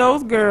all of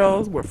those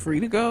girls were free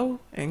to go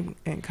and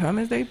come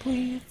as they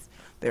pleased.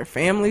 Their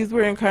families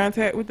were in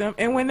contact with them.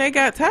 And when they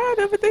got tired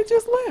of it, they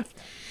just left.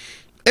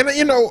 And,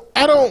 you know,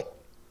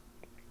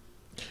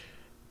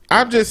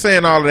 I'm just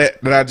saying all that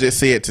I just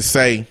said to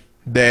say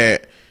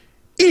that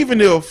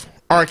even if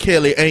R.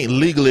 Kelly ain't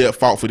legally at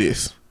fault for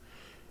this,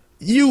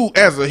 you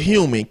as a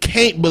human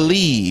can't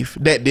believe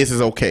that this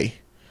is okay.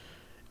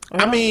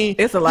 Well, I mean,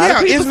 it's a lot of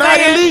people it's not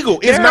illegal.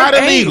 It's not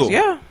illegal.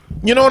 Yeah.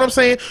 You know what I'm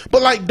saying?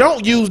 But, like,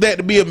 don't use that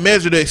to be a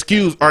measure to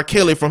excuse R.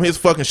 Kelly from his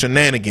fucking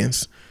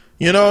shenanigans.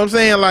 You know what I'm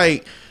saying?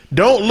 Like,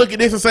 don't look at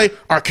this and say,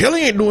 R.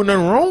 Kelly ain't doing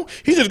nothing wrong.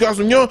 He just got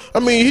some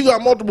he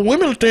got multiple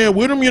women staying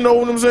with him. You know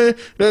what I'm saying?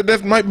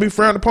 That might be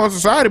frowned upon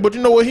society, but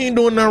you know what? He ain't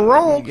doing nothing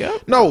wrong.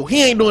 Yep. No,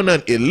 he ain't doing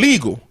nothing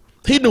illegal.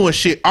 He doing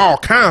shit all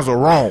kinds of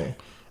wrong.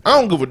 I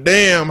don't give a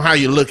damn how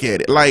you look at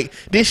it. Like,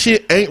 this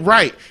shit ain't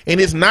right. And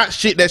it's not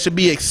shit that should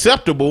be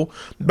acceptable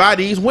by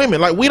these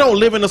women. Like, we don't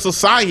live in a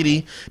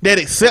society that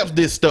accepts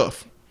this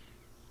stuff.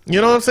 You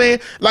know what I'm saying?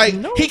 Like,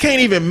 no. He can't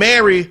even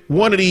marry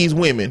one of these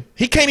women.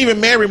 He can't even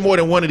marry more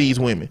than one of these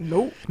women.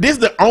 Nope. This is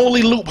the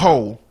only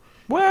loophole.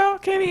 Well,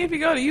 can he if you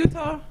go to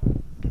Utah?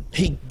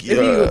 If he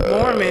was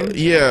Mormon.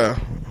 Yeah.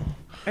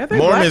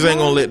 Mormons ain't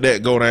gonna let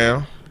that go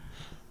down.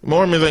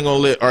 Mormons ain't gonna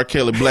let R.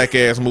 Kelly black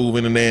ass move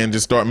in there and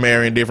just start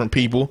marrying different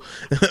people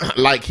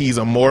like he's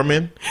a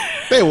Mormon.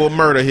 They will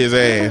murder his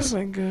ass. Oh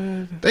my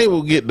god. They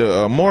will get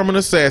the Mormon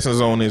assassins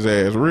on his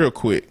ass real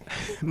quick.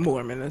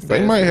 Mormon assassins.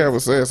 They might have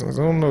assassins.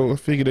 I don't know. I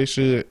figure they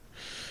should.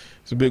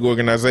 It's a big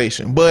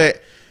organization.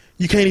 But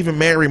you can't even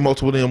marry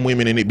multiple of them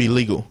women and it be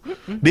legal.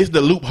 Mm-mm. This is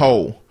the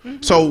loophole.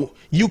 Mm-hmm. So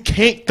you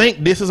can't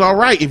think this is all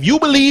right. If you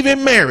believe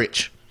in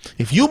marriage,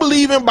 if you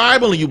believe in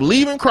Bible and you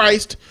believe in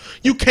Christ,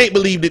 you can't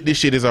believe that this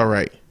shit is all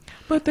right.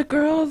 But the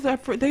girls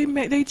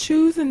they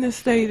choosing to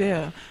stay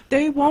there.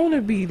 They want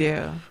to be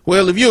there.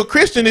 Well, if you're a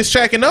Christian, it's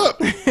shacking up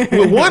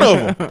with one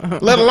of them,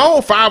 let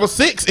alone 5 or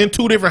 6 in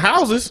 2 different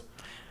houses.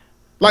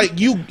 Like,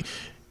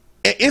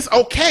 it's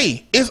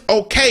okay. It's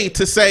okay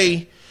to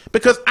say,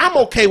 because I'm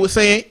okay with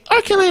saying,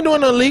 R. Kelly ain't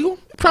doing nothing illegal.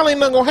 Probably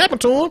ain't nothing gonna happen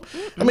to him.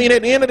 Mm-hmm. I mean,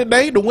 at the end of the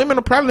day, the women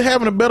are probably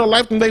having a better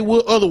life than they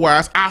would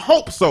otherwise. I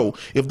hope so.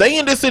 If they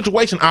in this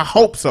situation, I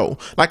hope so.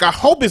 Like, I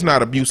hope it's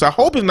not abuse. I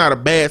hope it's not a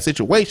bad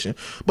situation.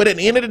 But at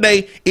the end of the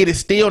day, it is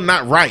still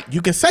not right.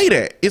 You can say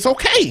that. It's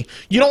okay.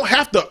 You don't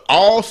have to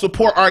all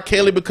support R.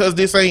 Kelly because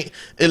this ain't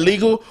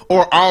illegal,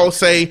 or all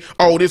say,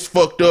 oh, this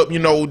fucked up,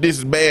 this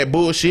is bad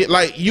bullshit.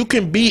 Like, you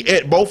can be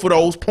at both of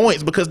those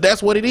points because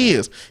that's what it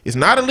is. It's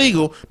not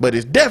illegal, but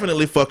it's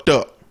definitely fucked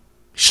up.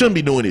 Shouldn't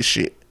be doing this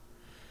shit.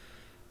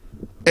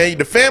 And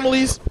the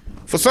families,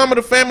 for some of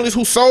the families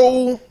who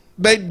sold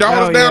their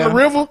daughters down the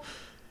river,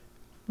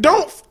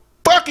 don't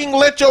fucking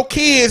let your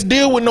kids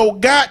deal with no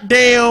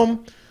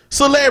goddamn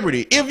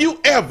celebrity. If you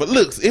ever,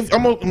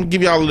 I'm gonna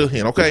give y'all a little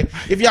hint, okay?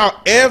 If y'all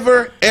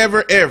ever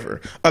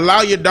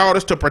allow your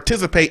daughters to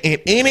participate in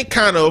any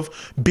kind of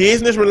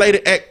business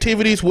related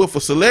activities with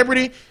a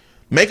celebrity,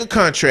 make a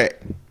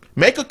contract.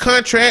 Make a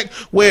contract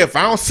where if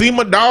I don't see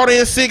my daughter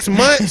in 6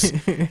 months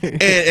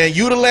and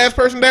you the last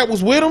person that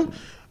was with them,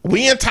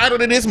 we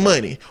entitled to this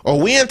money, or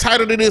we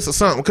entitled to this or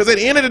something. Because at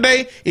the end of the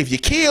day, if your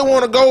kid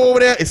want to go over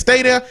there and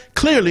stay there,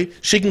 clearly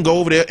she can go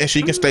over there and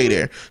she can stay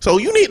there. So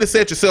you need to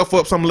set yourself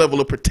up some level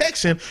of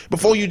protection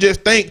before you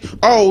just think,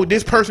 oh,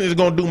 this person is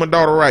going to do my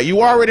daughter right.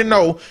 You already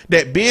know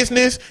that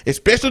business,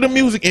 especially the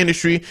music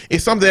industry,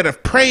 is something that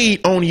have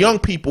preyed on young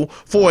people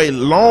for a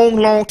long,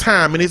 long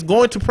time, and it's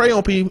going to prey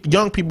on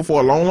young people for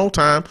a long, long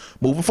time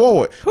moving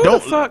forward. Who the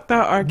fuck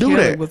thought R.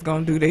 Kelly was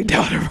going to do their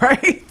daughter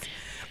right?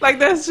 Like,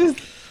 that's just...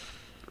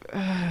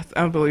 it's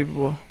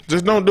unbelievable.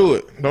 Just don't do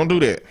it. Don't do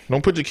that.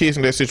 Don't put your kids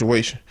in that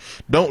situation.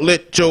 Don't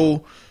let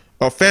your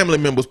family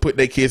members put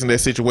their kids in that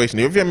situation.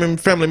 If your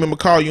family member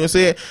call you and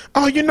said,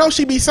 "Oh, you know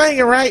she be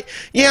singing, right?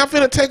 Yeah, I'm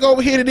finna take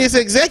over here to this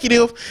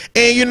executive,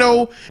 and you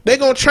know they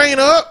gonna train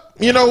her up.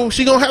 You know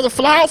she gonna have to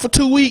fly out for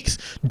 2 weeks."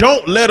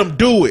 Don't let them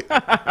do it.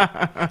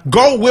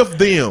 Go with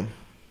them.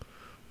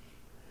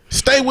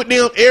 Stay with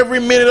them every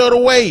minute of the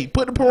way.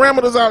 Put the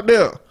parameters out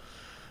there.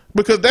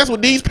 Because that's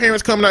what these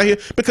parents coming out here.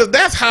 Because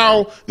that's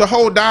how the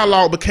whole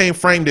dialogue became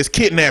framed as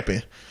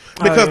kidnapping.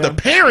 Because the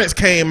parents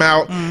came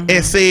out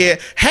and said,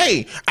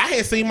 "Hey, I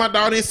hadn't seen my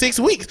daughter in 6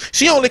 weeks.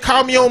 She only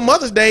called me on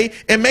Mother's Day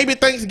and maybe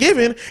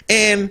Thanksgiving,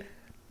 and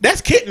that's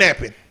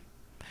kidnapping."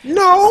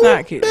 No,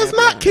 that's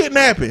not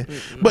kidnapping.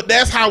 But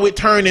that's how it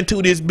turned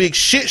into this big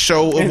shit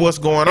show of what's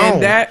going on.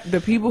 And that the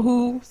people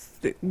who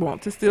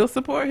want to still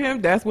support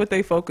him, that's what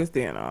they focused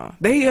in on.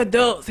 They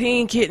adults, he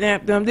ain't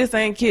kidnapped them. This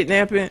ain't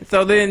kidnapping.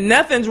 So then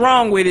nothing's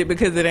wrong with it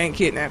because it ain't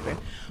kidnapping,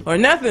 or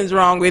nothing's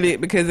wrong with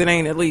it because it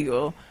ain't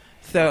illegal.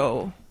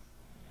 So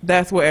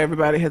that's what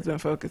everybody has been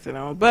focusing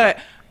on. But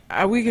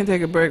we can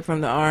take a break from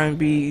the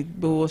R&B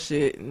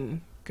bullshit and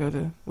go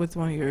to what's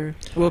one of your.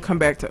 We'll come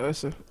back to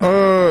Usher.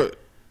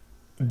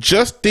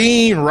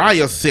 Justine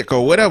Ryasik,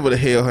 or whatever the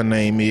hell her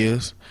name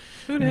is.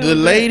 The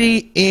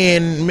lady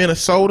in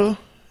Minnesota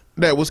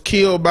that was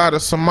killed by the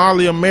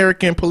Somali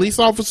American police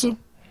officer.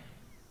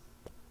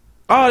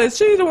 Oh, is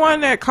she the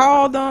one that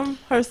called them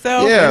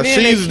herself? Yeah,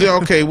 she's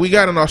okay. We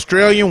got an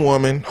Australian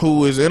woman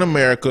who is in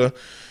America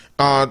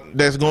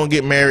that's going to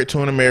get married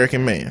to an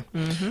American man.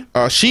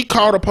 She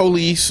called the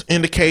police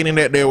indicating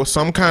that there was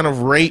some kind of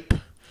rape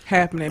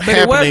happening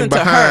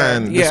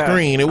behind the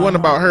screen. It wasn't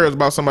about her, it was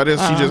about somebody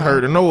else. She just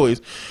heard a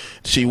noise.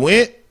 She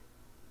went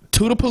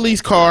to the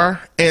police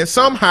car, and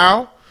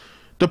somehow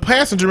the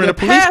passenger in the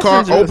police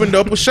car opened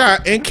up a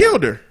shot and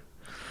killed her.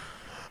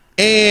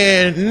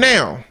 And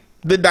now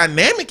the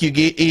dynamic you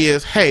get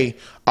is, hey,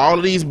 all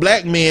of these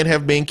black men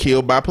have been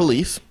killed by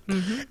police,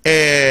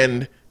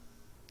 and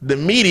the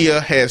media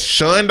has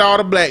shunned all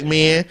the black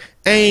men,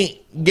 ain't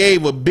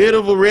gave a bit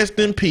of a rest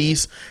in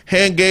peace,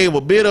 and gave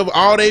a bit of,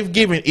 all they've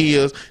given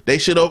is they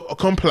should have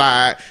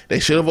complied, they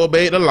should have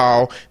obeyed the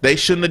law, they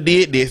shouldn't have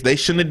did this, they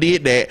shouldn't have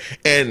did that.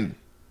 And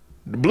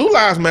the Blue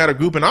Lives Matter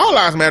group and All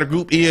Lives Matter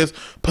group is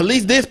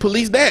police this,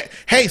 police that.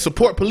 Hey,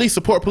 support police,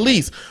 support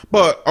police.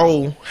 But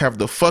have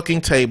the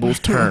fucking tables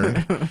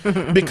turned.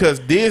 Because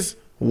this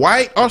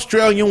white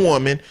Australian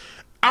woman,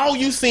 all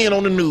you seeing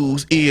on the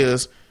news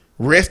is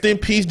rest in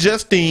peace,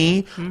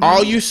 Justine.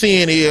 All you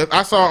seeing is,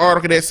 I saw an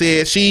article that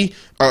said she,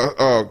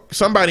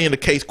 somebody in the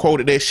case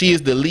quoted that she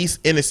is the least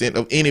innocent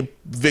of any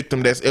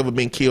victim that's ever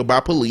been killed by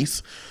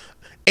police.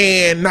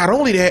 And not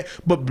only that,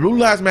 but Blue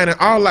Lives Matter and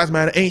All Lives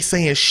Matter ain't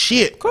saying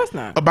shit, of course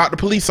not, about the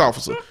police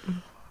officer.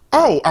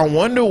 I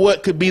wonder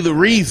what could be the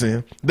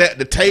reason that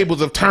the tables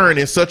have turned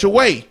in such a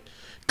way.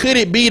 Could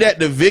it be that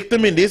the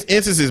victim in this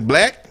instance is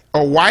black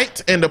or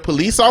white and the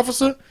police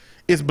officer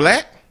is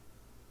black?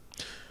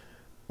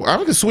 Well,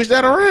 I can switch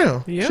that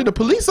around. Yep. Should the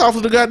police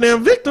officer the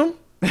goddamn victim?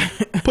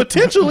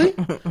 Potentially.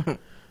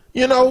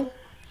 You know?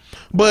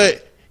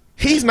 But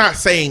he's not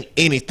saying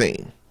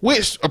anything,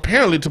 which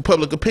apparently to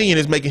public opinion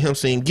is making him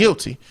seem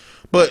guilty.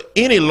 But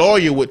any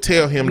lawyer would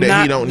tell him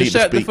that he don't need to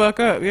speak. Shut the fuck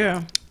up,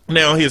 yeah.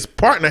 Now, his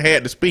partner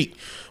had to speak.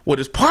 What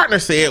his partner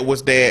said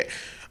was that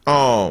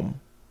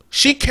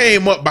she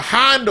came up from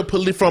behind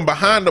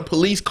the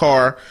police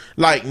car,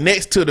 like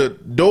next to the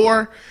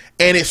door,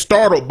 and it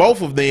startled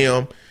both of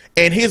them,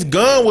 and his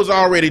gun was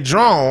already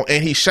drawn,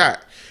 and he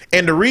shot.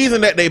 And the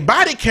reason that their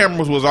body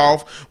cameras was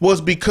off was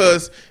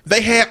because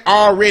they had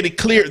already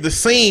cleared the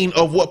scene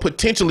of what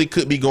potentially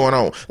could be going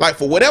on. Like,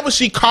 for whatever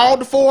she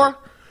called for,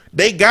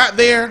 they got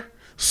there,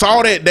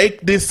 saw that they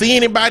didn't see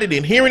anybody,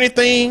 didn't hear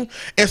anything.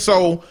 And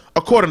so,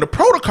 according to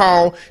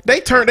protocol, they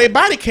turned their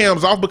body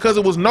cams off because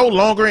it was no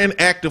longer an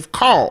active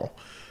call.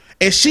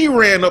 And she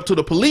ran up to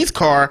the police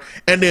car,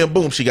 and then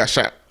boom, she got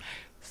shot.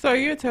 So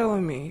you're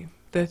telling me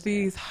that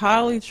these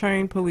highly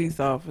trained police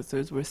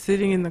officers were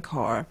sitting in the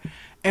car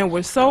and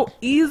were so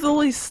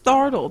easily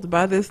startled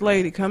by this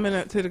lady coming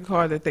up to the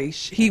car that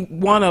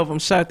one of them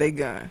shot their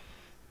gun?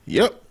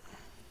 Yep.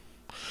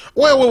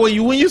 Well, when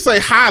you say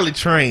highly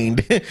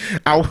trained,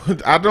 I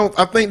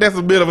think that's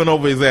a bit of an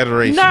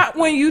over-exaggeration. Not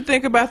when you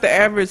think about the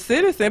average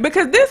citizen,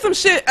 because there's some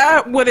shit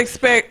I would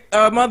expect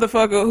a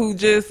motherfucker who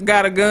just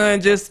got a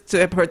gun just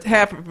to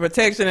have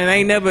protection and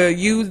ain't never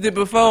used it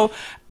before.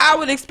 I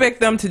would expect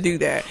them to do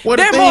that. Well,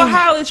 they're more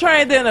highly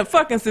trained than a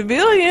fucking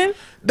civilian.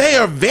 They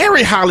are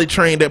very highly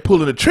trained at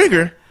pulling the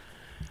trigger,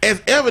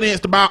 as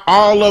evidenced by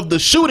all of the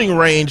shooting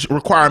range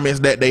requirements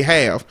that they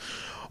have.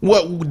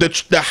 What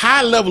the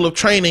high level of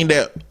training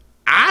that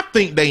I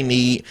think they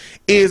need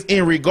is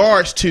in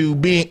regards to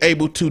being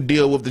able to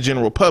deal with the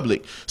general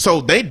public.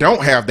 So they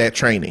don't have that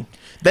training.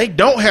 They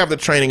don't have the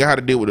training of how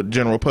to deal with the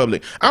general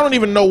public. I don't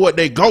even know what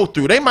they go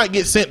through. They might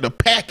get sent the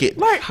packet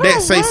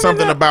that say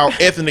something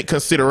about ethnic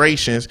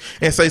considerations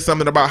and say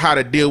something about how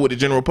to deal with the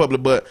general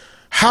public. But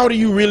how do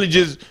you really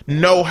just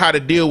know how to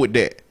deal with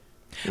that?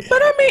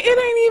 But I mean, it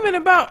ain't even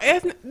about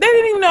ethnic. They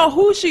didn't even know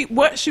what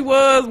she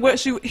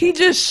was. He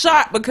just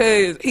shot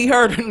because he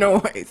heard a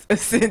noise.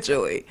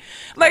 Essentially,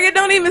 like it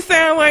don't even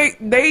sound like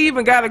they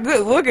even got a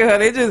good look at her.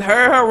 They just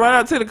heard her run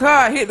up to the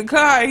car, hit the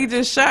car, and he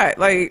just shot.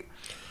 Like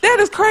that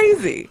is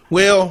crazy.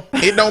 Well,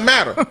 it don't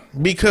matter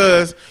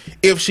because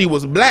if she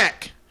was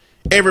black,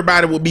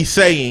 everybody would be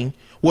saying,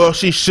 "Well,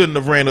 she shouldn't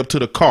have ran up to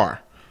the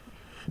car."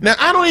 Now,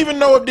 I don't even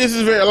know if this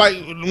is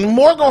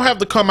more gonna have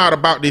to come out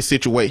about this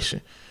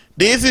situation.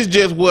 This is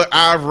just what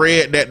I've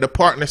read that the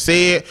partner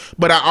said,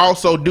 but I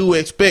also do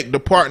expect the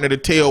partner to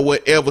tell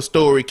whatever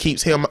story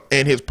keeps him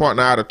and his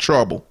partner out of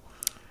trouble.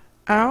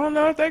 I don't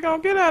know if they're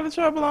going to get out of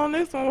trouble on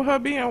this one with her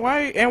being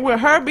white and with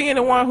her being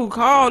the one who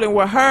called and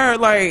with her,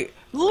 like,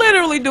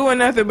 literally doing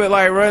nothing but,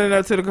 like, running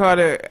up to the car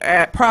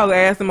to probably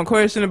ask them a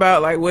question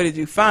about, like, what did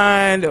you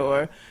find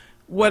or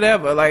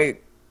whatever.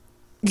 Like,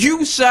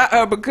 you shot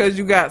her because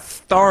you got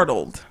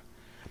startled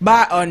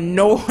by a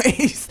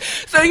noise.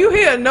 So you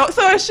hear a noise.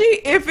 So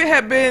if it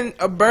had been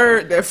a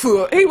bird that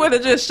flew, he would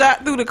have just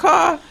shot through the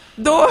car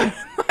door.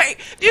 Like,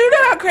 you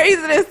know how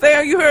crazy that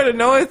sound? You heard a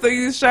noise, so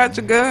you shot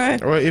your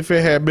gun. Or if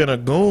it had been a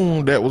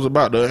goon that was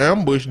about to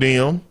ambush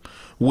them,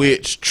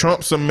 which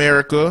Trump's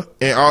America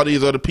and all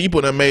these other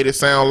people that made it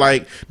sound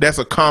like that's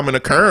a common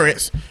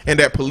occurrence and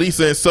that police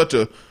are such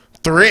a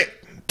threat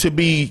to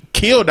be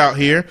killed out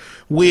here,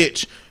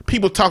 which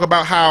people talk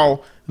about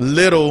how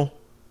little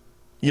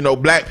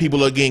black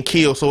people are getting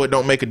killed, so it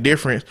don't make a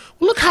difference.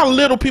 Look how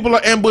little people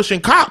are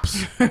ambushing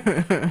cops.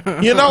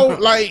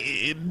 Like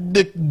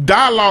the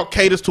dialogue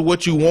caters to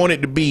what you want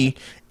it to be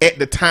at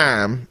the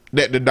time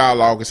that the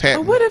dialogue is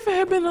happening. But what if it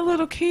had been a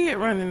little kid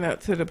running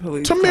up to the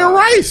police? Tamir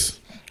Rice,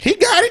 he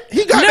got it.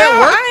 He got no, that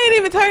work. I ain't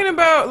even talking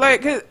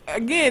about cause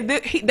again,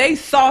 they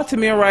saw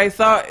Tamir Rice,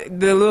 saw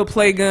the little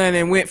play gun,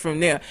 and went from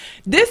there.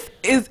 This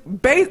is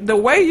the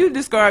way you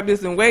described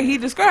this and the way he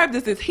described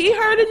this is he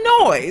heard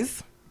a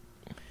noise.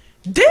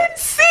 Didn't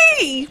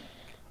see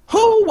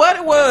what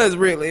it was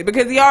really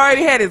because he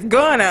already had his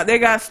gun out. They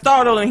got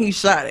startled and he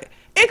shot it.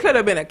 It could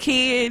have been a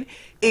kid.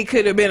 It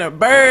could have been a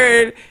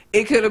bird.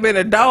 It could have been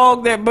a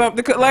dog that bumped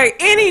the car. Like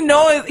any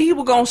noise, he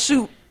was gonna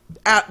shoot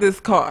out this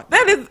car.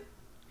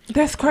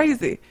 That's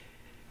crazy.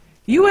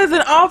 You as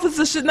an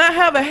officer should not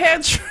have a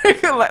head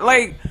trigger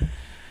like.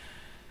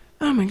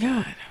 Oh my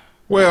God.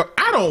 Well,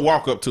 I don't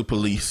walk up to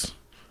police.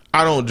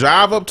 I don't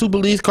drive up to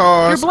police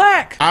cars. You're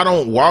black. I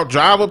don't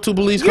drive up to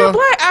police You're cars.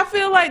 black. I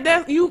feel like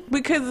that's you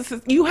because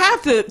you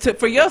have to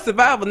for your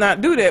survival not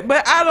do that.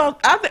 But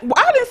I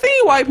didn't see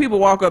white people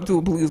walk up to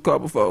a police car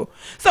before.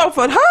 So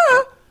for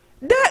her,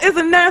 that is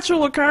a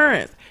natural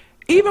occurrence.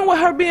 Even with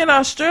her being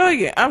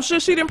Australian, I'm sure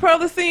she didn't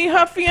probably seen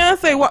her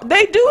fiance.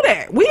 They do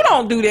that. We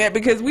don't do that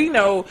because we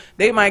know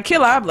they might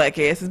kill our black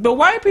asses. But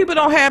white people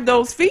don't have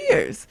those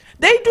fears.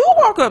 They do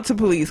walk up to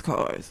police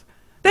cars.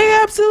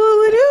 They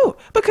absolutely do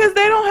because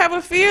they don't have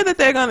a fear that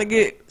they're gonna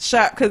get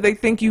shot because they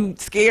think you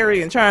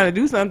scary and trying to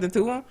do something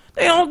to them.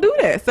 They don't do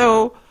that.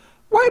 So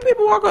white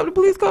people walk up to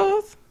police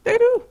cars. They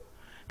do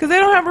because they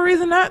don't have a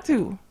reason not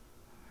to.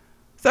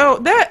 So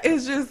that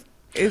is just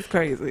it's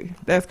crazy.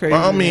 That's crazy.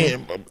 I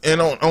mean, and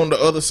on the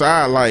other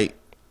side, like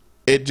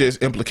it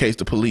just implicates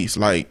the police.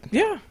 Like,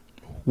 yeah,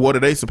 what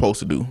are they supposed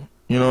to do?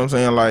 You know what I'm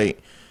saying?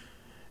 Like,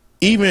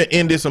 even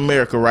in this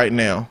America right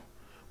now.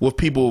 With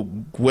people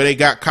where they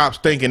got cops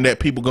thinking that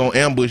people gonna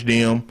ambush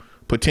them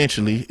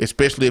potentially,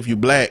 especially if you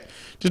black,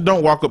 just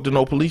don't walk up to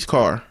no police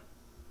car.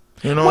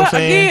 You know what I'm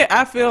saying? Again,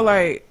 I feel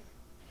like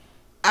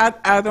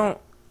I don't.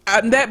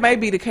 That may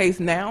be the case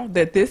now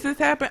that this has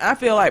happened. I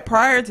feel like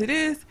prior to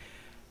this,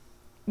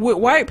 with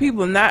white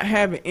people not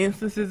having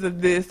instances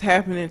of this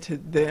happening to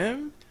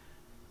them,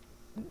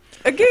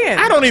 again,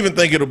 I don't even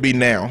think it'll be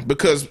now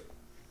because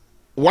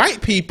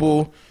white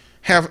people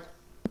have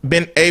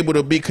been able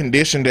to be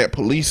conditioned that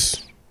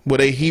police. Well,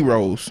 they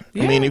heroes.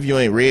 Yeah. I mean, if you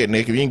ain't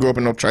redneck, if you ain't grow up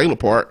in no trailer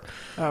park,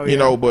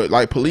 but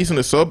like police in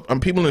the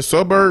people in the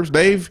suburbs,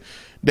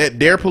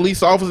 their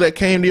police officer that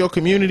came to your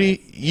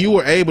community, you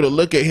were able to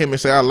look at him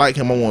and say, I like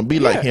him, I want to be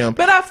like him.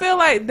 But I feel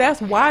like that's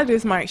why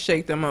this might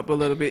shake them up a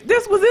little bit.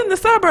 This was in the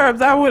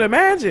suburbs, I would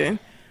imagine.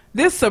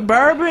 This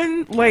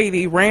suburban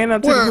lady ran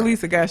up to the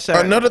police and got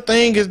shot. Another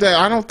thing is that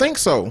I don't think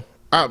so.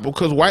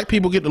 Because white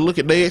people get to look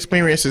at their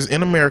experiences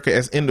in America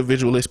as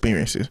individual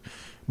experiences.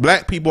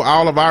 Black people,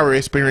 all of our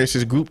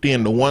experiences grouped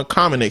into one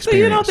common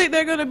experience. So you don't think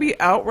they're going to be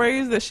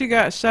outraged that she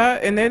got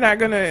shot, and they're not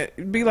going to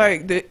be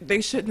like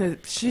they shouldn't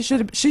have, she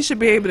should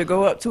be able to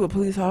go up to a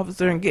police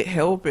officer and get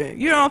help? And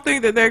you don't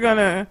think that they're going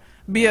to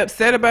be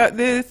upset about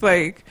this?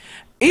 Like,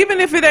 even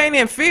if it ain't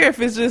in fear,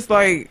 if it's just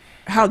like,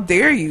 how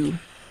dare you?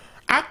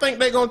 I think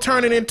they're going to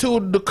turn it into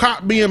the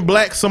cop being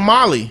black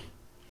Somali,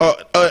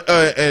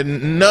 a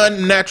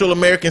non-natural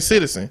American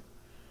citizen.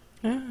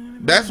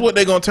 That's what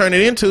they're going to turn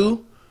it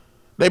into.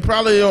 They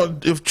probably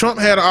don't. If Trump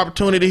had an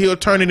opportunity, he'll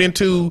turn it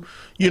into,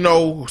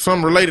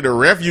 something related to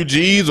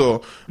refugees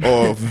or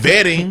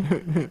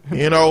vetting.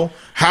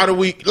 How do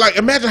we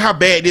imagine how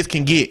bad this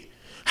can get?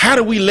 How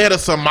do we let a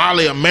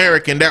Somali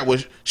American that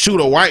would shoot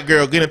a white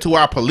girl get into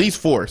our police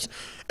force?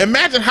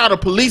 Imagine how the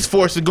police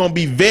force is going to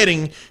be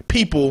vetting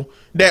people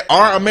that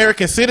are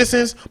American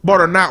citizens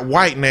but are not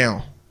white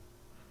now.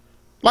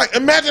 Like,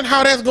 imagine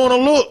how that's going to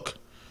look.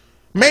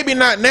 Maybe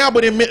not now,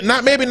 but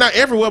maybe not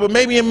everywhere, but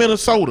maybe in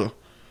Minnesota.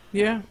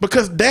 Yeah.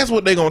 Because that's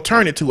what they're going to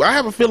turn it to. I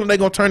have a feeling they're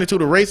going to turn it to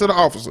the race of the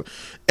officer.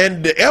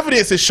 And the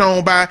evidence is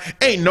shown by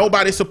ain't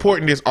nobody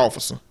supporting this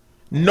officer.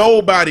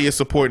 Nobody is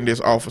supporting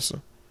this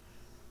officer.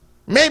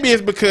 Maybe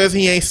it's because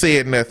he ain't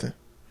said nothing.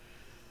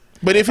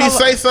 But if he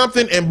say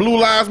something and Blue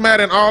Lives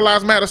Matter and All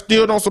Lives Matter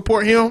still don't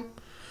support him,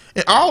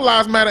 and All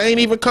Lives Matter ain't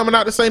even coming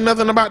out to say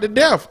nothing about the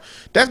death,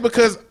 that's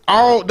because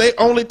they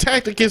only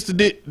tactic is to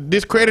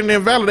discredit and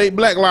invalidate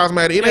Black Lives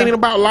Matter. It ain't even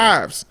about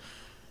lives.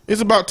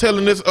 It's about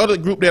telling this other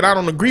group that I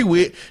don't agree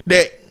with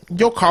that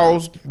your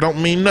cause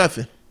don't mean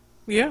nothing.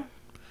 Yeah.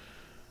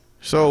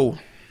 So,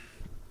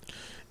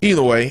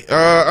 either way,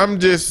 I'm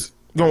just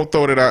gonna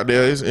throw that out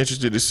there. It's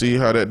interested to see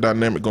how that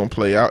dynamic gonna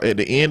play out. At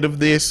the end of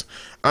this,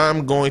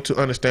 I'm going to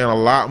understand a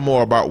lot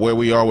more about where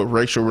we are with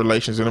racial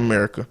relations in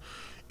America.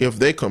 If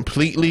they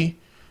completely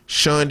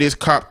shun this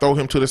cop, throw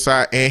him to the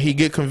side, and he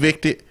get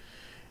convicted,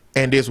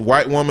 and this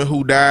white woman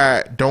who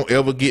died don't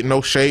ever get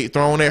no shade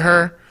thrown at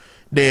her,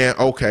 then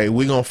okay,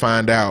 we're gonna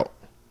find out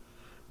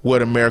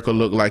what America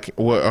look like,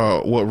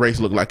 what race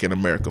look like in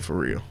America for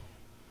real.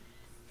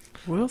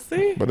 We'll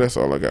see. But that's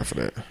all I got for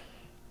that.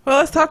 Well,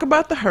 let's talk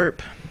about the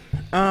herp.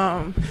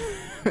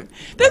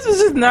 This was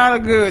just not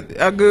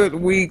a good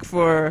week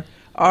for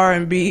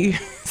R&B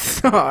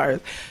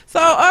stars. So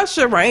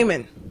Usher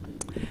Raymond,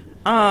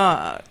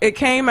 it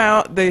came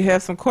out, they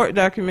have some court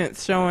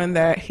documents showing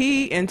that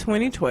he in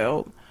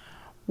 2012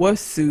 was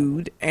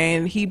sued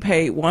and he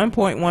paid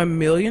 $1.1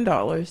 million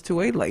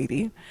to a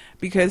lady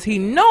because he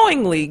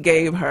knowingly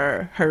gave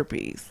her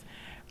herpes.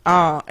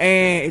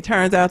 And it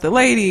turns out the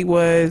lady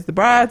was the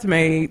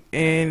bridesmaid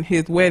in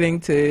his wedding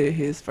to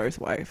his first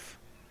wife.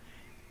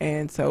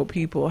 And so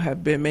people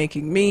have been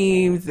making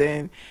memes,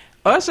 and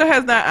Usher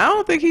has not, I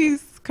don't think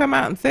he's come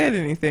out and said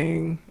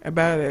anything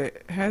about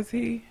it. Has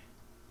he?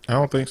 I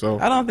don't think so.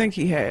 I don't think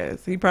he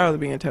has. He probably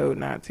being told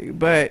not to.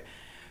 But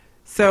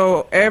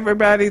so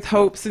everybody's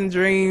hopes and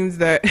dreams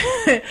that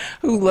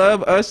who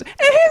love Usher. And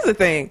here's the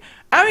thing.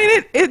 I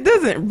mean, it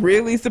doesn't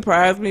really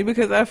surprise me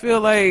because I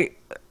feel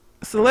like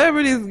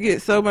celebrities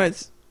get so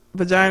much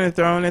vagina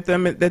thrown at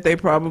them that they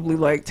probably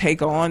like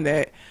take on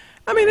that.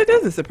 I mean, it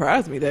doesn't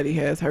surprise me that he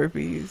has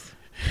herpes.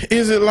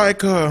 Is it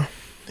like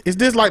is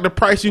this like the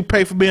price you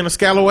pay for being a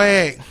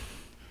scalawag?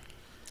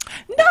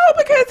 No,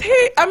 because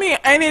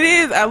and it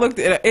is, I looked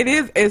at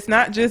it, it's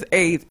not just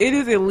AIDS. It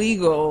is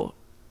illegal,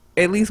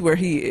 at least where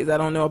he is. I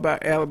don't know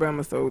about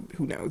Alabama, so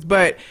who knows.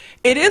 But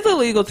it is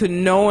illegal to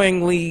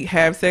knowingly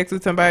have sex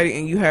with somebody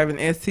and you have an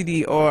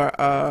STD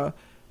or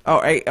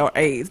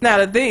AIDS.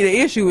 Now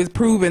the issue is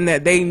proving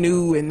that they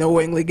knew and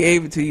knowingly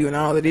gave it to you and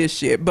all of this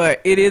shit.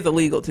 But it is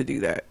illegal to do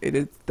that.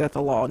 That's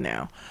a law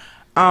now.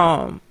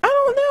 I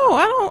don't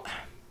know.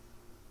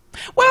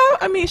 Well,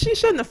 I mean, she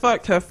shouldn't have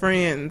fucked her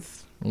friends.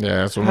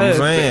 Yeah, that's what I'm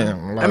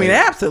saying. Like, I mean,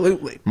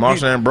 absolutely.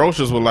 Marsha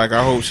Ambrosius was like,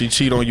 I hope she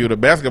cheat on you, the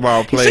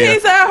basketball player. She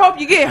said, I hope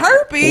you get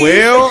herpes.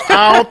 Well,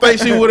 I don't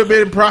think she would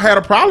have had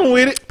a problem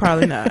with it.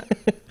 Probably not.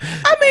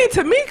 I mean,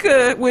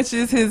 Tamika, which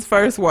is his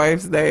first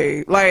wife's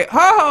name, like,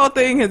 her whole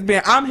thing has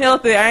been, I'm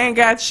healthy, I ain't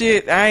got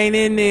shit, I ain't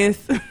in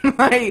this.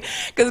 Like,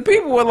 because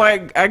people were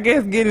like, I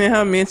guess getting in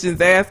her mentions,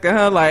 asking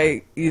her,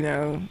 like, you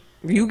know,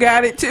 you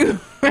got it too,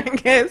 I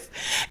guess.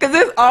 Because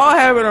this all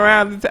happened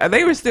around the time.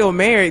 They were still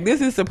married. This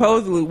is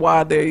supposedly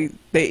why they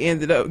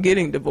ended up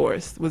getting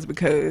divorced, was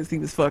because he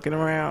was fucking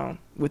around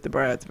with the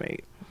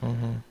bridesmaid.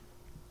 Mm-hmm.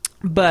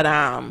 But,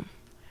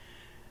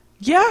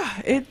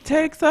 yeah, it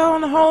takes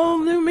on a whole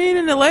new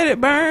meaning to Let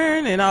It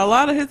Burn and a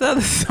lot of his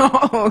other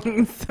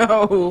songs.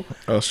 So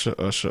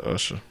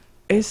Usher.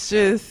 It's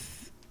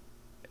just,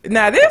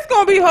 now this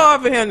going to be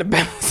hard for him to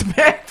bounce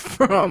back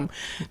from.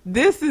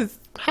 This is...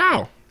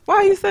 How?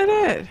 Why you say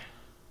that?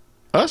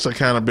 Usher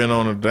kind of been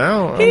on a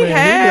down. He he's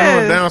been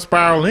on a down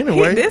spiral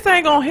anyway. This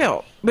ain't gonna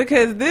help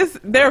because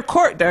they're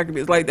court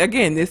documents. Like,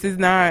 again, this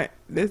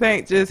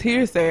ain't just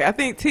hearsay. I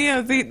think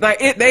TMZ,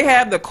 like, they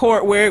have the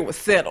court where it was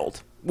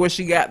settled, where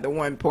she got the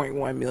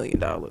 $1.1 million.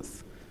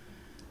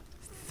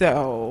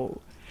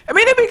 So, I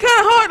mean, it'd be kind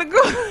of hard to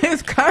go to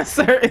his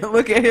concert and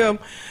look at him,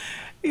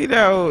 you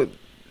know,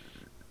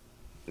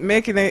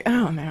 making it. I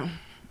don't know.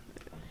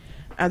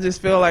 I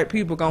just feel like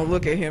people gonna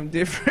look at him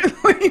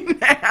differently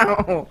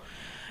now,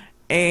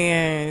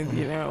 and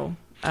you know,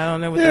 I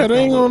don't know what. Yeah, they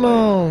ain't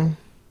gonna.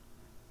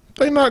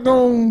 They not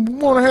gonna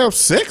want to have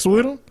sex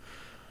with him.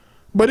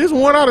 But it's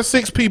 1 out of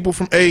 6 people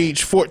from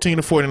age 14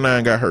 to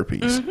 49 got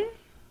herpes. Mm-hmm.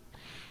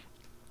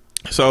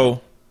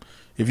 So,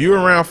 if you're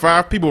around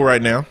 5 people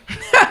right now,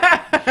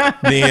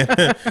 then,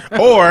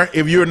 or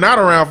if you're not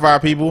around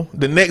 5 people,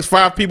 the next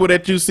 5 people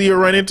that you see or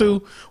run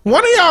into,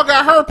 one of y'all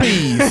got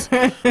herpes,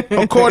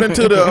 according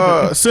to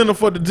the Center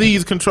for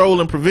Disease Control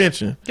and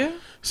Prevention. Yeah.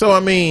 So, I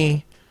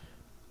mean,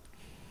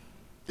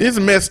 it's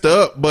messed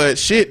up, but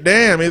shit,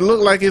 damn, it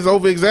looked like it's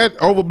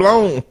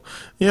overblown.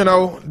 You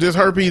know, just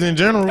herpes in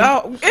general.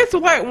 Oh, it's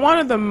like one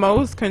of the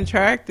most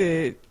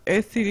contracted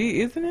STD,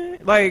 isn't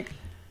it? Like,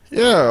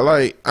 yeah,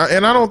 like,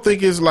 and I don't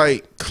think it's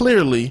like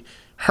clearly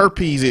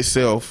herpes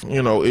itself.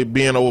 You know, it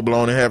being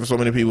overblown and having so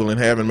many people and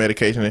having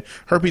medication.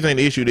 Herpes ain't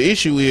the issue. The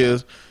issue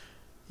is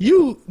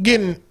you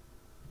getting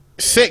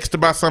sexed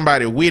by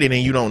somebody with it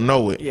and you don't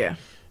know it. yeah,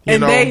 You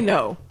and know? they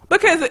know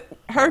because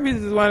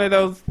herpes is one of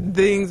those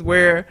things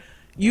where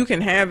you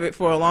can have it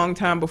for a long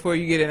time before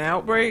you get an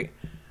outbreak.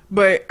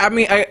 But I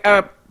mean,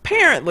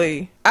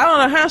 apparently, I don't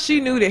know how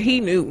she knew that he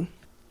knew,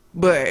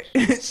 but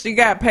she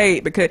got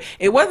paid because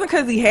it wasn't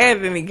because he had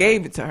it and he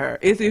gave it to her.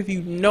 It's if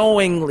you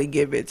knowingly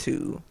give it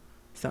to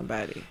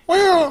somebody.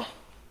 Well,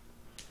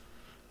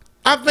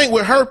 I think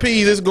with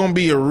herpes, it's going to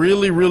be a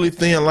really, really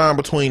thin line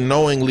between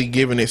knowingly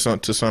giving it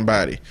to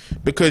somebody,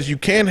 because you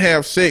can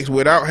have sex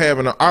without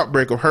having an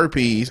outbreak of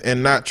herpes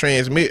and not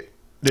transmit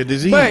the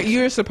disease. But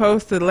you're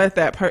supposed to let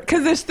that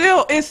because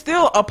it's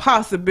still a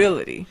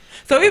possibility.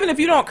 So even if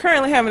you don't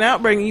currently have an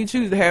outbreak and you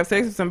choose to have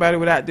sex with somebody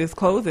without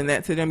disclosing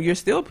that to them, you're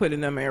still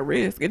putting them at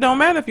risk. It don't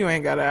matter if you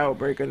ain't got an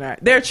outbreak or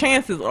not. Their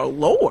chances are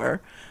lower,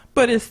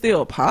 but it's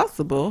still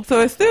possible.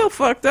 So it's still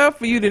fucked up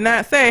for you to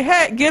not say,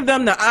 hey, give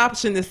them the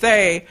option to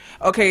say,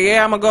 okay,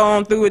 yeah, I'm going to go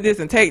on through with this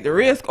and take the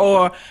risk,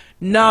 or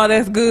no,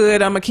 that's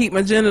good, I'm going to keep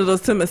my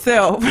genitals to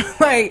myself.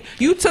 Like,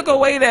 you took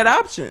away that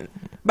option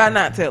by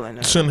not telling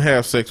them. Shouldn't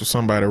have sex with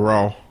somebody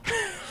raw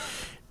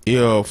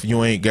if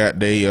you ain't got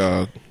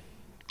their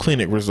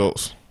clinic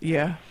results.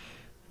 Yeah.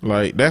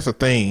 Like, that's a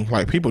thing.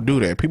 Like, people do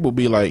that. People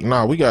be like,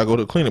 nah, we gotta go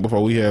to the clinic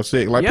before we have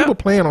sex. Like, Yep. people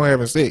plan on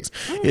having sex.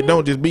 It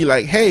don't just be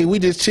like, hey, we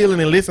just chilling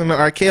and listening to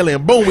R. Kelly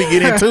and boom, we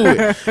get into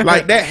it.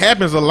 Like, that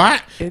happens a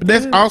lot. But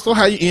that's also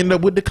how you end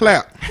up with the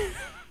clap.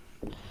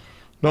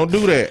 Don't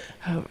do that.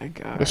 Oh my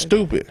God. That's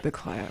stupid. The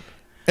clap.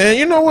 And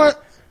you know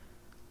what?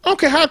 I don't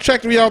care how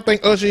attractive y'all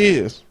think Usher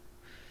is.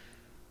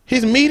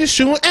 His meat is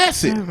shooting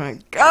acid. Oh my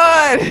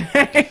God.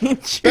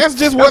 That's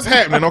just what's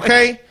happening,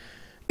 okay?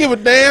 Give a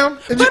damn.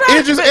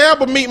 Idris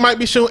Elba meat might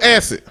be shooting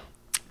acid.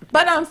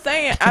 But I'm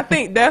saying, I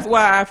think that's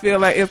why I feel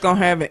like it's gonna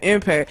have an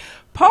impact.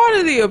 Part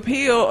of the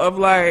appeal of,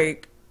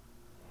 like,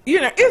 you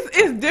know,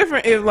 it's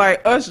different if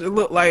like Usher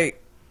looked like,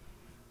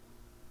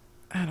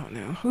 I don't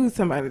know, who's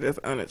somebody that's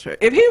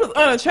unattractive. If he was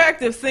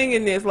unattractive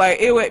singing this,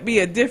 like, it would be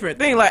a different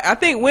thing. Like, I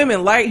think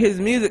women like his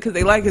music because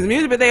they like his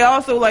music, but they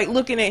also like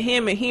looking at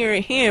him and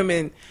hearing him.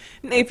 And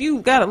if you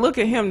gotta look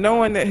at him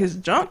knowing that his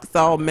junk's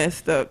all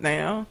messed up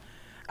now,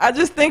 I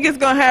just think it's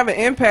gonna have an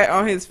impact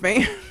on his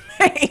fan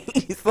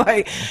base.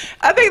 Like,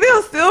 I think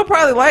they'll still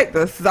probably like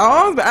the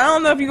songs, but I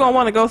don't know if you're gonna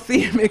want to go see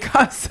him in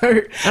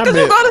concert. Because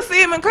you go to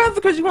see him in concert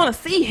because you want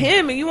to see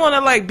him and you want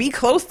to like be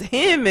close to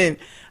him, and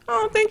I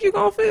don't think you're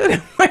gonna feel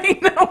that way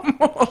no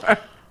more.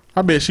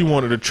 I bet she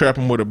wanted to trap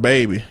him with a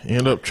baby.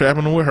 End up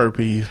trapping him with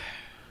herpes.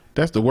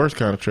 That's the worst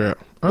kind of trap.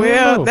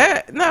 Well,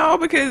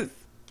 because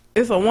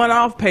it's a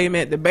one-off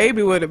payment. The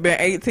baby would have been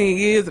 18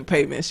 years of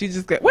payment. She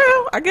just got,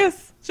 well, I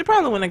guess she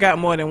probably wouldn't have got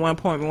more than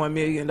 $1.1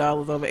 million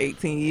over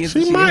 18 years.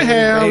 She might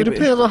have. It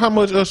depends on how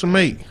much Usher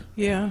make.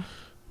 Yeah.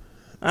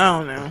 I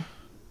don't know.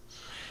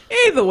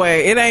 Either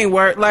way, it ain't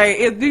worth, like,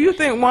 do you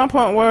think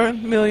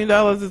 $1.1 million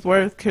is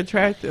worth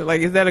contracted?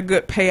 Like, is that a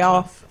good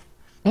payout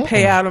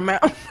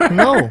amount for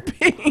No.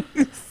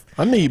 herpes?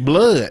 I need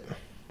blood.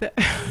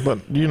 But,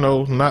 you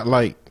know, not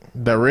like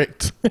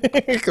direct.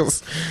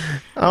 Because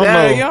I don't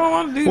know. You don't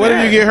want to do what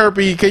that. if you get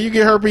herpes? Can you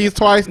get herpes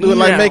twice? Do it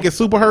like make it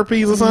super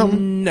herpes or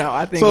something? No,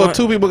 I think So if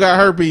two people got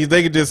herpes,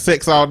 they could just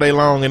sex all day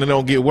long and it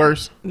don't get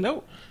worse?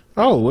 Nope.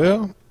 Oh,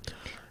 well.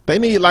 They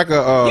need like a... You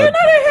know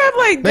they have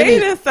like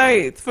dating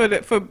sites for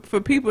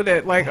people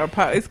that like are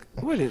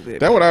what is it?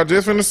 That's what I was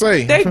just finna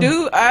say. They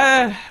do.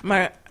 I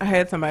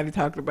had somebody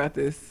talking about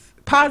this.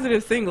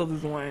 Positive Singles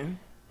is one.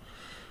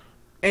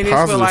 And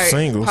it's for like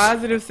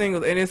positive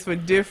singles, and it's for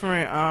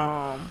different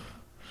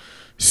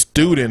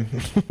student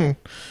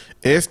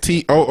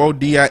STOODIN.com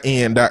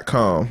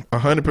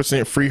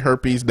 100% free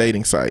herpes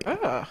dating site.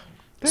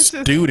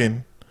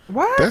 Student.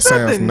 Why that is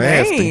sounds the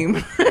nasty.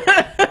 Name?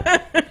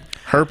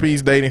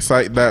 Herpes dating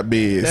site.biz. That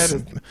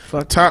is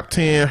top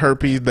 10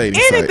 herpes dating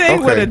Anything site.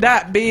 Okay. with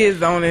a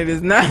 .biz on it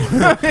is not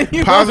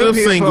positive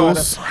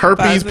singles.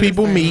 Herpes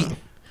people meet.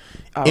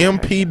 Okay.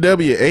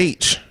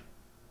 MPWH.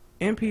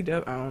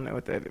 MPW, I don't know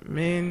what that is.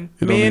 Men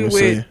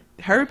with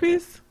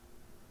herpes?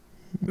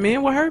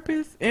 Men with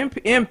herpes?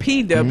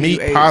 MPWH.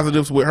 Meet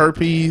positives with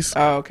herpes.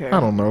 Oh, okay. I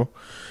don't know.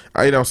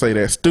 I don't say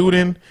that.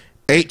 Student,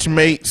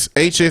 H-Mates,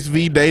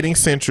 HSV Dating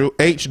Central,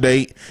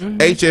 H-Date,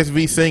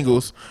 HSV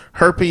Singles,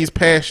 Herpes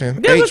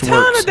Passion, There's a ton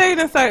H-Works. of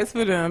dating sites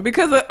for them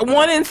because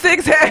 1 in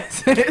 6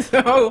 has it.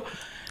 So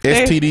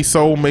STD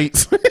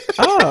Soulmates.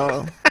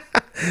 Oh.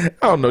 I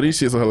don't know.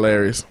 These shits are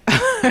hilarious.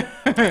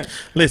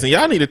 Listen,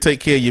 y'all need to take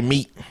care of your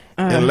meat.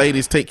 And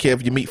ladies, take care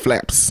of your meat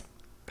flaps.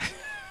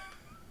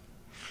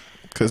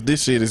 Because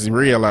this shit is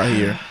real out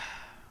here. And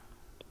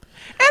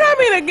I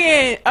mean,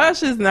 again,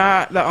 Usher's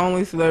not the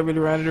only celebrity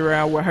running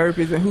around with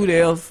herpes, and who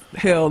the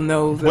hell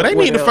knows? Well, they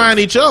need to find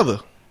each other.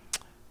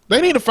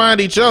 They need to find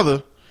each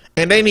other,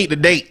 and they need to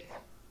date.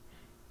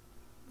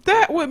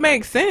 That would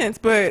make sense,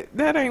 but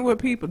that ain't what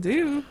people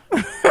do.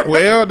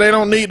 Well, they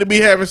don't need to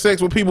be having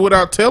sex with people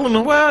without telling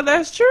them. Well,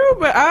 that's true,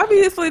 but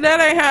obviously that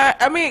ain't how.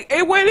 I mean,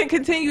 it wouldn't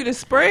continue to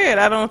spread.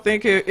 I don't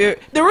think the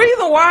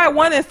reason why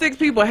 1 in 6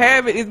 people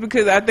have it is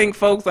because I think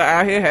folks are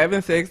out here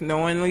having sex,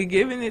 knowingly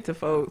giving it to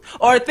folks,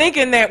 or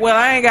thinking that, well,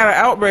 I ain't got an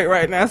outbreak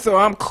right now, so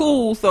I'm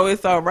cool, so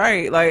it's all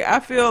right. Like, I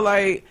feel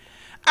like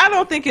I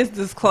don't think it's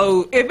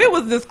disclosed. If it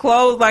was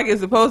disclosed like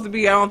it's supposed to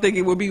be, I don't think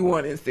it would be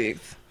 1 in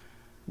 6.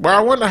 But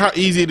I wonder how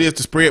easy it is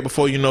to spread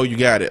before you know you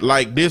got it.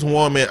 Like this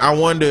woman, I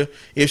wonder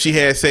if she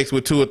had sex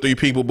with 2 or 3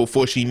 people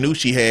before she knew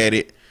she had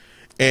it.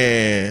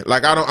 And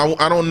like I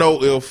don't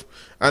know if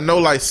I know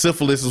like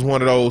syphilis is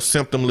one of those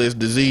symptomless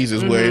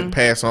diseases where it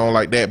pass on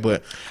like that,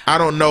 but I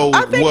don't know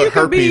what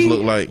herpes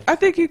look like. I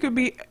think you could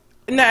be.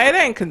 No, it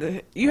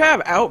ain't. You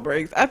have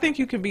outbreaks. I think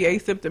you can be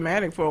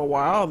asymptomatic for a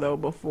while though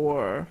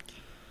before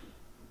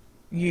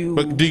you.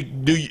 But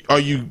are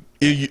you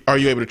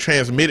able to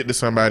transmit it to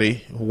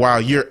somebody while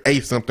you're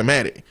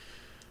asymptomatic?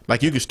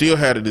 Like you can still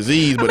have the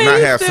disease but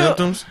not have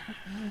symptoms?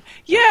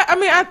 Yeah, I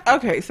mean,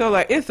 okay, so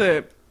like it's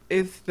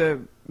the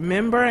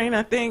membrane.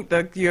 I think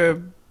like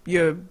you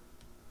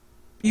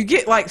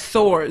get like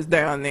sores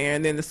down there,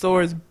 and then the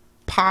sores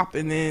pop,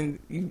 and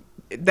then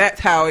that's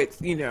how it's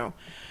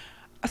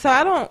So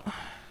I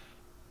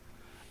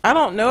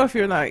don't know if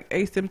you're like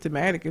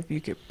asymptomatic if you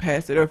could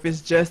pass it, or if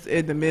it's just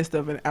in the midst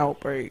of an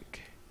outbreak.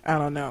 I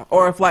don't know.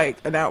 Or if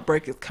like an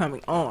outbreak is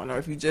coming on, or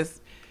if you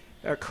just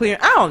are clear.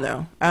 I don't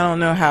know. I don't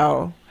know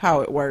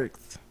how it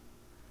works.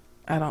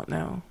 I don't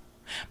know.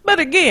 But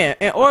again,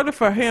 in order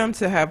for him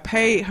to have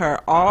paid her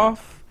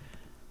off,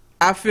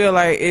 I feel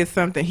like it's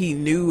something he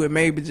knew and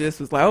maybe just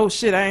was like, oh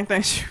shit, I ain't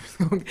think she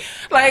was going to.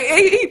 Like,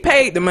 he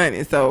paid the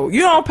money. So you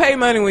don't pay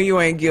money when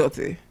you ain't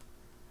guilty.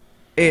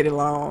 Eddie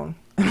Long.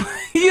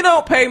 You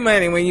don't pay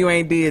money when you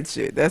ain't did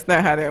shit. That's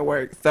not how that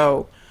works.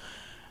 So,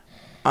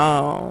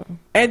 and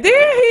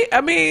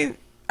then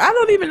I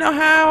don't even know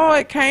how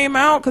it came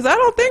out, because I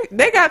don't think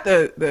they got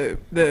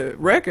the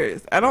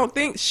records. I don't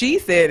think she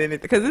said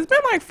anything, because it's been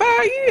like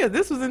 5 years.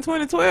 This was in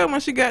 2012 when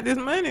she got this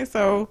money,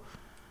 so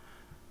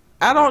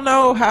I don't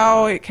know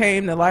how it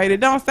came to light. It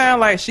don't sound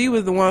like she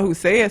was the one who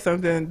said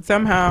something.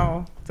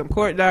 Somehow some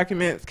court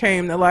documents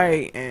came to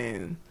light,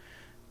 and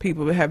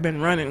people have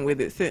been running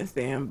with it since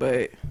then,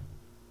 but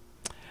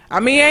I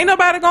mean, ain't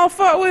nobody gonna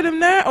fuck with him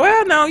now.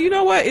 Well, no, you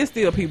know what? It's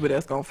still people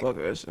that's gonna fuck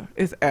with Usher.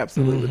 It's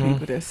absolutely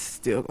people that's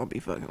still gonna be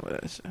fucking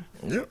with Usher.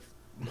 Yep,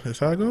 that's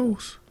how it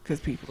goes. Because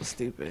people are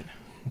stupid.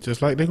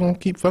 Just like they're gonna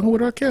keep fucking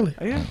with R. Kelly.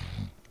 Yeah.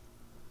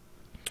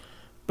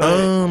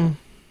 But,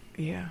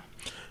 yeah.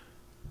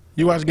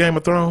 You watch Game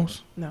of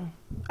Thrones? No,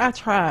 I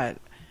tried.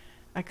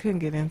 I couldn't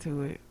get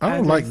into it. I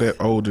don't like that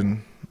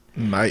olden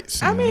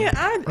nights. I mean,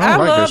 I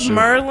love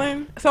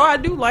Merlin, so I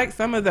do like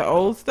some of the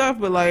old stuff,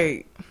 but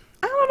like,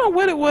 I don't know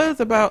what it was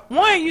about.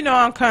 One,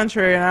 I'm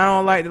country and I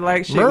don't like to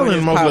like shit.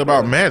 Merlin's mostly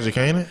about magic,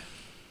 ain't it?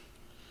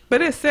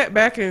 But it's set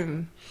back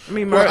in. I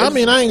don't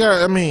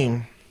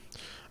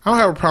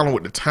have a problem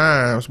with the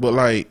times, but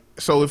like,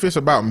 so if it's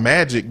about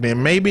magic,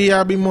 then maybe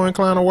I'll be more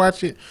inclined to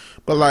watch it.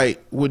 But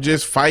like, with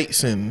just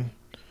fights and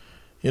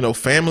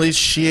family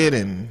shit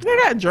and they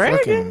got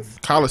dragons,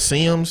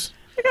 coliseums.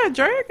 They got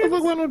dragons.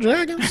 Look, no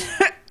dragons.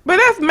 But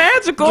that's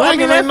magical.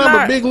 Dragons ain't nothing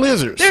but big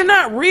lizards. They're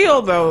not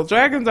real though.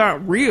 Dragons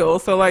aren't real.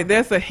 So like,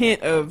 that's a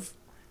hint of.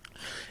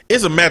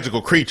 It's a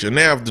magical creature.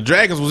 Now, if the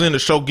dragons was in the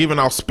show giving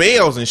off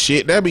spells and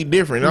shit, that'd be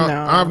different. No.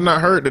 I've not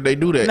heard that they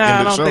do that in the show.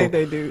 I don't think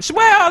they do.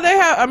 Well, they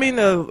have. I mean,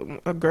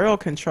 a girl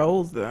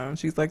controls them.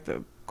 She's like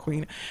the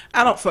queen.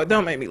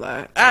 Don't make me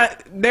lie.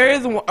 There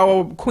is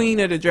a queen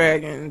of the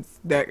dragons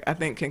that I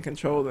think can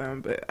control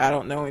them, but I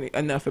don't know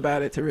enough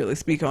about it to really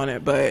speak on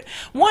it. But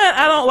one,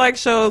 I don't like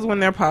shows when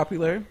they're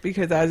popular,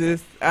 because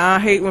I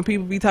hate when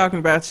people be talking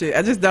about shit.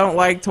 I just don't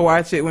like to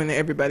watch it when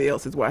everybody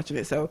else is watching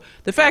it. So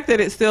the fact that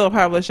it's still a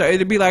popular show,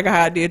 it'd be like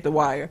how I did The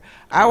Wire.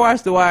 I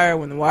watched The Wire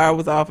when The Wire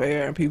was off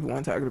air and people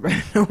weren't talking about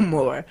it no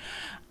more.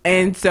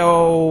 And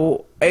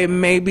so it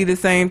may be the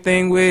same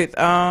thing with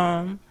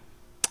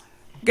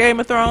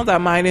Game of Thrones. I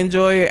might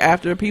enjoy it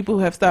after people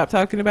have stopped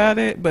talking about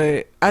it,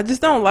 but I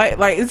just don't like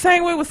the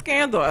same way with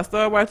Scandal. I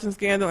started watching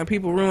Scandal and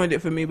people ruined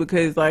it for me,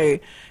 because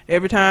like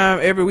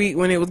every week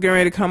when it was getting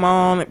ready to come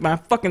on, my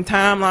fucking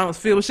timeline was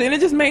filled with shit, and it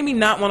just made me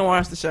not want to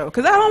watch the show,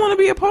 because I don't want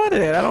to be a part of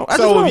that.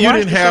 So if you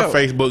didn't have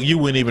Facebook, you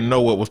wouldn't even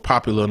know what was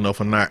popular enough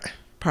or not.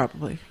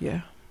 Probably,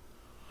 yeah.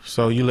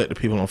 So you let the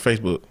people on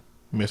Facebook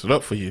mess it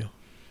up for you.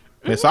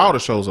 Mess all the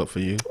shows up for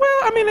you. Well,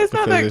 I mean, it's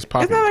not like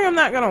I'm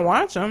not gonna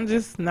watch them,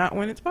 just not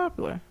when it's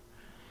popular.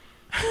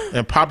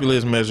 And popular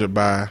is measured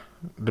by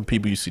the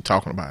people you see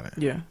talking about it.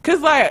 Yeah,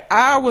 because like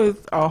I was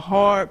a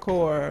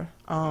hardcore.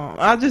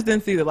 I just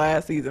didn't see the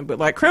last season, but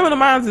like Criminal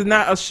Minds is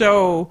not a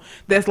show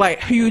that's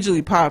like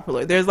hugely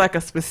popular. There's like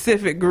a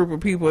specific group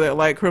of people that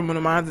like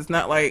Criminal Minds. It's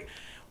not like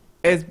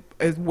as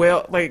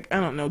well, like,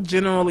 I don't know,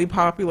 generally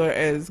popular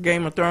as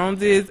Game of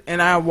Thrones is.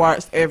 And I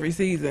watched every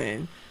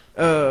season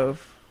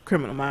of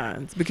Criminal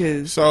Minds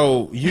because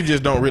So you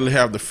just don't really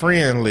have the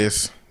friend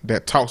list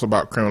that talks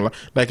about criminal.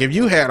 Like if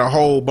you had a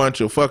whole bunch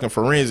of fucking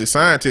forensic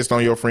scientists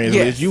on your friends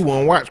Yes. list, you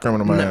wouldn't watch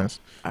Criminal No, Minds.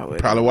 I would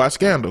Probably watch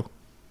Scandal.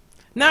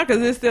 not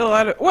because there's still a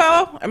lot of.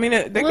 Well, I mean,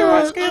 they can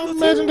watch Scandal I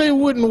imagine too. they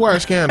wouldn't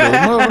watch Scandal.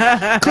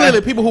 Well,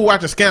 clearly, people who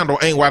watching Scandal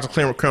ain't watching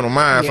Criminal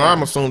Minds. So Yeah.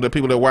 I'm assuming that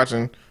people that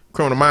watching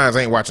Criminal Minds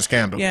ain't watching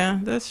Scandal. Yeah,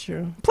 that's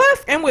true.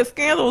 Plus, and with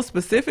Scandal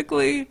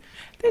specifically,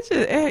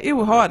 it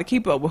was hard to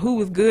keep up with who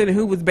was good and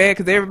who was bad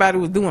because everybody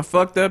was doing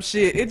fucked up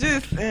shit. It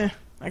just, it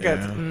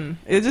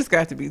just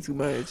got to be too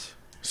much.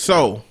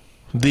 So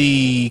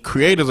the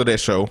creators of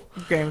that show,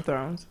 Game of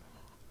Thrones.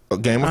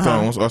 Game of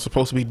Thrones, are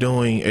supposed to be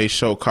doing a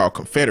show called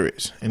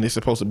Confederates, and it's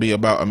supposed to be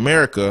about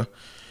America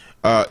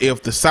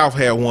if the South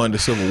had won the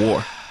Civil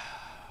War.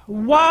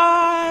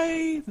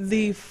 Why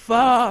the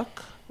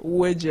fuck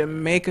would you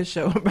make a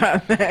show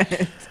about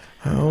that?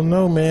 I don't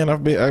know, man.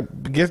 I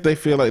guess they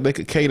feel like they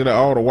could cater to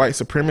all the white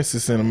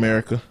supremacists in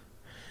America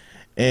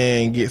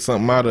and get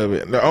something out of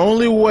it. The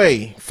only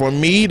way for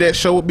me that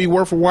show would be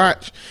worth a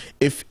watch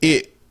if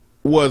it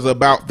was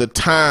about the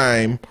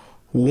time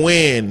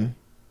when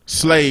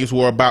slaves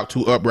were about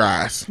to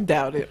uprise.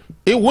 Doubt it.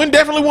 It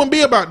definitely wouldn't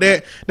be about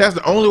that. That's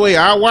the only way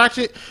I watch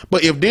it.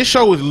 But if this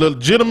show is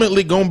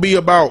legitimately gonna be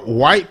about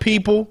white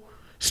people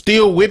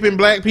still whipping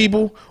black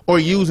people or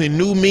using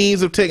new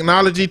means of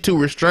technology to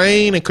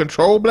restrain and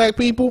control black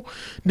people,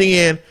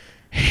 then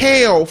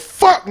hell,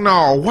 fuck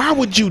no. Why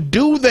would you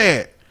do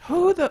that?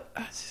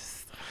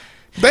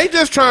 They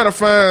just trying to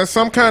find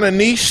some kind of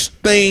niche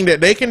thing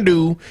that they can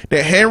do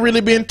that hadn't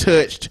really been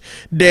touched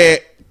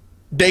that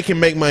they can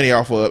make money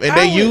off of, and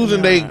they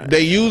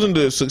using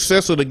the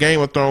success of the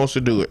Game of Thrones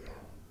to do it.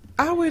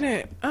 I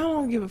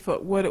don't give a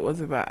fuck what it was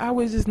about. I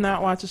would just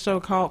not watch a show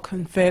called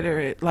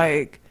Confederate.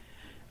 Like,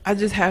 I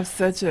just have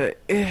such a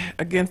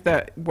against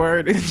that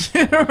word in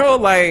general.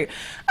 Like,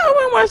 I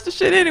wouldn't watch the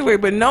shit anyway.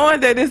 But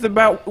knowing that it's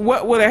about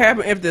what would have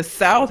happened if the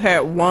South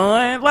had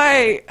won,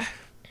 like,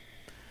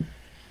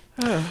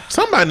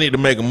 somebody need to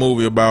make a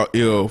movie about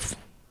if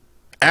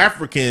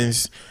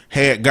Africans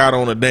had got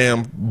on a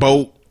damn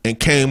boat and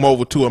came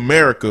over to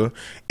America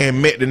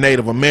and met the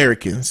Native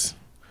Americans,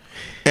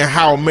 and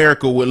how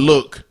America would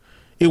look.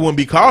 It wouldn't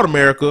be called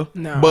America,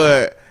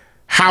 but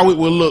how it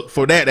would look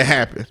for that to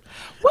happen.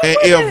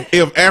 And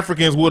if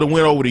Africans would have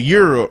went over to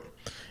Europe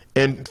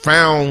and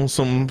found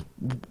some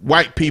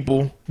white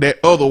people that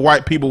other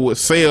white people would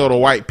sell to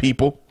white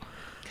people.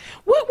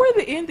 What were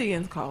the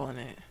Indians calling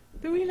it?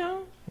 Do we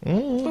know?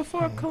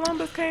 Before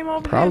Columbus came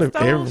over Probably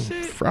here and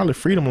stole shit? Probably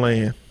Freedom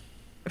Land.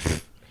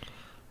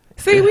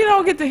 See, we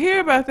don't get to hear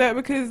about that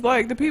because,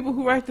 like, the people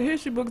who write the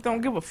history books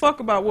don't give a fuck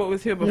about what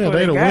was here before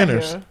they the got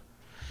winners. here.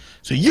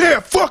 So yeah,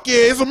 fuck yeah,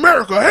 it's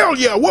America. Hell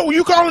yeah. What were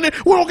you calling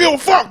it? We don't give a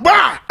fuck.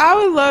 Bye. I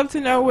would love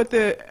to know what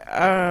the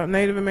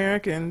Native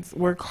Americans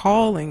were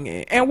calling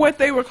it and what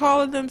they were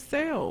calling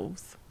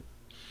themselves.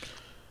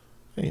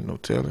 Ain't no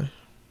telling.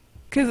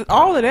 Because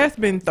all of that's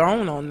been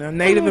thrown on them.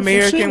 Native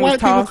American was white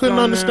people tossed couldn't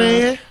on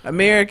understand. them.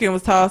 American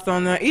was tossed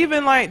on them.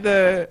 Even like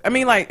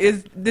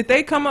did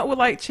they come up with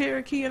like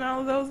Cherokee and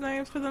all of those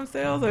names for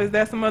themselves, or is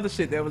that some other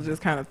shit that was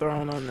just kind of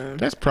thrown on them?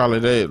 That's probably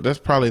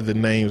the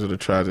names of the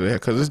tribes that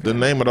because the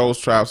name of those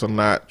tribes are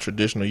not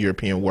traditional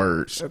European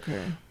words.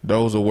 Okay,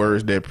 those are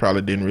words that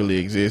probably didn't really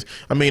exist.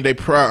 I mean,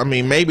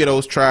 maybe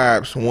those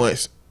tribes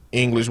once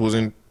English was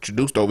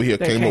introduced over here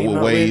came up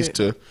with ways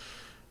to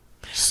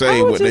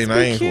say what their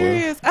names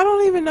were. I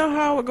don't even know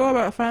how I would go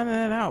about finding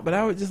that out, but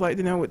I would just like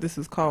to know what this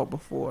was called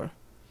before.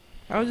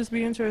 I would just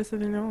be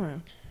interested in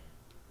knowing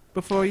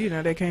before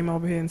they came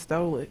over here and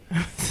stole it.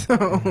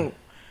 So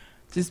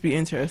just be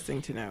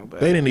interesting to know.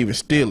 But they didn't even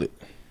steal it.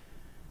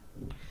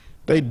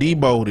 They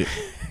debowed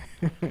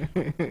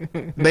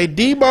it. They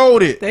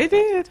debowed it. They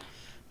did.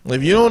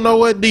 If you don't know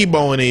what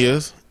debowing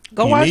is,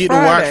 you need to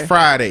watch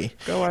Friday.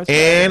 Go watch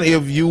and Friday.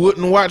 if you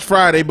wouldn't watch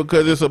Friday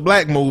because it's a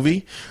black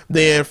movie,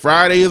 then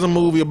Friday is a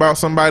movie about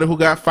somebody who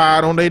got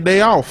fired on their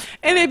day off.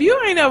 And if you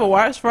ain't never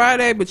watched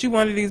Friday, but you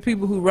one of these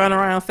people who run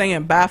around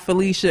saying bye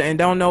Felicia and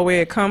don't know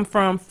where it come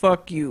from,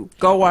 fuck you.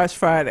 Go watch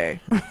Friday.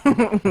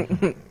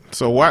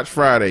 So watch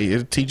Friday.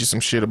 It'll teach you some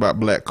shit about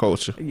black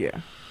culture.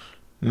 Yeah.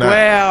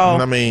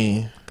 I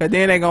mean, cause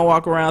then they gonna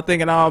walk around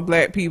thinking all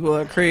black people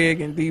are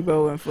Craig and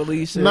Debo and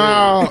Felicia.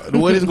 No,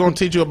 what it's gonna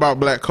teach you about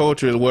black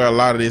culture is where a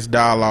lot of this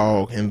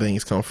dialogue and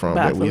things come from.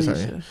 By that we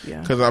Felicia,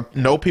 saying. Because I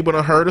know people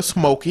done heard of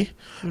Smokey.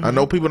 I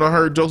know people done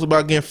heard jokes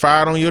about getting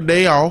fired on your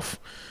day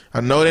off.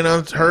 I know they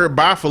done heard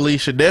by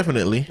Felicia,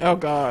 definitely. Oh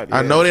God.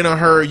 I know they done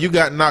heard you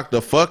got knocked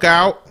the fuck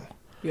out.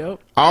 Yep.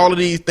 All of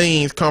these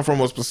things come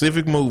from a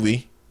specific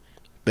movie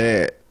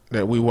that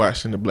we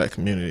watched in the black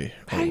community.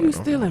 How you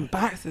stealing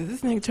boxes?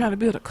 This nigga trying to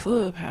build a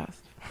clubhouse.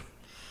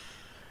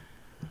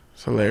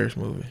 It's a hilarious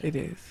movie. It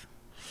is.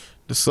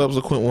 The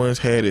subsequent ones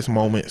had its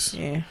moments.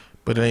 Yeah.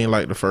 But it ain't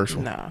like the first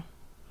one.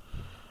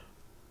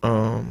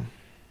 No.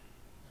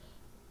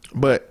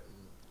 But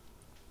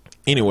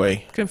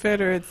anyway.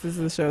 Confederates is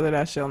a show that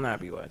I shall not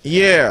be watching.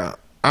 Yeah.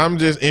 I'm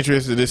just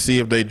interested to see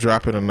if they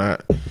drop it or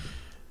not.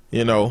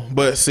 You know,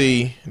 but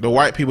see, the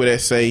white people that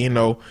say, you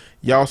know,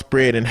 y'all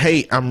spreading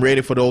hate, I'm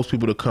ready for those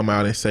people to come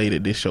out and say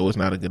that this show is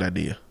not a good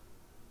idea.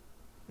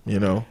 You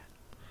know?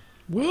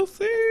 We'll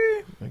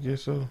see. I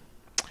guess so.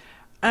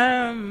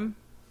 I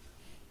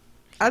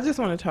just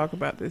want to talk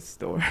about this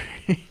story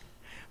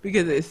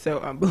because it's so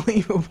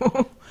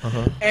unbelievable.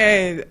 Uh-huh.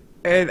 And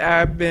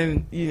I've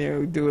been,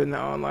 doing the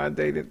online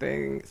dating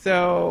thing.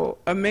 So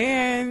a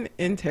man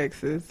in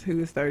Texas who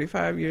is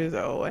 35 years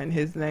old, and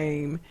his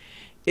name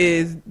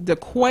is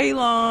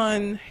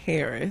DeQuaylon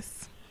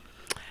Harris.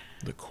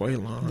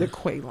 DeQuaylon. The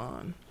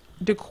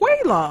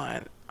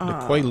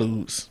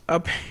Quaaludes.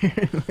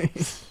 Apparently.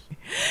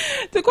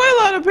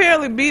 DeQuaylon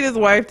apparently beat his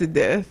wife to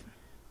death,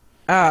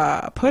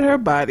 put her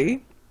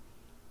body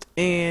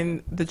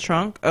in the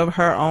trunk of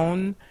her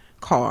own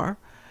car,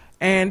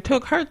 and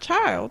took her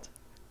child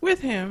with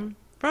him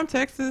from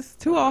Texas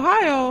to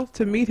Ohio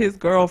to meet his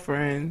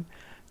girlfriend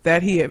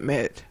that he had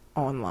met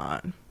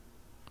online.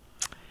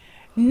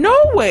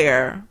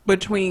 Nowhere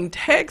between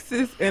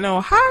Texas and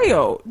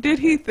Ohio did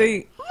he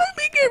think, let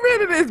me get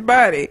rid of this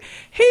body.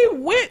 He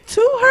went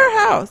to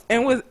her house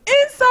and was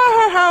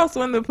inside her house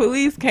when the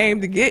police came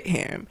to get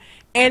him.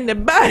 And the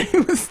body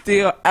was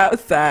still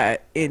outside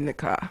in the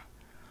car.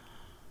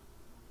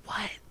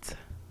 What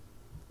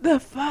the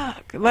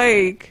fuck?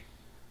 Like,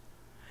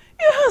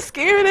 you know how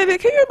scary that is?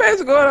 Can you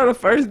imagine going on a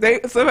first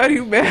date with somebody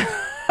you met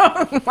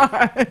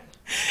online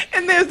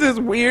and there's this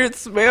weird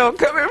smell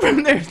coming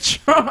from their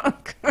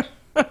trunk?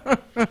 And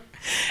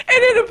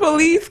then the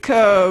police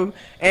come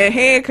and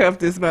handcuff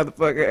this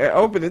motherfucker and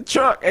open the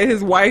trunk, and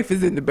his wife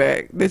is in the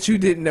back that you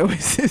didn't know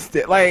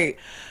existed. Like,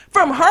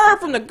 from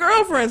the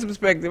girlfriend's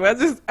perspective,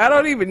 I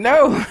don't even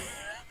know.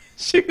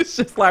 She was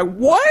just like,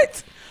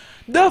 what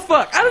the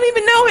fuck? I don't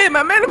even know him.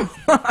 I met him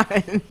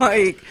online.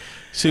 Like,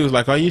 she was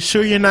like, are you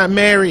sure you're not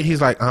married?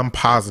 He's like, I'm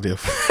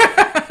positive.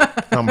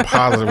 I'm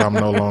positive I'm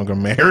no longer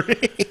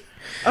married.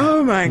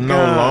 Oh my God.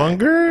 No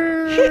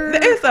longer?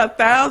 It's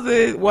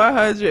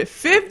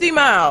 1,150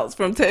 miles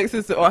from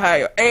Texas to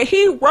Ohio. And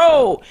he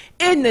rode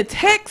in the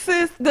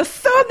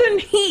southern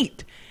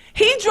heat.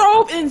 He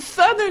drove in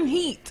southern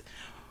heat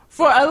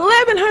for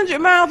 1,100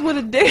 miles with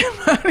a dead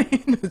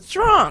body in the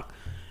trunk.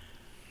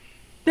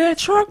 That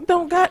trunk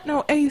don't got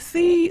no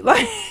AC.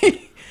 Like,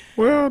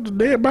 well, the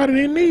dead body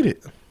didn't need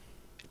it.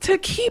 To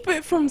keep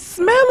it from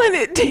smelling,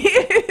 it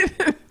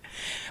did.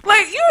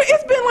 Like,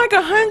 it's been like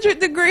 100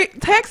 degrees.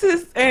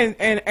 Texas and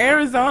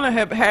Arizona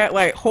have had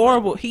like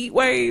horrible heat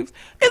waves.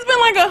 It's been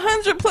like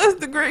 100+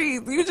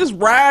 degrees. You just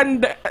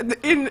riding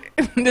in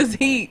this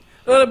heat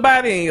with a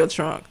body in your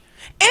trunk.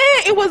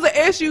 And it was an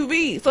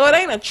SUV, so it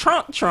ain't a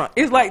trunk.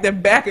 It's like the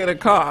back of the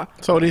car.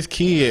 So this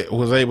kid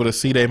was able to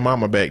see their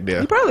mama back there.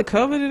 He probably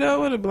covered it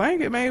up with a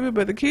blanket maybe,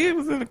 but the kid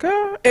was in the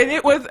car. And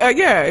it was,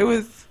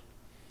 it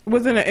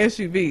was in an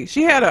SUV.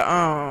 She had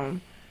a,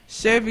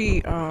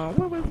 Chevy,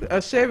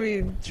 a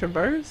Chevy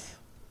Traverse,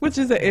 which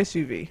is an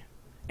SUV.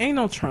 Ain't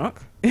no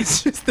trunk.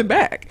 It's just the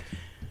back.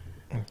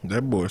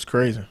 That boy's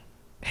crazy.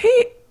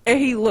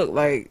 He looked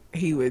like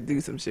he would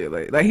do some shit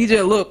like he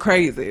just looked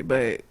crazy,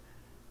 but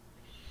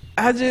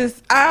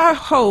I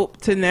hope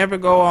to never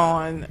go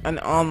on an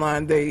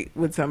online date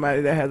with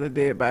somebody that has a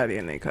dead body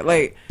in their car.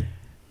 Like,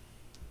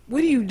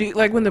 what do you do?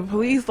 Like, when the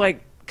police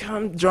like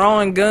come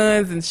drawing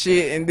guns and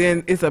shit, and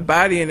then it's a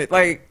body in it,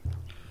 like.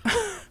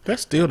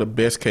 That's still the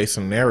best case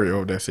scenario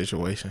of that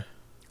situation.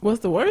 What's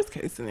the worst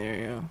case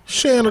scenario?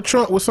 Sharing a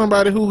trunk with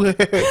somebody who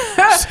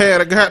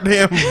had a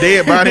goddamn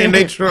dead body in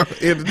their trunk.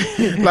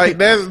 Like,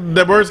 that's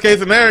the worst case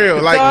scenario.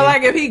 Like, so,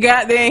 like, if he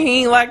got there and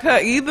he ain't like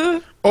her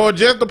either? Or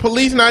just the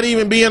police not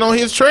even being on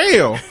his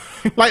trail.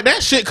 Like,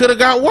 that shit could have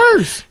got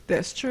worse.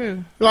 That's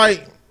true.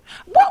 Like,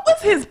 what was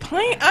his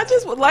plan? I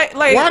just would like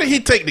why did he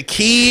take the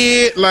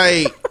kid?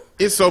 Like,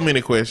 it's so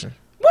many questions.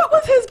 What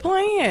was his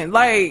plan?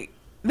 Like,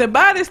 the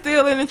body's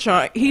still in the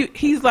trunk.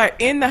 He's like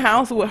in the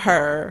house with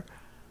her.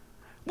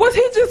 Was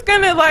he just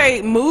gonna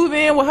like move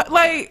in with her?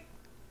 Like,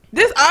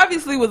 this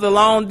obviously was a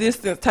long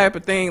distance type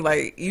of thing.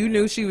 Like, you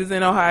knew she was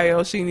in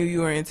Ohio. She knew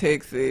you were in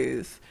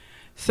Texas.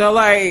 So,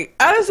 like,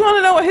 I just want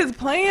to know what his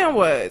plan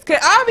was.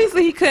 Because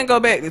obviously he couldn't go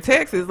back to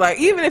Texas. Like,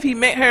 even if he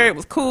met her, it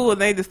was cool,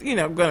 and they just,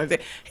 going to...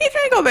 He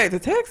can't go back to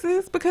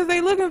Texas because they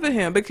looking for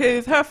him.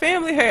 Because her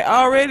family had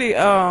already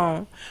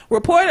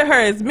reported her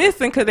as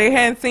missing because they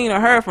hadn't seen or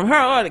heard from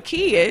her or the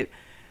kid.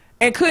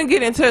 And couldn't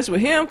get in touch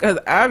with him because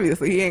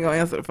obviously he ain't going to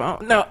answer the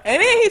phone. No,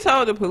 and then he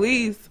told the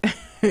police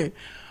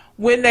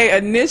when they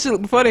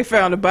before they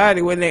found the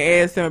body, when they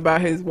asked him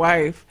about his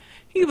wife,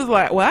 he was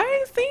like, well, I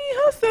ain't seen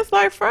her since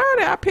like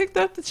Friday. I picked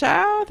up the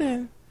child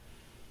and,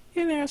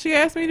 she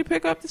asked me to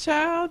pick up the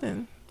child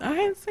and I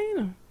hadn't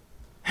seen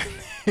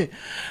her.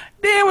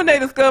 Then when they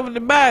discovered the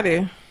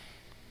body,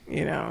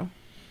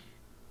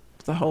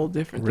 it's a whole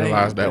different thing.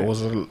 Realized that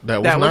was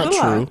not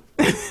true.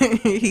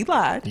 He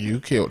lied. You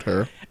killed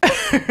her.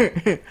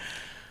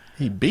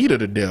 He beat her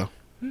to death.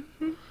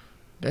 Mm-hmm.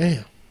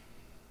 Damn.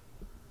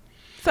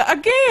 So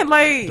again,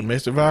 like,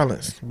 domestic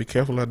violence. Be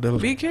careful out there.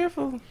 Be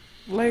careful,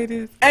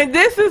 ladies. And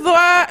this is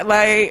why,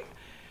 like,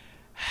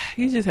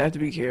 You just have to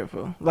be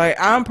careful. Like,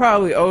 I'm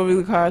probably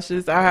overly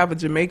cautious. I have a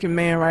Jamaican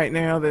man right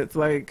now that's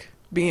like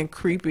being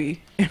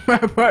creepy in my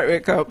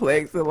apartment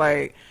complex, and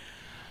like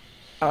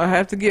I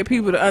have to get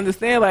people to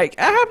understand, like,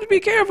 I have to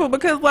be careful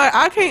because, like,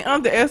 I can't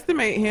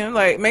underestimate him.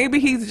 Like, maybe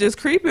he's just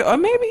creepy or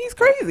maybe he's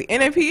crazy.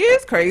 And if he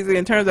is crazy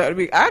and turns out to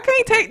be, I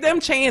can't take them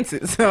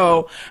chances.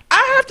 So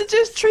I have to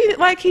just treat it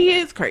like he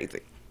is crazy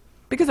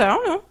because I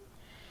don't know.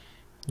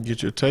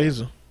 Get your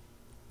taser.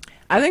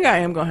 I think I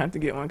am going to have to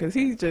get one because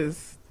he's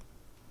just,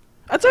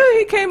 I tell you,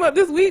 he came up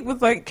this week,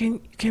 was like,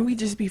 can we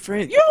just be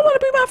friends? You don't want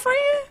to be my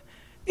friend?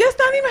 That's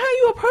not even how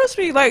you approach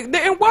me. Like,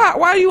 and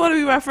why do you want to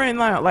be my friend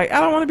now? Like, I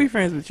don't want to be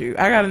friends with you.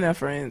 I got enough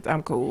friends.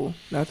 I'm cool.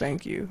 No,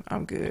 thank you.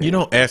 I'm good. You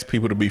don't ask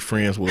people to be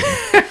friends with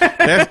them.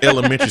 That's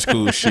elementary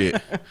school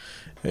shit.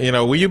 You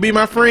know, will you be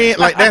my friend?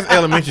 Like, that's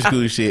elementary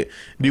school shit.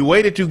 The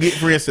way that you get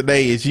friends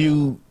today is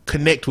you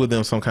connect with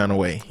them some kind of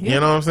way. Yeah. You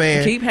know what I'm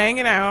saying? Keep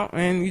hanging out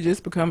and you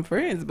just become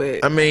friends.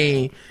 But I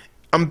mean,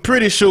 I'm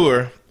pretty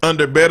sure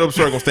under better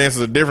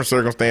circumstances or different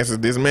circumstances,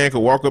 this man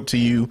could walk up to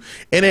you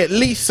and at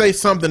least say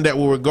something that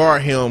will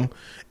regard him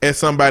as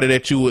somebody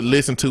that you would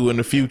listen to in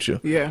the future.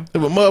 yeah.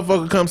 If a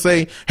motherfucker come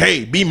say,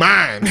 hey, be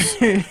mine.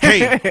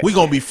 Hey, we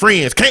gonna be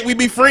friends. Can't we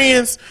be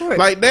friends? What?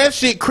 Like, that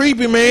shit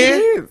creepy, man. It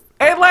is.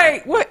 And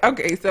like, what?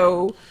 Okay,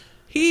 so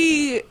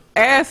he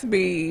asked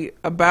me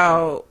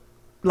about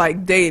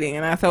like dating,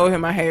 and I told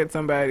him I had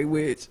somebody,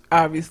 which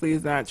obviously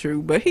is not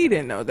true, but he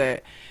didn't know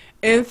that.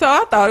 And so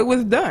I thought it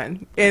was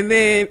done. And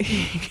then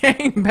he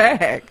came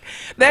back.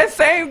 That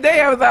same day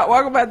I was out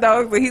walking my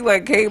dogs, and he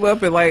like came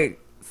up and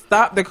like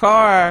stopped the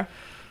car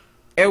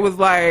and was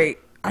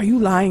like, are you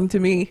lying to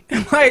me?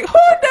 I'm like, who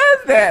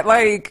does that?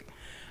 Like,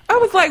 I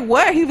was like,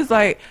 what? He was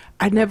like,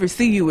 I never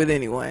see you with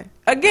anyone.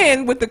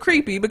 Again, with the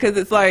creepy, because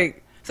it's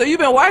like, so you've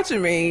been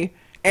watching me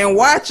and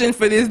watching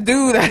for this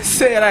dude I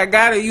said I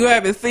got it. You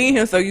haven't seen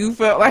him, so you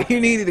felt like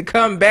you needed to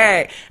come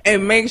back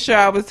and make sure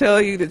I was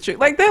telling you the truth.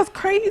 Like, that's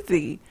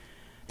crazy.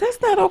 That's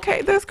not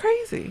okay. That's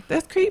crazy.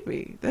 That's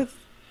creepy. Don't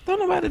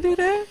nobody do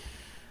that.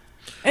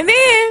 And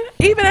then,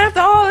 even after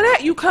all of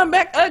that, you come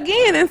back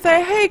again and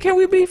say, hey, can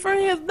we be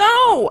friends?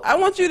 No, I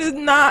want you to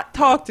not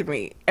talk to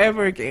me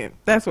ever again.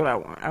 That's what I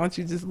want. I want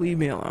you to just leave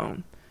me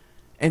alone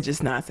and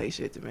just not say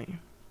shit to me.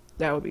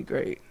 That would be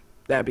great.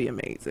 That'd be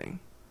amazing.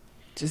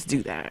 Just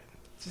do that.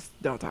 Just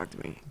don't talk to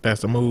me.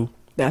 That's the move.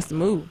 That's the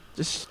move.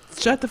 Just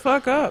shut the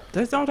fuck up.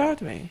 Just don't talk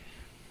to me.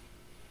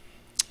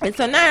 And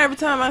so now every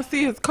time I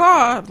see his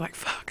car, I'm like,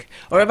 fuck.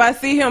 Or if I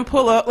see him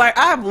pull up, like,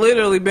 I've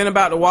literally been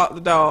about to walk the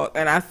dog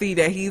and I see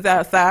that he's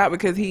outside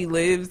because he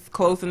lives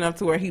close enough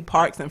to where he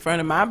parks in front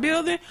of my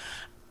building,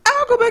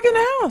 I'll go back in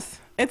the house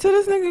until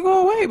this nigga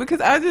go away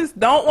because I just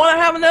don't want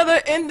to have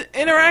another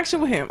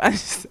interaction with him. I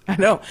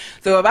don't.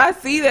 So if I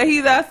see that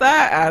he's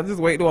outside, I'll just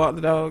wait to walk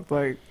the dog.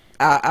 Like,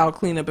 I'll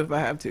clean up if I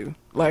have to.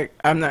 Like,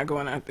 I'm not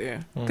going out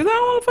there because I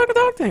don't want to fucking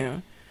talk to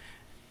him.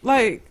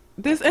 Like,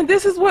 this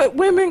is what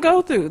women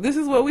go through. This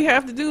is what we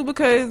have to do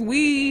because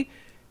it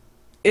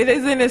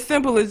isn't as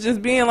simple as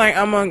just being like,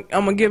 I'm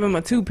gonna give him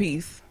a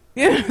 2-piece.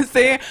 You know what I'm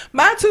saying?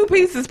 My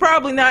 2-piece is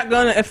probably not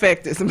gonna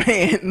affect this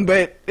man,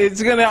 but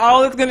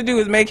all it's gonna do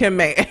is make him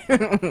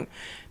mad.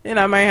 And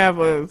I might have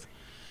a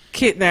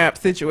kidnap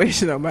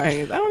situation on my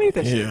hands. I don't need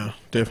that shit. Yeah,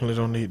 definitely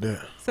don't need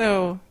that.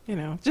 So,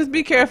 just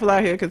be careful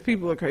out here because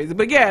people are crazy.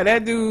 But yeah,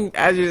 that dude,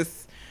 I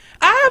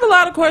have a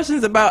lot of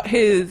questions about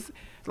his,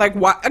 like,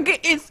 why. Again,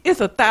 it's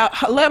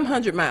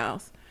 1,100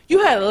 miles.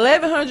 You had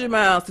 1,100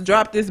 miles to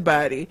drop this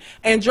body,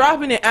 and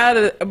dropping it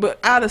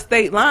out of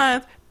state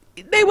lines,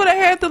 they would have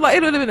had to, like,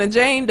 it would have been a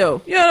Jane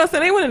Doe. You know what I'm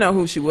saying? They wouldn't know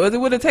who she was. It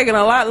would have taken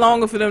a lot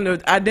longer for them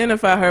to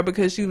identify her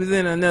because she was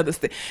in another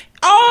state.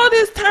 All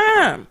this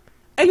time,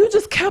 and you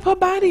just kept her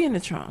body in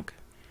the trunk.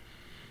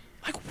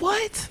 Like,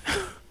 what?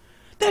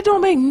 That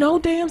don't make no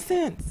damn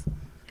sense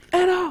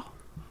at all.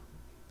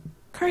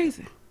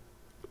 Crazy.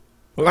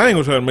 Well, I ain't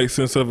gonna try to make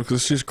sense of it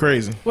because she's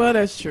crazy. Well,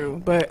 that's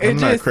true, but I'm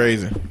not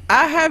crazy.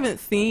 I haven't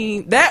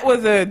seen that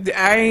was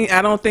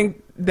I don't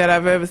think that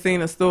I've ever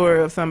seen a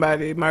story of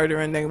somebody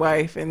murdering their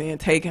wife and then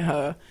taking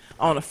her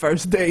on a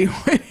first date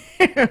with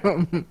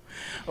him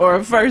or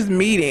a first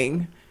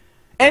meeting.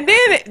 And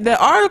then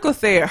the article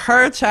said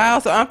her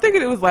child, so I'm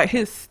thinking it was like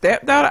his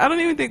stepdaughter. I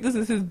don't even think this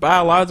is his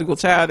biological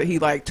child that he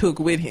like took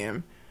with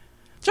him.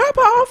 Drop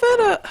her off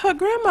at her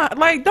grandma.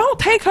 Like, don't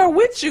take her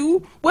with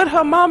you with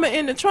her mama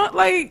in the trunk.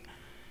 Like,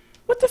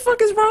 what the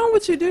fuck is wrong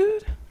with you,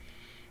 dude?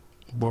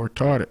 Boy,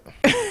 retarded.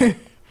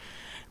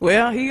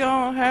 Well, he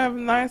gonna have a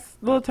nice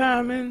little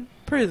time in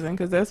prison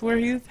because that's where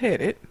he's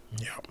headed.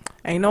 Yeah.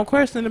 Ain't no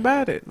question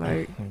about it.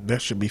 Like,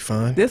 that should be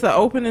fun. This an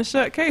open and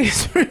shut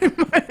case, pretty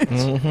much.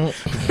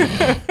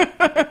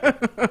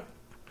 Mm-hmm.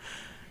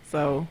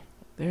 So,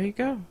 there you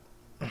go.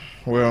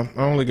 Well,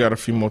 I only got a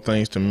few more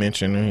things to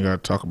mention, and you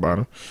got to talk about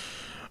them.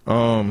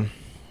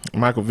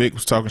 Michael Vick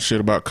was talking shit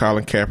about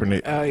Colin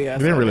Kaepernick. Oh yeah,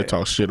 he didn't really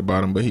talk shit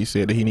about him, but he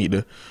said that he need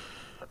to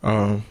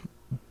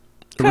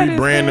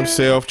rebrand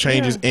himself,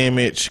 change his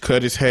image,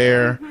 cut his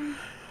hair.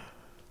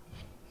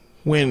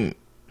 When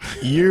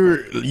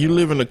You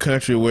live in a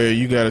country where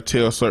you got to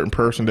tell a certain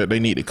person that they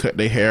need to cut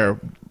their hair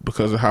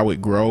because of how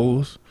it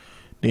grows.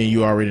 Then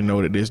you already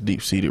know that there's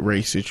deep-seated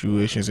race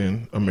situations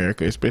in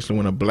America, especially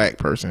when a black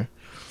person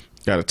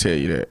got to tell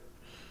you that.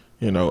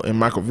 You know, and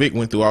Michael Vick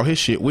went through all his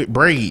shit with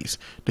braids.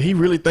 Did he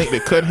really think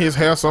that cutting his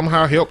hair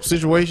somehow helped the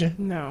situation?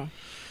 No.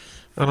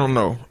 I don't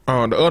know.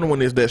 The other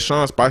one is that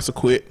Sean Spicer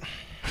quit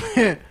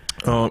and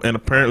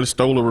apparently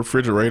stole a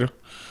refrigerator.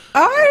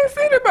 I ain't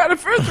seen about the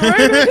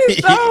refrigerator. He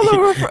stole a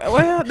refrigerator.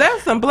 Well,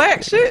 that's some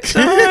black shit,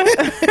 Sean.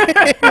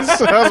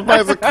 Sean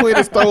Spicer quit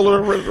and stole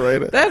a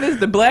refrigerator. That is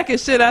the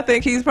blackest shit I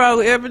think he's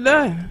probably ever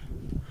done.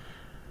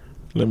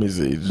 Let me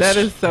see. That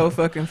is so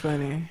fucking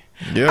funny.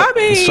 Yeah, I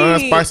mean, Sean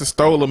Spicer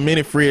stole a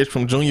mini fridge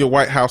from junior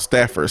White House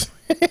staffers.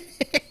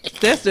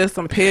 That's just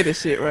some petty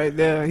shit right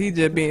there. He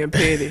just being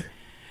petty.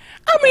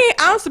 I mean,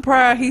 I'm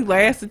surprised he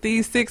lasted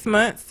these 6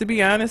 months, to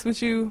be honest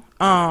with you.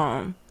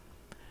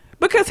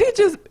 Because he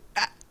just,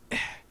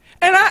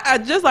 and I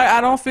just like, I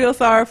don't feel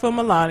sorry for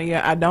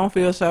Melania. I don't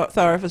feel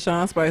sorry for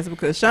Sean Spicer,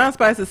 because Sean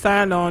Spicer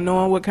signed on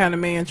knowing what kind of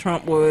man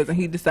Trump was, and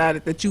he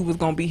decided that you was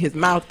going to be his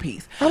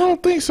mouthpiece. I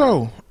don't think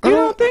so. You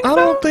don't think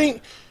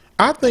so?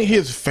 I think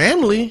his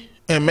family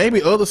and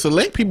maybe other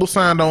select people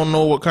signed on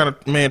know what kind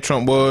of man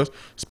Trump was.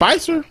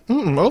 Spicer?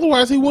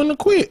 Otherwise he wouldn't have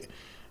quit.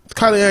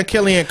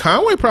 Kellyanne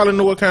Conway probably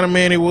knew what kind of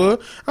man he was.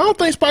 I don't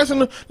think Spicer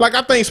knew. Like,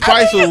 I think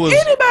Spicer was...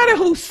 Anybody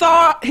who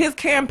saw his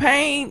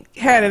campaign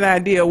had an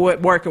idea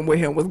what working with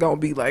him was going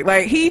to be like.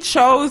 Like, he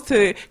chose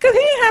to... Because he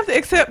didn't have to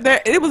accept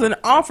that. It was an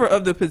offer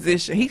of the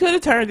position. He could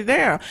have turned it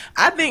down.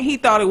 I think he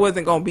thought it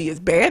wasn't going to be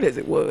as bad as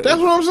it was. That's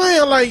what I'm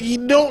saying. Like,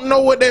 you don't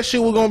know what that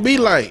shit was going to be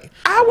like.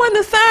 I wouldn't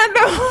have signed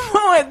up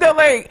on it, though.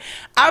 Like,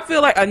 I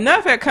feel like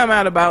enough had come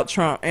out about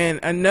Trump, and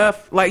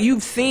enough, like,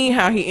 you've seen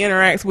how he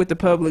interacts with the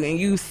public, and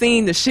you've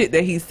seen the shit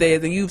that he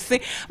says, and you've seen,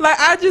 like,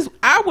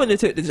 I wouldn't have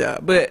took the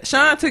job, but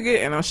Sean took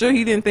it, and I'm sure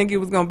he didn't think it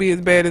was going to be as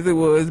bad as it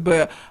was,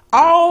 but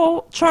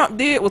all Trump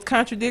did was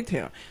contradict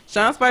him.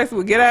 Sean Spicer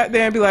would get out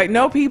there and be like,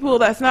 no, people,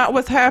 that's not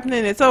what's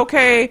happening, it's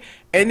okay,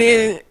 and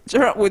then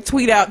Trump would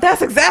tweet out,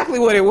 that's exactly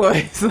what it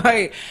was.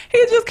 Like,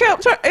 he just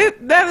kept,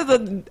 that is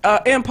an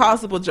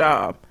impossible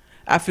job,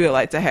 I feel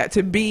like, to have,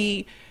 to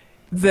be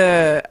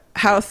the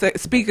House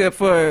Speaker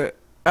for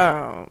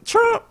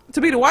Trump,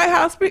 to be the White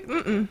House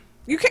Speaker.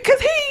 You can't,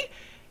 because he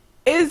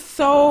is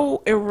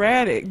so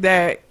erratic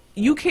that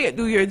you can't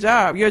do your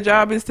job. Your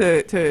job is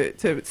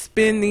to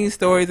spin these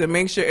stories and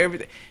make sure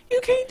everything.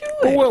 You can't do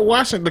it. Well,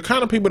 Washington, the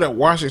kind of people that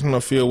Washington will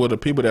feel with are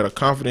people that are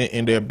confident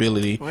in their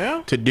ability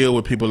to deal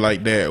with people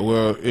like that.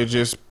 Well, it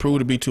just proved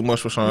to be too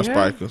much for Sean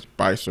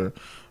Spicer.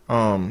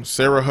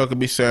 Sarah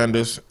Huckabee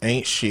Sanders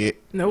ain't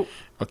shit. Nope.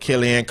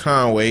 Kellyanne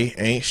Conway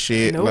ain't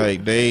shit. Nope.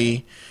 Like,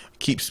 they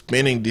keep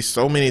spinning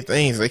so many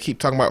things. They keep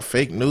talking about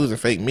fake news and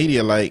fake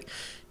media. Like,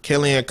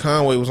 Kellyanne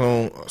Conway was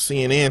on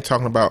CNN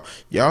talking about,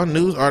 y'all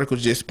news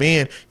articles just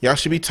spin. Y'all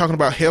should be talking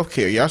about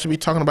healthcare. Y'all should be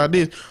talking about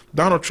this.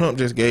 Donald Trump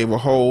just gave a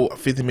whole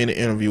 50-minute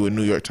interview with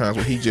New York Times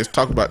where he just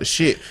talked about the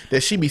shit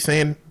that she be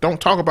saying,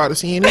 don't talk about the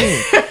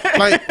CNN.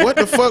 Like, what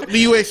the fuck do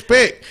you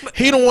expect?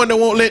 He the one that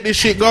won't let this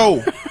shit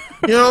go.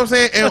 You know what I'm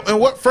saying? And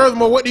what,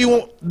 furthermore, what do you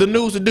want the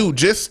news to do?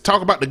 Just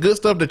talk about the good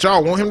stuff that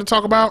y'all want him to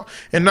talk about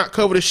and not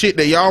cover the shit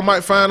that y'all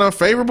might find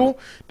unfavorable?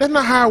 That's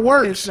not how it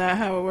works. It's not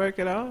how it works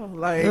at all.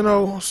 Like, you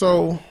know,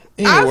 so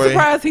anyway. I'm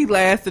surprised he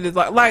lasted as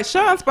long. Like,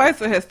 Sean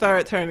Spicer has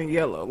started turning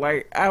yellow.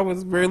 Like, I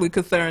was really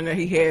concerned that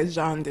he had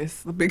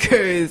jaundice,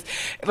 because,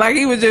 like,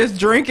 he was just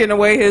drinking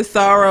away his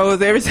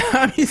sorrows every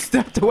time he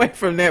stepped away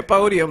from that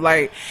podium.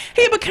 Like,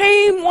 he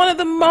became one of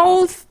the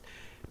most,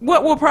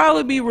 what will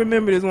probably be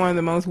remembered as one of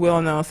the most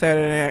well-known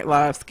Saturday Night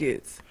Live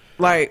skits.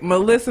 Like,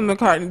 Melissa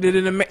McCartney did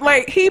it.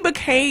 Like, he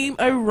became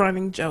a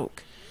running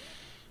joke.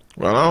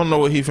 Well, I don't know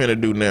what he finna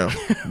do now,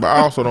 but I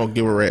also don't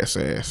give a rat's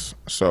ass.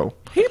 So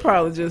he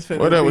probably just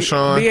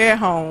finna be at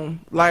home.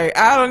 Like,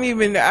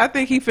 I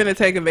think he finna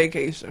take a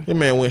vacation. That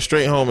man went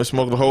straight home and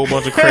smoked a whole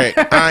bunch of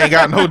crack. I ain't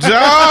got no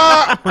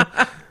job.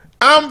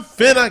 I'm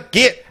finna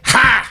get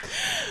high.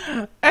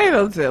 Ain't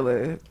no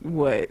telling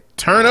what.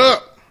 Turn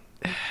up.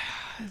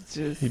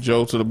 Just, he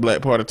drove to the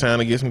black part of town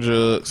to get some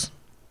drugs.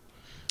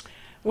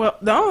 Well,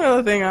 the only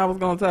other thing I was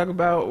going to talk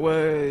about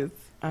was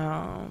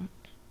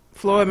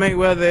Floyd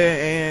Mayweather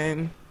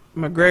and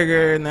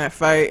McGregor in that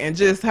fight, and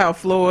just how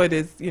Floyd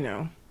is, you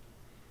know,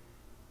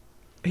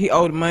 he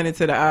owed money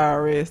to the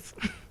IRS.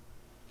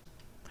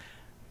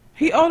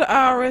 He owed the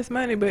IRS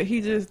money, but he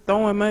just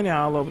throwing money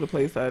all over the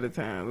place all the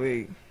time.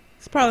 Like,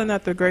 it's probably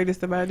not the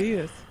greatest of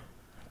ideas.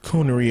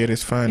 Coonery at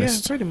its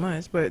finest. Yeah, pretty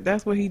much. But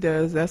that's what he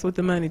does. That's what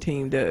the money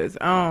team does.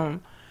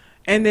 And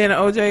then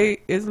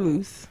OJ is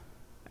loose.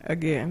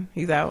 Again,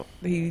 he's out.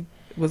 He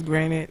was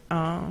granted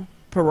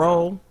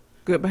parole,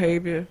 good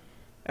behavior.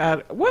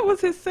 What was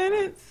his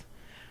sentence?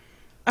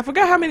 I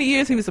forgot how many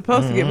years he was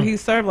supposed to get, but he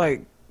served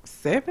like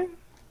 7?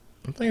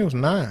 I think it was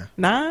 9.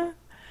 9?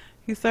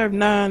 He served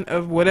 9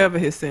 of whatever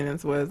his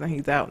sentence was, and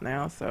he's out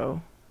now,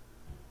 so.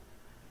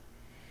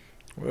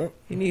 Well,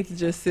 he needs to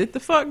just sit the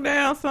fuck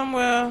down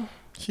somewhere.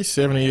 She's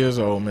 70 years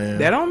old, man.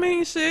 That don't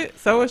mean shit.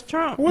 So is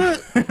Trump.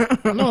 What?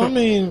 No, I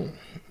mean,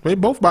 they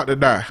both about to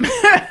die.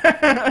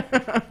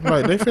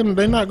 Like,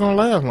 they not gonna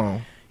last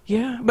long.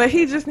 Yeah, but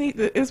he just need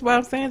to, it's what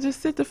I'm saying,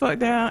 just sit the fuck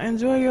down,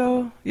 enjoy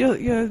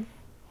your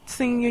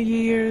senior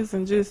years,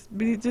 and just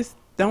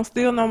don't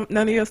steal none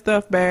of your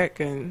stuff back,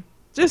 and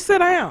just sit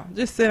down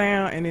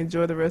and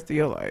enjoy the rest of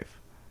your life.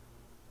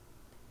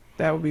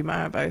 That would be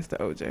my advice to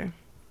OJ.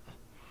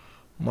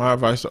 My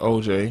advice to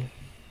OJ: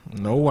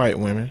 no white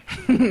women.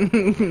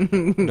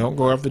 Don't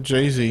go after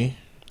Jay-Z.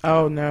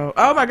 Oh no!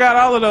 Oh my God!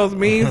 All of those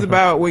memes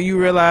about when you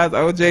realize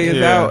OJ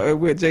is out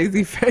with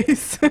Jay-Z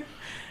face.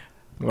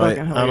 Like,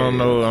 I don't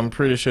know. I'm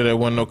pretty sure there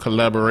wasn't no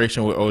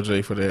collaboration with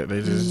OJ for that.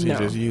 He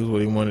just used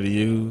what he wanted to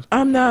use.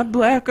 I'm not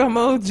black. I'm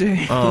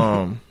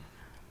OJ.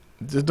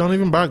 Just don't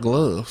even buy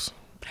gloves.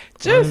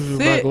 Just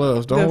buy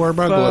gloves. Don't worry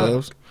about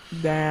gloves.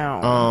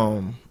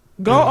 Down.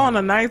 Go on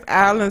a nice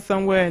island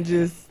somewhere and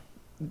just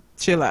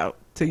chill out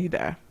till you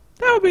die.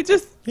 That would be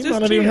just. He just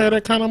might not even have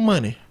that kind of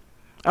money.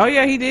 Oh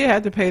yeah, he did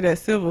have to pay that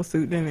civil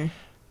suit, didn't he?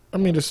 I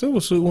mean, the civil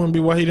suit wouldn't be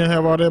why he didn't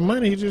have all that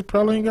money. He just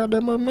probably ain't got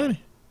that much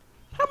money.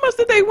 How much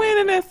did they win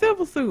in that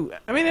civil suit?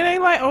 I mean, it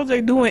ain't like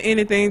OJ doing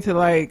anything to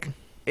like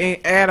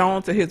add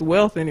on to his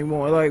wealth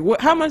anymore. Like, what?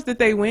 How much did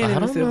they win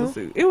in the civil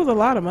suit? It was a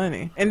lot of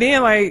money. And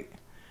then like,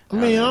 I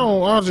mean,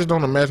 I just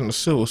don't imagine a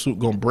civil suit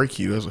gonna break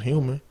you as a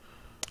human.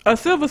 A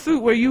civil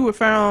suit where you were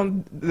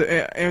found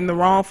in the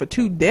wrong for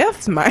 2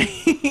 deaths, might.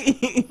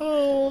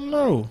 Oh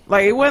no!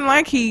 Like, it wasn't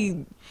like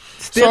he.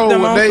 So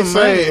what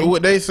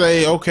they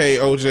say? Okay,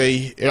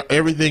 OJ,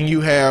 everything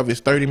you have is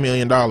 $30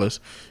 million.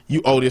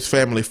 You owe this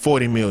family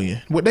 $40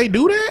 million. Would they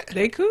do that?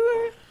 They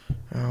could.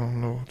 I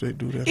don't know if they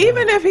do that.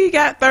 Even if he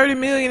got $30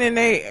 million and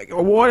they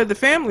awarded the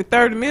family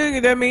 $30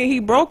 million, that means he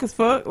broke as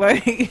fuck.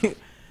 Like,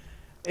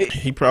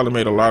 he probably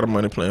made a lot of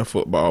money playing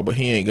football, but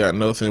he ain't got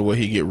nothing where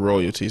he get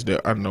royalties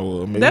that I know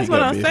of. Maybe that's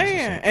what I'm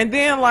saying. And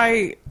then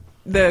like,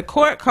 the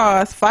court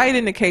costs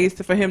fighting the case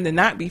for him to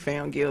not be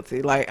found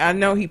guilty. Like, I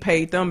know he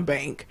paid them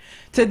bank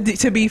to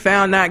be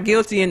found not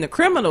guilty in the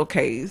criminal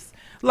case.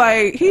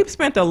 Like, he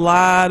spent a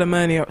lot of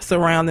money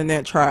surrounding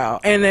that trial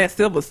and that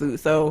civil suit.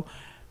 So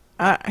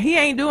he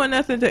ain't doing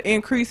nothing to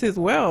increase his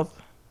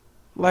wealth.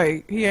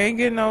 Like, he ain't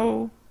getting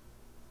no.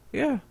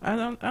 Yeah, I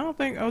don't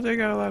think OJ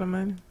got a lot of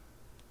money.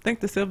 I think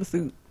the civil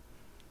suit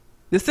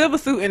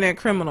and that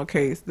criminal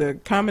case, the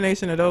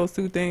combination of those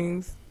two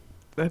things,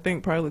 I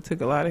think probably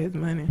took a lot of his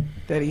money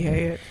that he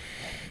had.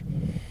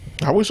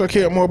 I wish I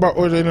cared more about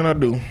OJ than I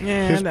do.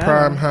 Yeah, his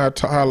prime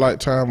highlight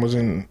time was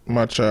in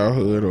my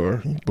childhood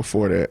or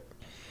before that.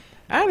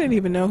 I didn't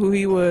even know who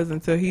he was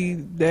until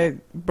that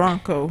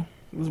Bronco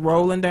was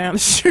rolling down the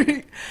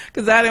street.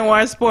 Because I didn't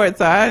watch sports,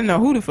 so I didn't know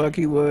who the fuck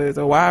he was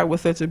or why it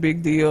was such a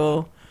big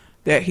deal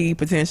that he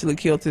potentially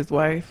killed his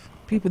wife.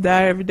 People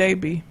die every day,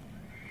 B.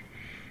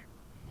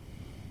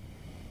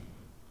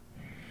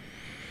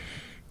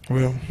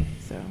 Well,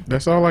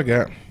 that's all I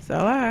got. That's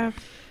all I have.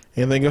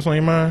 Anything else on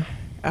your mind?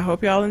 I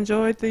hope y'all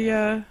enjoyed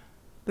the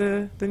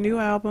new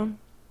album.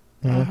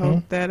 Mm-hmm. I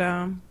hope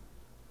that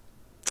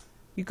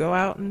you go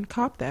out and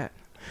cop that.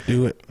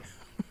 Do it.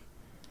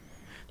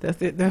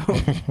 That's it though.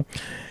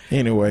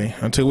 Anyway,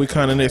 until we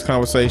come to the next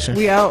conversation.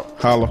 We out.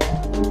 Holla.